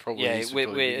 the ladder, probably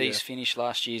where East finished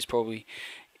last year is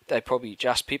they probably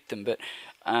just pipped them. But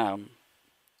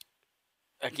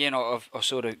again, I've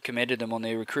sort of commended them on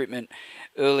their recruitment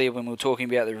earlier when we were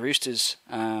talking about the Roosters.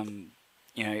 Hyington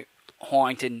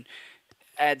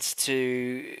adds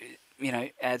to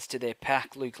their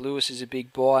pack. Luke Lewis is a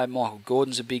big buy. Michael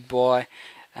Gordon's a big buy,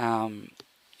 and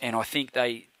I think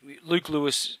Luke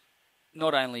Lewis,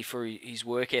 not only for his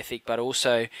work ethic, but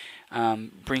also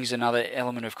brings another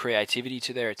element of creativity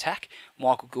to their attack.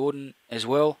 Michael Gordon as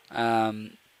well. I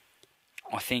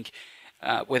think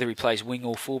whether he plays wing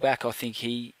or fullback, I think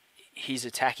his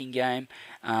attacking game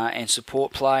and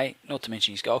support play, not to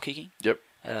mention his goal kicking,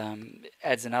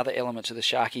 adds another element to the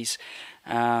Sharkies.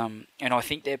 And I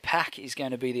think their pack is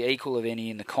going to be the equal of any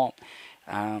in the comp.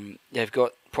 They've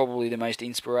got probably the most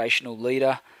inspirational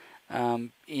leader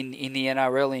in the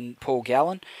NRL in Paul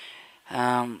Gallen.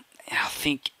 I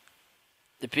think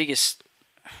the biggest,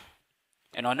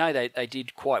 and I know they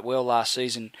did quite well last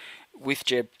season with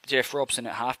Jeff Robson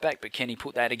at halfback, but can he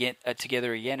put that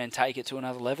together again and take it to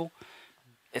another level?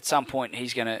 At some point,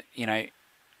 he's going to,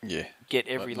 get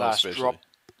every last drop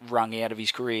wrung out of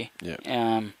his career.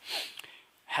 Yeah.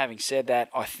 Having said that,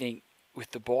 I think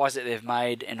with the buys that they've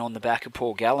made and on the back of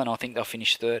Paul Gallen, I think they'll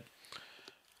finish 3rd.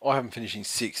 I have them finishing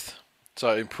 6th.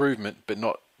 So improvement, but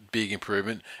not big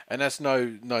improvement. And that's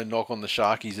no knock on the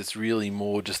Sharkies. It's really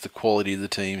more just the quality of the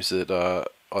teams that I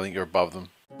think are above them.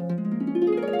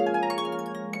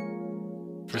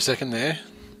 For a second there,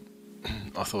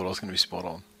 I thought I was going to be spot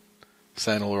on.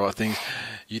 Saying all the right things.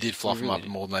 You did fluff them up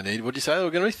more than they needed. What did you say? They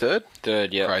were going to be third?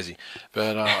 Third, yeah. Crazy.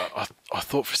 But I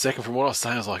thought for a second from what I was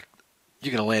saying, I was like,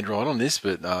 you're going to land right on this,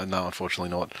 but no, unfortunately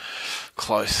not.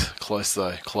 Close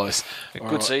though, close. A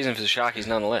good season for the Sharkies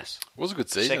nonetheless. It was a good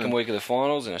season. Second week of the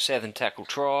finals and a southern tackle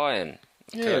try and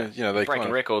they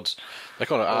breaking records. They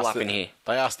kind of all asked up in here.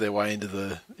 They asked their way into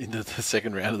the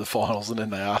second round of the finals, and then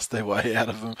they asked their way out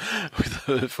of them with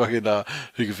the fucking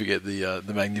who could forget the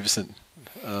magnificent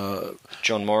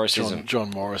John Morrisism.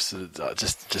 John Morris,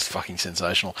 just fucking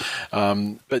sensational.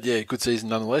 But yeah, good season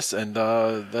nonetheless, and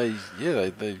they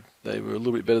were a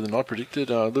little bit better than I predicted,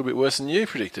 a little bit worse than you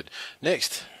predicted.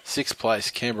 Next, 6th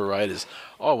place, Canberra Raiders.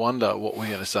 I wonder what we're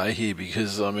going to say here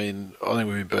because, I think we've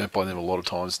been burnt by them a lot of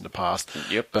times in the past.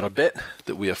 Yep. But I bet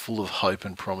that we are full of hope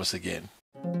and promise again.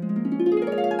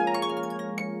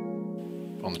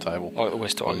 On the table. Oh,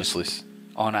 West Tigers. On this list.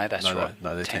 Oh, no, that's right.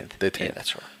 No, they're 10th. They're 10th. Yeah,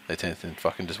 that's right. They're 10th, and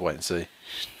fucking just wait and see.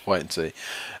 Wait and see.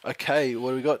 Okay, what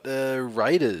do we got?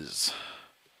 Raiders.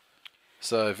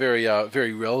 So very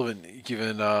relevant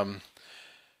given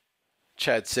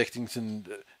Chad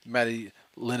Sextington, Matty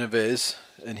Leneves,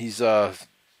 and his ruthless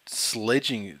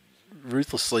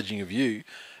sledging of you,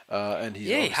 and his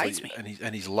he hates me,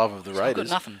 and his love of the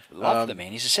Raiders. I've got nothing love for the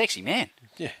man. He's a sexy man.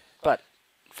 Yeah, but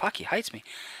fuck, he hates me.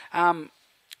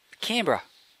 Canberra.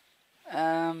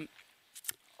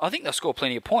 I think they'll score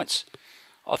plenty of points.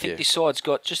 I think this side's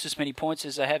got just as many points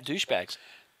as they have douchebags.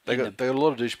 They got a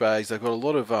lot of douchebags. They've got a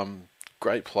lot of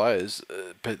great players,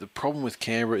 but the problem with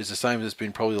Canberra is the same as it's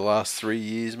been probably the last 3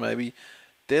 years. Maybe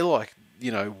they're like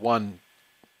 1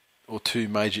 or 2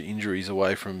 major injuries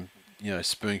away from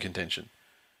spoon contention.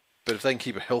 But if they can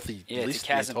keep a healthy list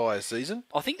the entire season,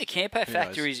 I think the Campo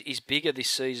factor is bigger this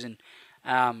season.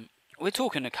 We're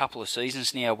talking a couple of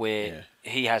seasons now where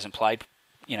he hasn't played,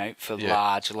 for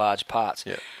large parts.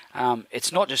 Yeah.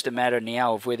 It's not just a matter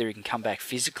now of whether he can come back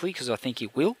physically, because I think he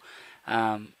will.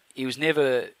 He was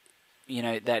never,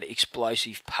 that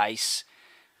explosive pace,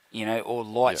 or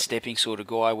light stepping sort of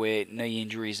guy where knee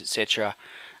injuries, etc.,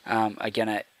 are going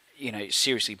to,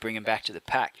 seriously bring him back to the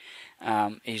pack.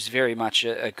 He's very much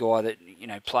a guy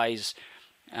that, plays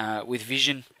with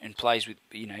vision and plays with,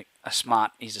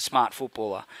 he's a smart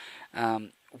footballer.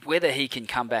 Whether he can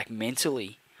come back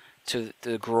mentally to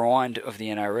the grind of the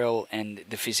NRL and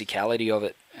the physicality of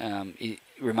it, it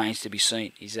remains to be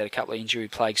seen. He's had a couple of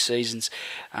injury-plagued seasons,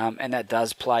 and that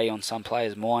does play on some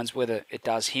players' minds. Whether it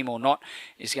does him or not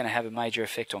is going to have a major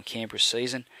effect on Canberra's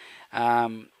season.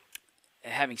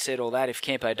 Having said all that, if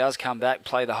Campo does come back,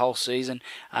 play the whole season,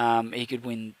 he could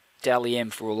win Dally M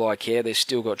for all I care. They've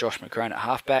still got Josh McCrone at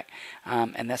halfback,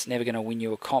 and that's never going to win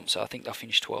you a comp, so I think they'll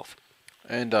finish 12th.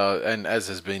 And as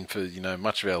has been for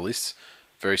much of our lists,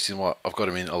 very similar. I've got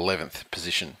him in 11th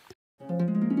position.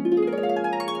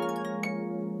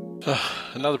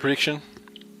 Another prediction.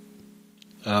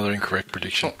 Another incorrect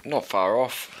prediction. Not far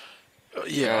off.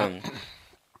 Yeah.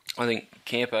 I think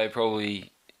Campo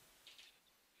probably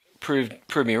proved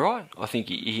me right. I think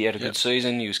he had a good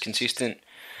season. He was consistent,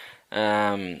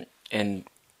 and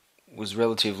was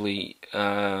relatively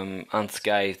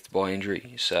unscathed by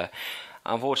injury. So,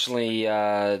 unfortunately,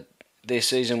 their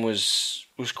season was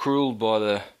cruelled by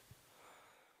the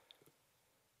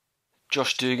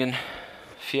Josh Dugan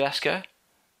fiasco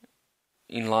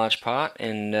in large part,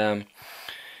 and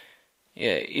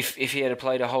if he had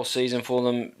played a whole season for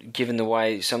them, given the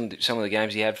way some of the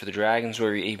games he had for the Dragons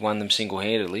where he won them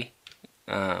single-handedly,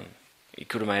 it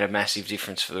could have made a massive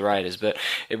difference for the Raiders, but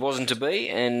it wasn't to be,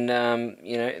 and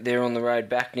they're on the road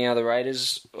back now, the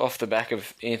Raiders, off the back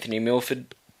of Anthony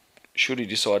Milford, should he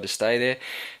decide to stay there,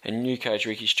 and new coach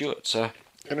Ricky Stewart. So.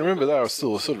 And remember, they were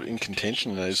still sort of in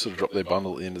contention, and they sort of dropped their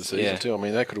bundle at the end of the season too. I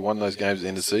mean, they could have won those games at the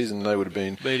end of the season, and they would have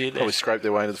been probably scraped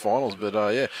their way into the finals. But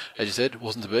as you said, it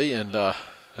wasn't to be, and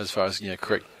as far as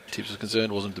correct tips are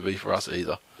concerned, it wasn't to be for us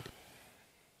either.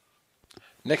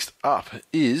 Next up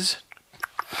is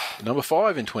number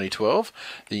 5 in 2012,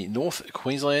 the North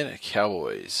Queensland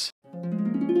Cowboys.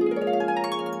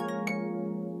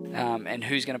 And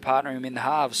who's going to partner him in the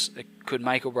halves that could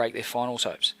make or break their finals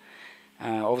hopes.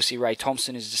 Obviously, Ray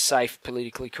Thompson is the safe,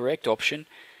 politically correct option.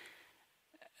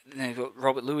 Then they've got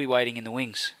Robert Louis waiting in the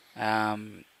wings.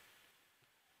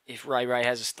 If Ray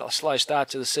has a slow start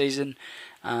to the season,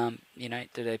 do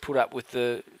they put up with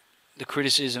the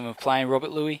criticism of playing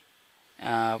Robert Louis?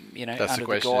 Under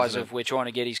the guise of we're trying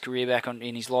to get his career back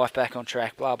in his life back on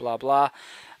track, blah, blah, blah.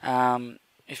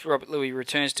 If Robert Louis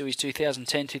returns to his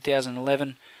 2010,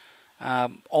 2011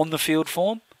 on-the-field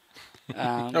form...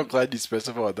 I'm glad you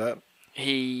specified that.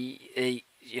 They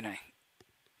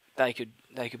could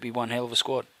they could be one hell of a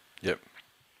squad. Yep.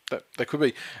 That could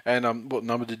be. And what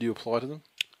number did you apply to them?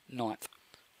 9th.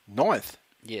 9th?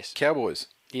 Yes. Cowboys?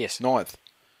 Yes. 9th.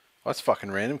 That's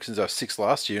fucking random because they were 6th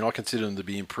last year and I consider them to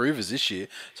be improvers this year.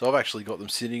 So I've actually got them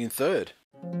sitting in 3rd.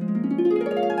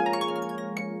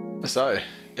 So,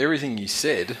 everything you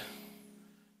said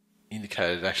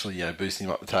indicated actually, boosting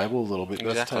them up the table a little bit.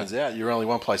 But as it turns out, you're only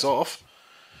one place off.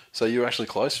 So you're actually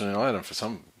closer than I had them for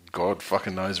some God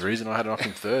fucking knows reason. I had them up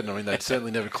in 3rd. And I mean, they'd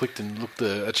certainly never clicked and looked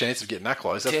a chance of getting that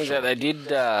close. Turns out they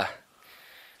did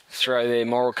throw their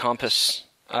moral compass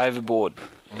overboard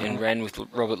and ran with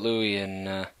Robert Louis,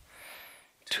 and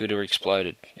Twitter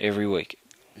exploded every week.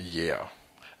 Yeah.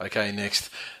 Okay, next,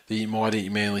 the mighty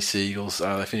Manly Seagulls.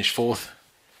 They finished 4th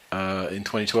in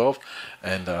 2012,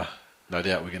 and no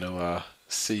doubt we're going to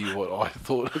see what I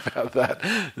thought about that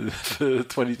for the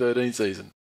 2013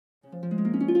 season.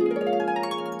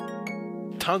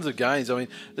 Tons of gains. I mean,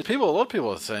 a lot of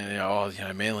people are saying,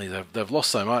 Manly, they've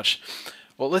lost so much.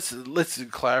 Well, let's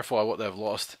clarify what they've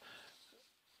lost.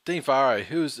 Dean Farrow,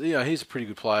 he's a pretty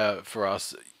good player for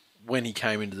us when he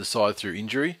came into the side through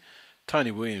injury.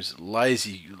 Tony Williams,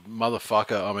 lazy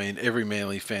motherfucker. I mean, every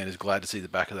Manly fan is glad to see the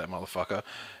back of that motherfucker.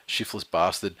 Shiftless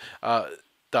bastard.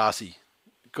 Darcy,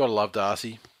 gotta love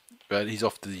Darcy, but he's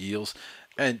off to the Eels,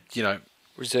 and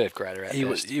reserve grader at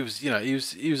best. He was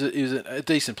a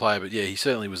decent player, but yeah, he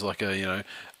certainly was like a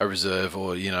reserve,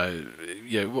 or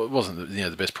wasn't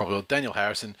the best proper. Daniel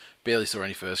Harrison barely saw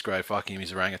any first grade. Fuck him,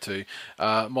 he's a ranger too.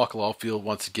 Michael Oldfield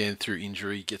once again through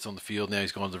injury gets on the field. Now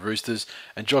he's gone to the Roosters,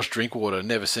 and Josh Drinkwater,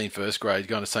 never seen first grade,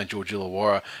 going to St George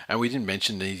Illawarra, and we didn't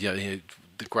mention the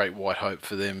great white hope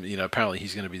for them. Apparently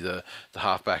he's going to be the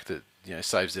halfback that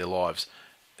saves their lives.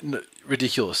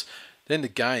 Ridiculous. Then the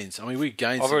gains. I mean, we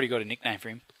gained. I've already got a nickname for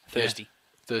him. Thirsty. Yeah,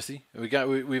 Thirsty.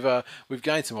 We've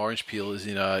gained some orange peelers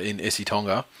in Essie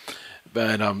Tonga,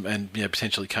 and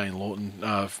potentially Kane Lawton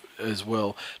as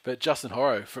well. But Justin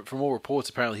Horro, from all reports,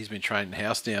 apparently he's been training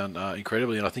house down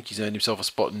incredibly, and I think he's earned himself a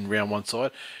spot in round 1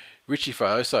 side. Richie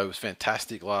Faoso was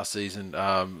fantastic last season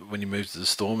when he moved to the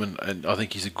Storm, and I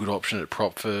think he's a good option at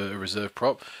prop for a reserve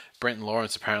prop. Brenton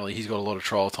Lawrence, apparently, he's got a lot of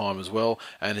trial time as well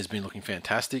and has been looking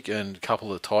fantastic. And a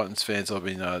couple of Titans fans I've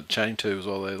been chatting to as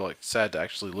well, they're sad to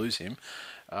actually lose him.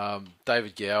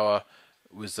 David Gower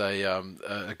was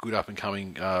a good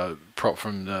up-and-coming prop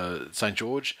from St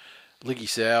George. Liggy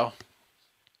Sow,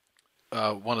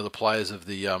 one of the players of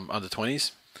the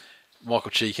under-20s. Michael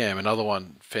Cheekham, another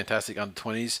one, fantastic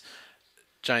under-20s.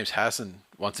 James Hassan,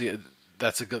 once again,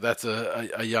 that's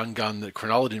a young gun that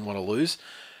Cronulla didn't want to lose.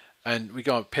 And we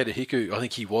go on Peter Hiku. I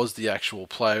think he was the actual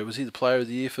player. Was he the player of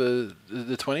the year for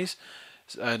the 20s?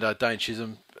 And Dane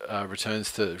Chisholm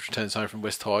returns home from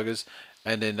West Tigers.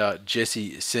 And then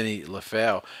Jesse Seni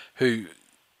Lafau, who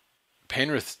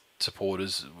Penrith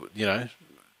supporters,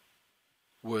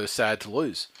 were sad to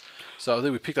lose. So I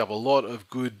think we picked up a lot of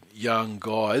good young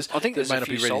guys. I think there's a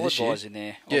few solid guys in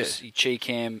there. Obviously,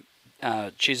 Cheekham,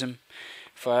 Chisholm,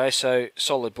 Faoso,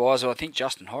 solid buys. I think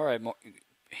Justin Horro,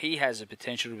 he has the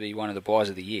potential to be one of the buys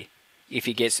of the year if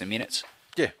he gets the minutes.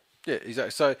 Yeah,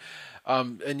 exactly. So,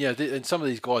 and some of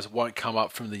these guys won't come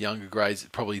up from the younger grades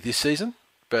probably this season,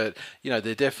 but they're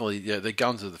definitely they're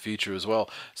guns of the future as well.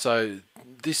 So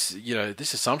this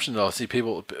assumption that I see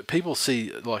people see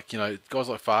guys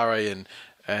like Farah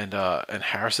and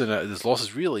Harrison as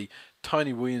losses. Really,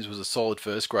 Tony Williams was a solid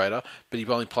first grader, but he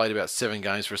only played about 7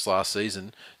 games for us last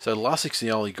season. So Lussig's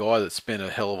the only guy that spent a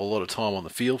hell of a lot of time on the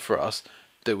field for us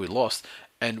that we lost.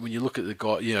 And when you look at the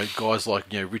guys like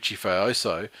Richie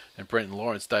Faoso and Brenton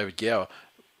Lawrence, David Gower,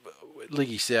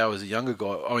 Liggy Sow is a younger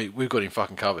guy. I mean, we've got him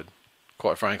fucking covered,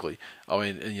 quite frankly. I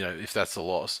mean, if that's the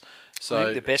loss. So I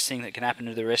think the best thing that can happen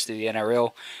to the rest of the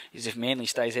NRL is if Manly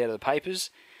stays out of the papers.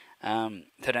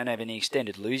 They don't have any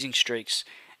extended losing streaks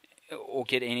or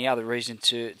get any other reason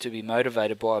to be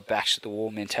motivated by a backs to the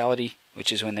wall mentality,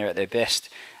 which is when they're at their best.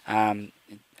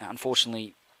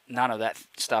 Unfortunately, none of that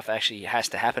stuff actually has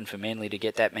to happen for Manly to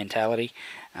get that mentality.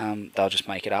 They'll just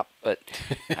make it up. But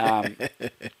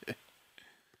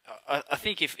I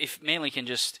think if Manly can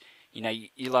just,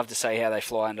 you love to say how they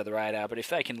fly under the radar, but if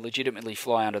they can legitimately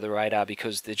fly under the radar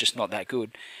because they're just not that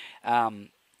good, then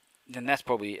that's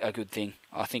probably a good thing.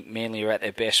 I think Manly are at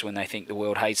their best when they think the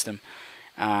world hates them.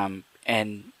 And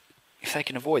if they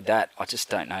can avoid that, I just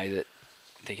don't know that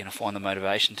they're going to find the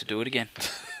motivation to do it again.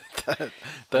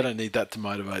 They don't need that to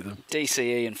motivate them.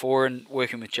 DCE and Foran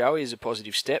working with Joey is a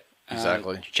positive step.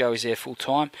 Exactly. Joey's there full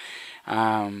time.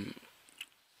 I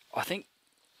think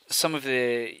some of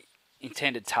the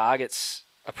intended targets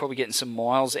are probably getting some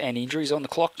miles and injuries on the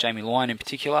clock. Jamie Lyon in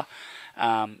particular.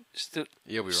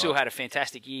 Still had a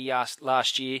fantastic year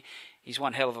last year. He's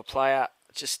one hell of a player.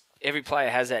 Just every player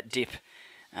has that dip.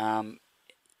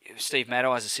 Steve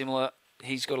Maddow has a similar.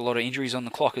 He's got a lot of injuries on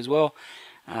the clock as well.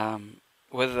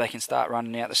 Whether they can start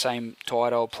running out the same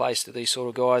tight old place to these sort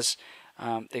of guys,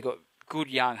 they've got good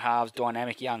young halves,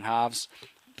 dynamic young halves.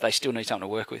 They still need something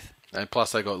to work with. And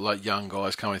plus, they got like young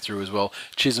guys coming through as well.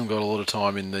 Chisholm got a lot of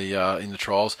time in the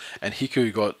trials, and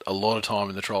Hiku got a lot of time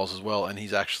in the trials as well. And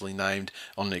he's actually named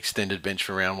on an extended bench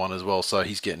for round one as well. So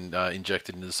he's getting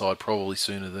injected into the side probably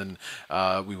sooner than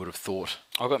we would have thought.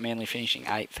 I've got Manly finishing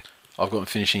 8th. I've got them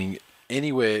finishing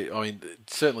anywhere. I mean,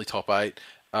 certainly top 8.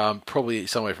 Probably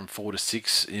somewhere from 4 to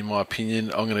 6, in my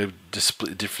opinion. I'm going to just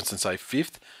split the difference and say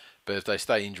 5th. But if they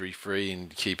stay injury free in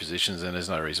key positions, then there's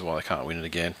no reason why they can't win it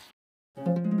again.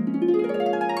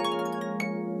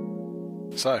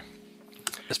 So,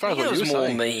 as far as what you were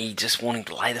saying, me just wanting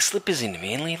to lay the slippers into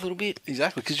Manly a little bit.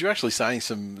 Exactly, because you're actually saying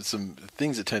some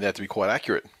things that turned out to be quite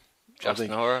accurate. Justin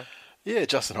Horror. Yeah,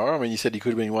 Justin Horror. I mean, you said he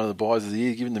could have been one of the buys of the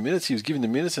year given the minutes. He was given the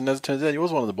minutes, and as it turns out, he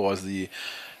was one of the buys of the year.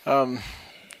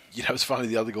 It's funny,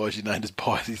 the other guys you named as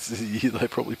buys this year, they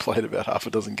probably played about half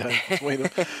a dozen games between them.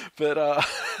 But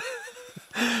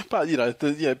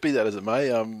be that as it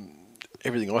may,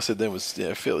 everything I said then was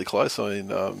fairly close. I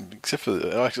mean, except for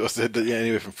I said that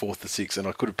anywhere from 4th to 6th, and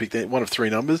I could have picked one of 3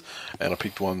 numbers, and I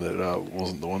picked one that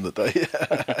wasn't the one that they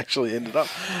actually ended up.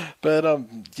 But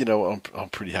I'm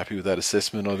pretty happy with that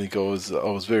assessment. I think I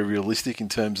was very realistic in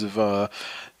terms of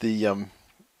the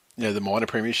minor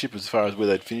premiership as far as where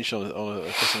they'd finish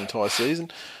across an entire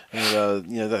season, and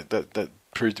that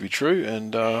proved to be true.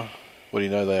 And what do you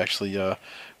know, they actually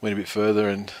went a bit further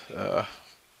and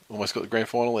almost got the grand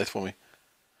final left for me.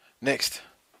 Next,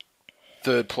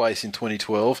 3rd place in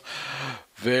 2012.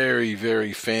 Very,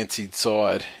 very fancied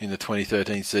side in the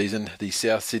 2013 season, the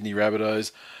South Sydney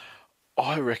Rabbitohs.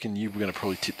 I reckon you were going to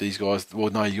probably tip these guys.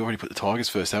 Well, no, you already put the Tigers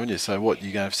first, haven't you? So what,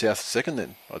 you're going to have South second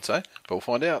then, I'd say. But we'll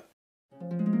find out.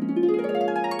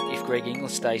 If Greg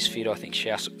Inglis stays fit, I think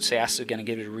South are going to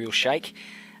give it a real shake.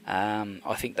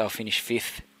 I think they'll finish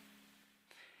 5th.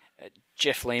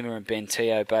 Jeff Lima and Ben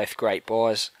Teo, both great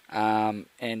buys. And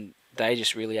they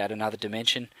just really add another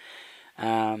dimension.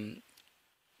 And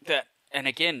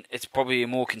again, it's probably a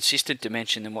more consistent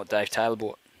dimension than what Dave Taylor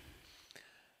bought.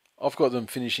 I've got them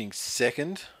finishing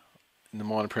 2nd in the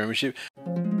minor premiership.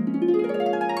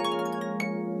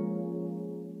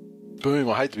 Boom,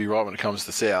 I hate to be right when it comes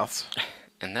to Souths.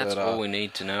 And that's all we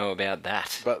need to know about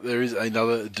that. But there is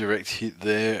another direct hit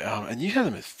there. And you had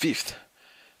them at 5th.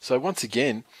 So once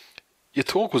again, your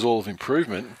talk was all of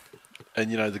improvement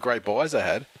and, the great buys they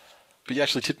had. But you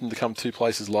actually tipped them to come 2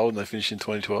 places lower than they finished in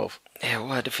 2012. Yeah,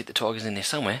 well, I had to fit the Tigers in there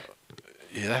somewhere.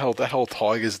 Yeah, that whole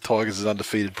Tigers is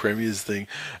undefeated premiers thing,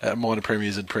 minor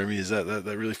premiers and premiers, that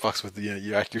really fucks with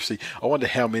your accuracy. I wonder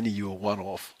how many you were one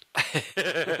off.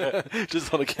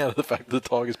 Just on account of the fact that the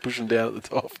Tigers push them down at the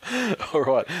top. All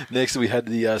right, next we had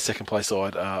the second place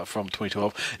side from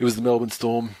 2012. It was the Melbourne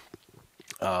Storm.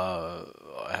 I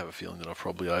have a feeling that I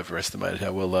probably overestimated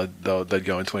how well they'd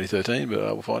go in 2013, but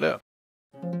we'll find out.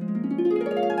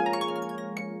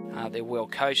 They're well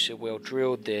coached, they're well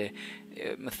drilled, they're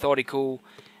methodical.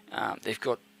 They've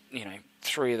got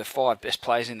 3 of the 5 best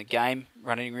players in the game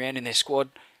running around in their squad,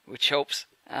 which helps.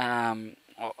 I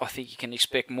think you can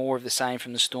expect more of the same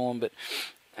from the Storm, but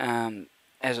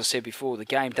as I said before, the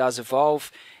game does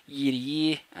evolve year to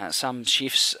year. Some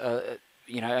shifts, over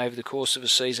the course of a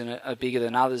season are bigger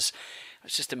than others.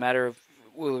 It's just a matter of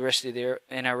will the rest of their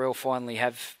NRL finally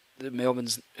have the Melbourne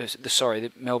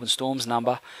Storm's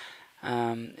number.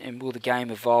 And will the game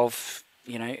evolve,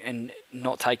 and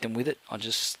not take them with it?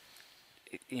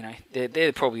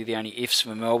 They're probably the only ifs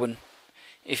for Melbourne.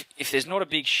 If there's not a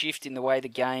big shift in the way the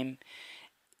game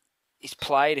is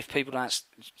played, if people aren't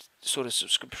sort of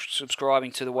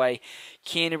subscribing to the way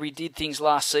Canterbury did things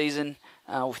last season,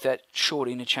 with that short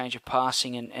interchange of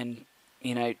passing and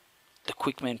the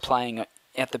quick men playing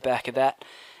out the back of that,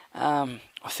 I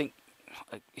think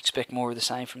I expect more of the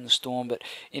same from the Storm, but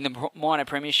in the minor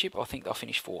premiership, I think they'll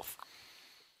finish 4th.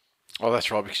 Oh, that's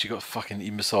right, because you got fucking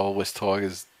imbecile West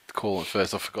Tigers calling it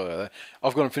first. I forgot about that.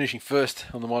 I've got them finishing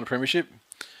 1st on the minor premiership.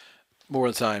 More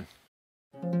of the same.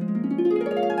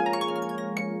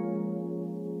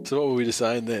 So what were we just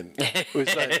saying then? We were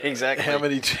saying exactly. How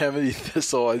many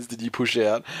sides did you push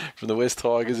out from the West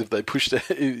Tigers if they pushed?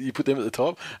 You put them at the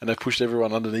top, and they pushed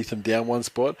everyone underneath them down one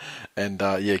spot. And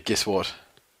guess what?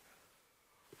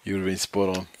 You would have been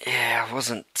spot on. Yeah, I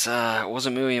wasn't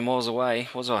a million miles away,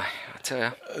 was I? I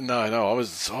tell you. No, I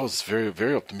was very,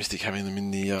 very optimistic having them in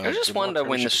the. I just wonder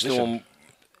when the Storm.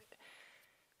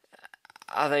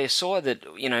 are they a side that,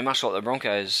 much like the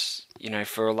Broncos,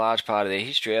 for a large part of their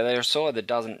history, are they a side that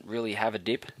doesn't really have a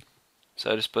dip,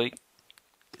 so to speak?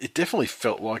 It definitely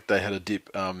felt like they had a dip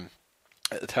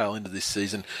at the tail end of this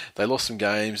season. They lost some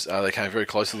games. They came very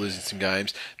close to losing some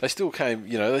games. They still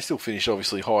they still finished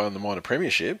obviously high on the minor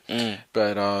premiership,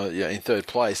 but in third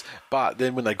place. But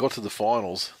then when they got to the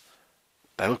finals,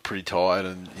 they looked pretty tired,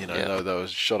 and they were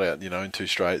shot out in 2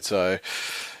 straight. So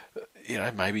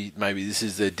maybe this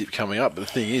is their dip coming up. But the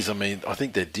thing is, I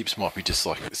think their dips might be just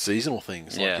like seasonal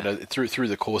things. Like, through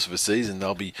the course of a season,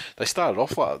 they started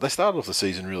off the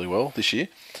season really well this year,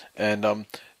 and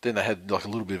then they had like a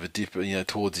little bit of a dip,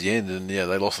 towards the end, and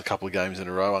they lost a couple of games in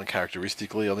a row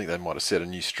uncharacteristically. I think they might have set a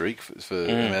new streak for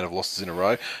the amount of losses in a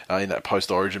row in that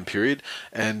post-Origin period,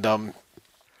 and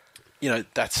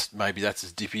that's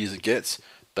as dippy as it gets.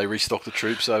 They restock the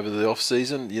troops over the off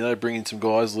season, bring in some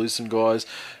guys, lose some guys,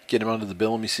 get them under the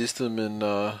Bellamy system, and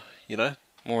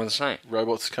more of the same.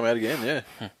 Robots come out again. Yeah.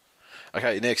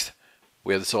 Okay, next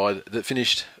we have the side that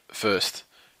finished first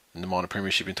in the minor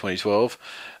premiership in 2012,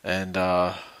 and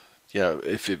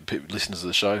if listeners of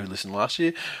the show who listened last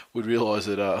year would realise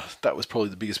that that was probably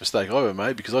the biggest mistake I ever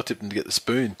made, because I tipped them to get the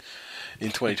spoon in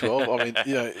 2012.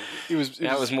 It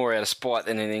was more out of spite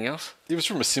than anything else. It was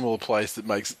from a similar place that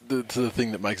makes to the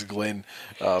thing that makes Glenn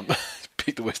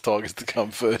pick the West Tigers to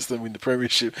come first and win the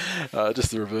premiership.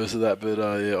 Just the reverse of that. But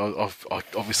I've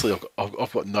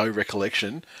got no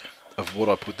recollection of what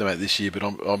I put them at this year, but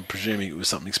I'm presuming it was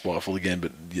something spiteful again,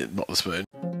 but not the spoon.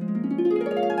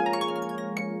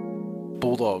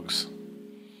 Bulldogs.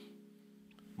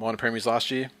 Minor premiers last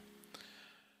year.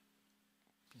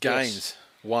 Gains. Yes.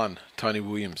 1, Tony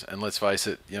Williams. And let's face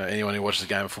it, anyone who watched the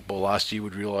game of football last year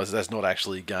would realise that's not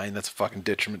actually a gain. That's a fucking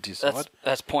detriment to your side.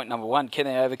 That's point number 1. Can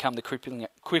they overcome the crippling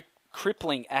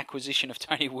acquisition of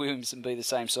Tony Williams and be the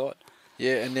same side?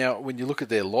 Yeah, and now when you look at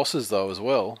their losses, though, as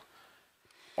well,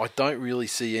 I don't really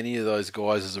see any of those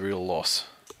guys as a real loss.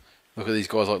 Look at these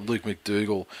guys like Luke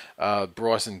McDougall,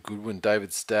 Bryson Goodwin,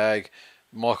 David Stagg,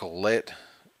 Michael Lett,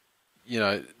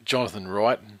 Jonathan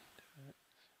Wright.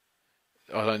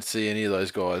 I don't see any of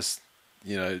those guys.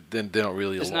 They're not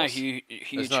really a loss. There's no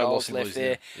huge holes left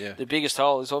there. Yeah. The biggest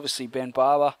hole is obviously Ben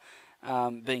Barber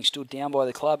being stood down by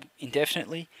the club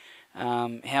indefinitely.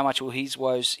 How much will his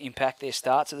woes impact their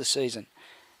starts of the season?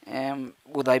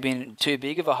 Will they be in too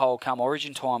big of a hole come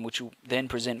Origin time, which will then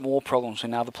present more problems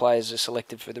when other players are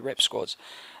selected for the rep squads?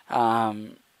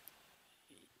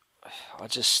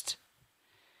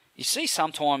 You see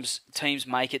sometimes teams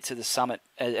make it to the summit,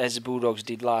 as the Bulldogs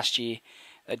did last year.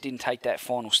 They didn't take that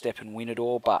final step and win it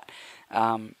all, but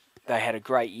they had a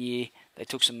great year. They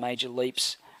took some major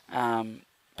leaps.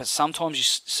 But sometimes you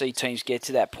see teams get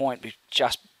to that point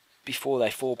just before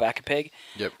they fall back a peg.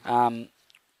 Yep.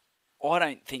 I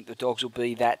don't think the Dogs will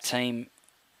be that team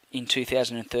in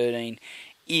 2013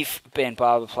 if Ben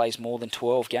Barber plays more than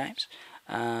 12 games.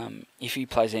 If he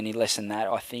plays any less than that,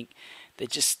 I think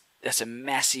that's a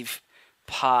massive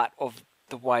part of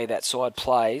the way that side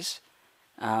plays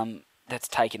that's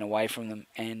taken away from them,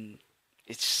 and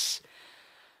it's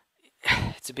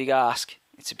a big ask.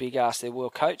 It's a big ask. They're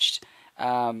well coached,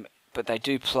 but they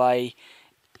do play,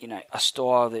 a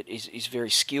style that is very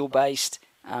skill based,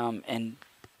 and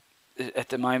at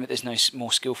the moment there's no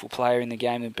more skillful player in the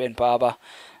game than Ben Barber,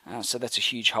 so that's a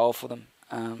huge hole for them.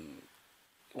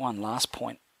 One last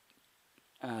point,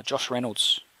 Josh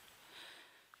Reynolds.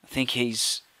 I think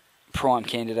he's prime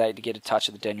candidate to get a touch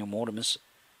of the Daniel Mortimers.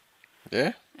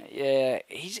 Yeah? Yeah,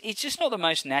 he's just not the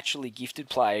most naturally gifted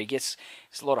player. He gets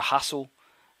a lot of hustle,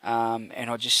 and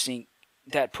I just think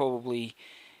that probably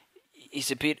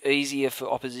is a bit easier for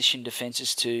opposition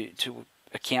defences to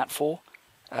account for,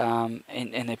 and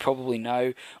they probably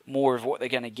know more of what they're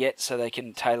going to get, so they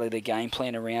can tailor their game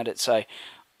plan around it. So,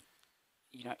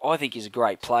 I think he's a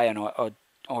great player, and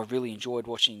I really enjoyed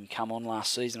watching him come on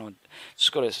last season. I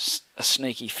just got a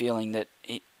sneaky feeling that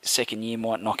second year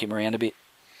might knock him around a bit.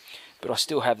 But I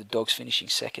still have the Dogs finishing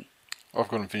second. I've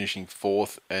got them finishing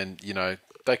fourth, and,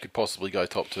 they could possibly go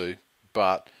top 2.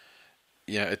 But,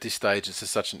 at this stage, it's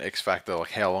just such an X factor, like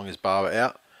how long is Barber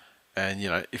out? And,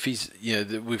 if he's,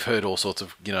 we've heard all sorts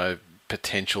of,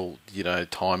 potential,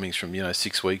 timings from,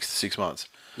 6 weeks to 6 months.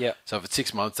 Yeah. So if it's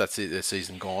 6 months, that's it, their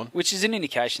season gone. Which is an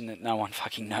indication that no one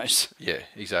fucking knows. Yeah,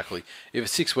 exactly. If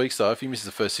it's 6 weeks, though, if he misses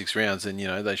the first 6 rounds, then,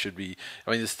 they should be...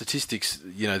 I mean, the statistics,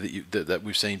 that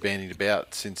we've seen bandied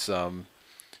about since, the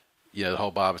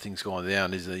whole Barber thing's gone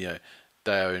down is that,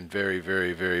 they are in very,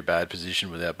 very, very bad position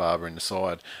without Barber in the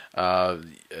side.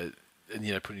 And,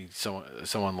 putting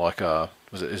someone like,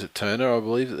 is it Turner, I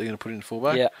believe, that they're going to put in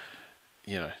fullback?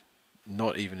 Yeah.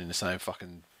 not even in the same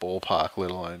fucking ballpark,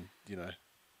 let alone, you know.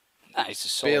 No, he's a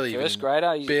solid Barely first even-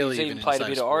 grader. He's barely even even in played the a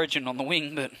bit same of sport. Origin on the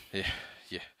wing, but Yeah.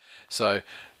 So,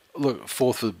 look,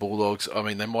 fourth for the Bulldogs. I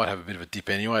mean, they might have a bit of a dip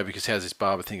anyway, because how does this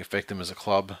Barber thing affect them as a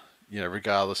club? You know,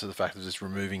 regardless of the fact of just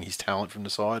removing his talent from the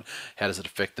side, how does it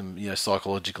affect them, you know,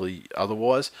 psychologically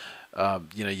otherwise?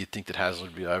 You know, you'd think that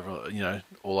Haslett would be over, you know,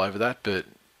 all over that, but,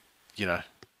 you know,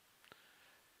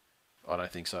 I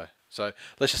don't think so. So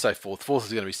let's just say fourth. Fourth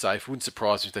is going to be safe. Wouldn't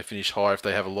surprise me if they finish high if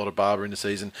they have a lot of Barber in the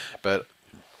season, but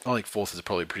I think fourth is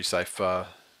probably a pretty safe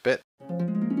bet.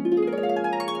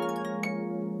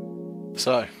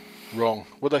 So, wrong.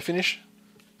 Would they finish?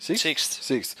 Sixth.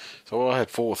 Sixth. So I had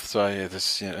fourth. So yeah,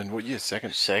 this and what? Yeah,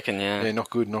 second. Second, yeah. Yeah,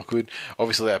 not good.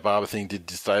 Obviously, that Barber thing did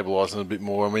destabilise them a bit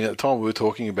more. I mean, at the time we were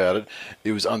talking about it,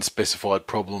 it was unspecified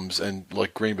problems, and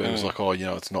like Greenberg was like, "Oh, you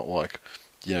know, it's not like,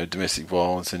 you know, domestic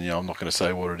violence, and you know, I'm not going to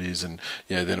say what it is." And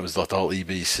you know, then it was like the whole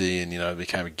EBC, and you know, it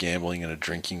became a gambling and a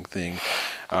drinking thing.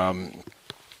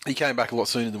 He came back a lot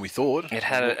sooner than we thought. It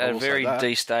had I a will say very that.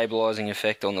 destabilising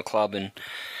effect on the club, and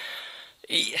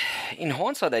in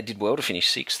hindsight, they did well to finish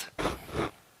sixth. Yeah, I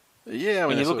mean, When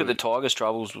you that's look what at the Tigers'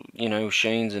 troubles, you know,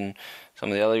 Sheens and some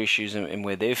of the other issues, and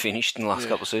where they've finished in the last Yeah.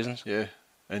 couple of seasons. Yeah,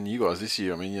 and you guys this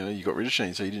year, I mean, you know, you got rid of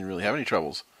Sheen, so you didn't really have any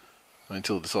troubles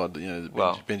until it decided, you know, that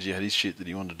Well- Benji had his shit that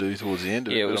he wanted to do towards the end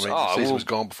of Yeah, it. it But was- I mean, the season well, was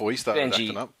gone before he started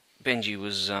acting up. Benji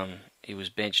was he was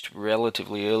benched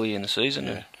relatively early in the season,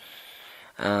 Yeah.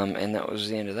 and that was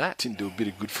the end of that. Didn't do a bit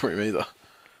of good for him either.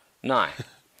 No,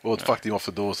 Well, it fucked him off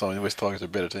the door, so I mean, the West Tigers are a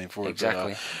better team for it.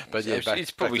 exactly. But yeah, it's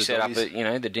probably back to set up doggies. that, you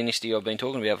know, the dynasty I've been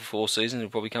talking about for 4 seasons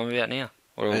will probably come about now.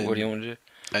 What do you want to do?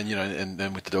 And, you know, and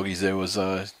then with the doggies there was,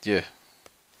 yeah,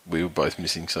 we were both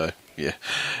missing, so yeah.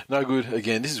 No good.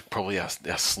 Again, this is probably our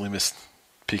slimmest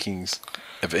pickings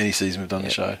of any season we've done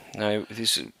the show. No,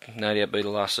 this will no doubt be the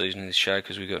last season of this show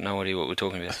because we've got no idea what we're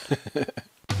talking about.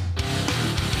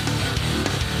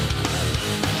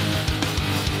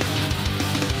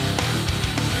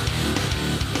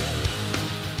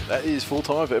 That is full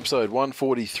time for episode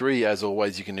 143. As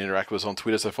always, you can interact with us on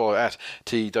Twitter, so follow at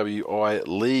TWI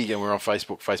League, and we're on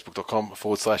Facebook,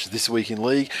 facebook.com/This Week in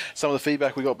League. Some of the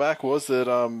feedback we got back was that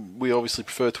we obviously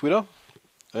prefer Twitter.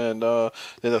 And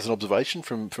that's an observation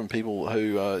from people who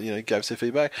you know, gave us their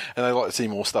feedback, and they like to see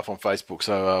more stuff on Facebook.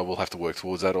 So we'll have to work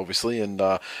towards that, obviously, and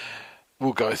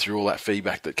we'll go through all that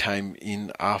feedback that came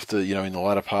in after, you know, in the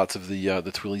latter parts of the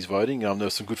Twillies voting. There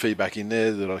was some good feedback in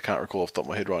there that I can't recall off the top of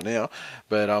my head right now,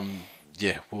 but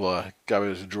yeah, we'll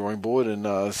go to the drawing board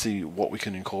and see what we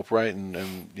can incorporate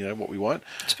and you know, what we won't.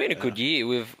 It's been a good year.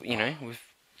 We've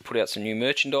put out some new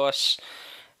merchandise.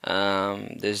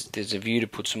 There's a view to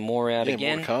put some more out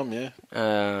again. More to come,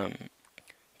 yeah.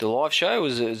 The live show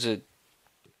was a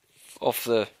off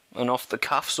the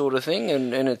cuff sort of thing,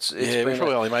 and it's Yeah, we been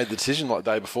probably only made the decision like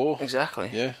the day before. exactly.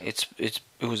 Yeah. It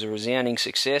was a resounding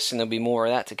success, and there'll be more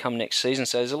of that to come next season.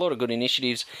 So there's a lot of good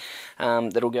initiatives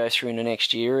that'll go through in the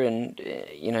next year, and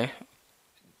you know,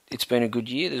 it's been a good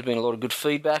year. There's been a lot of good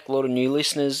feedback, a lot of new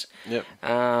listeners. Yep.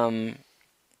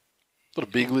 A lot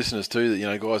of big listeners too, that, you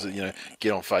know, guys that, you know,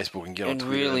 get on Facebook and get on and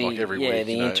Twitter really, and like every yeah, week.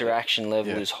 the you know. interaction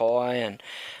level Yeah. is high, and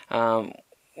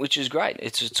which is great.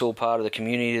 It's all part of the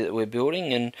community that we're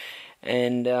building,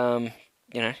 and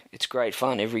you know, it's great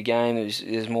fun. Every game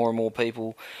there's more and more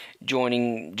people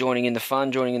joining in the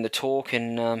fun, joining in the talk,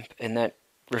 and that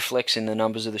reflects in the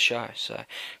numbers of the show. So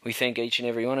we thank each and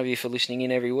every one of you for listening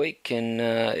in every week, and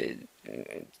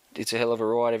it's a hell of a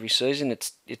ride every season.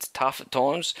 It's tough at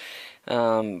times,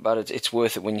 but it's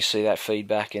worth it when you see that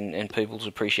feedback and people's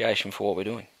appreciation for what we're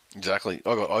doing. Exactly.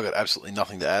 I got absolutely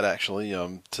nothing to add actually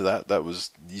to that. That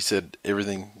was, you said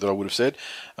everything that I would have said.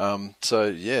 So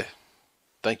yeah,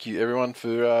 thank you everyone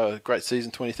for a great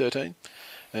season 2013,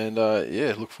 and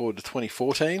yeah, look forward to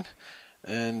 2014,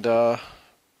 and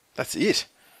that's it.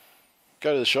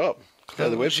 Go to the shop. Go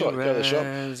to the website. Go to the shop.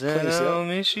 Clean us I'll out.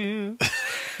 miss you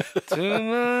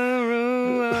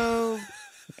tomorrow.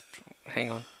 Hang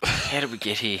on. How did we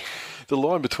get here? The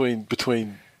line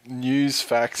between news,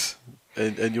 facts,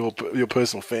 and your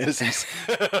personal fantasies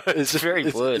is very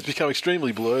blurred. It's become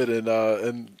extremely blurred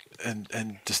and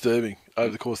disturbing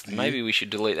over the course of the year. Maybe we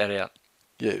should delete that out.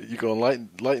 Yeah, you've gone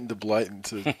latent to blatant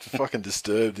to fucking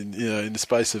disturbed in the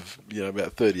space of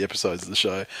about 30 episodes of the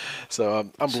show. So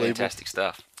unbelievable, Fantastic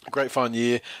stuff. great fun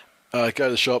year. Go to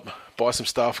the shop, buy some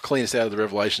stuff, clean us out of the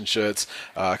Revelation shirts,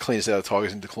 clean us out of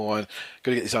Tigers in Decline.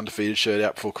 Got to get this undefeated shirt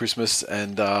out before Christmas,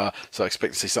 and so I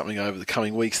expect to see something over the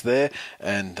coming weeks there.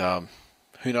 And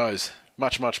who knows,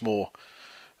 much more.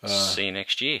 See you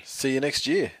next year. See you next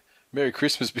year. Merry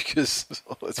Christmas, because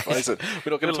let's face it,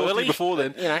 we're not going to Little talk to you early, before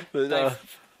then. You know, But,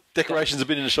 Decorations have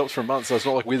been in the shops for a month, so it's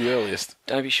not like we're the earliest.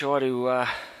 Don't be shy to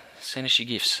send us your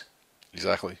gifts.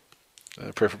 Exactly.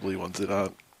 Preferably ones that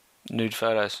aren't Nude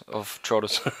photos of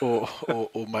trotters. or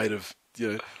made of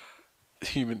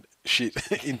human shit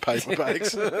in paper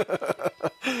bags,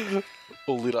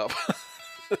 all lit up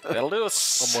That'll do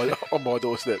us. on my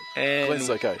doorstep. And Glenn's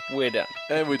okay. we're done.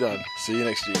 And we're done. See you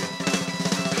next year.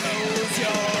 Close your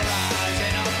eyes.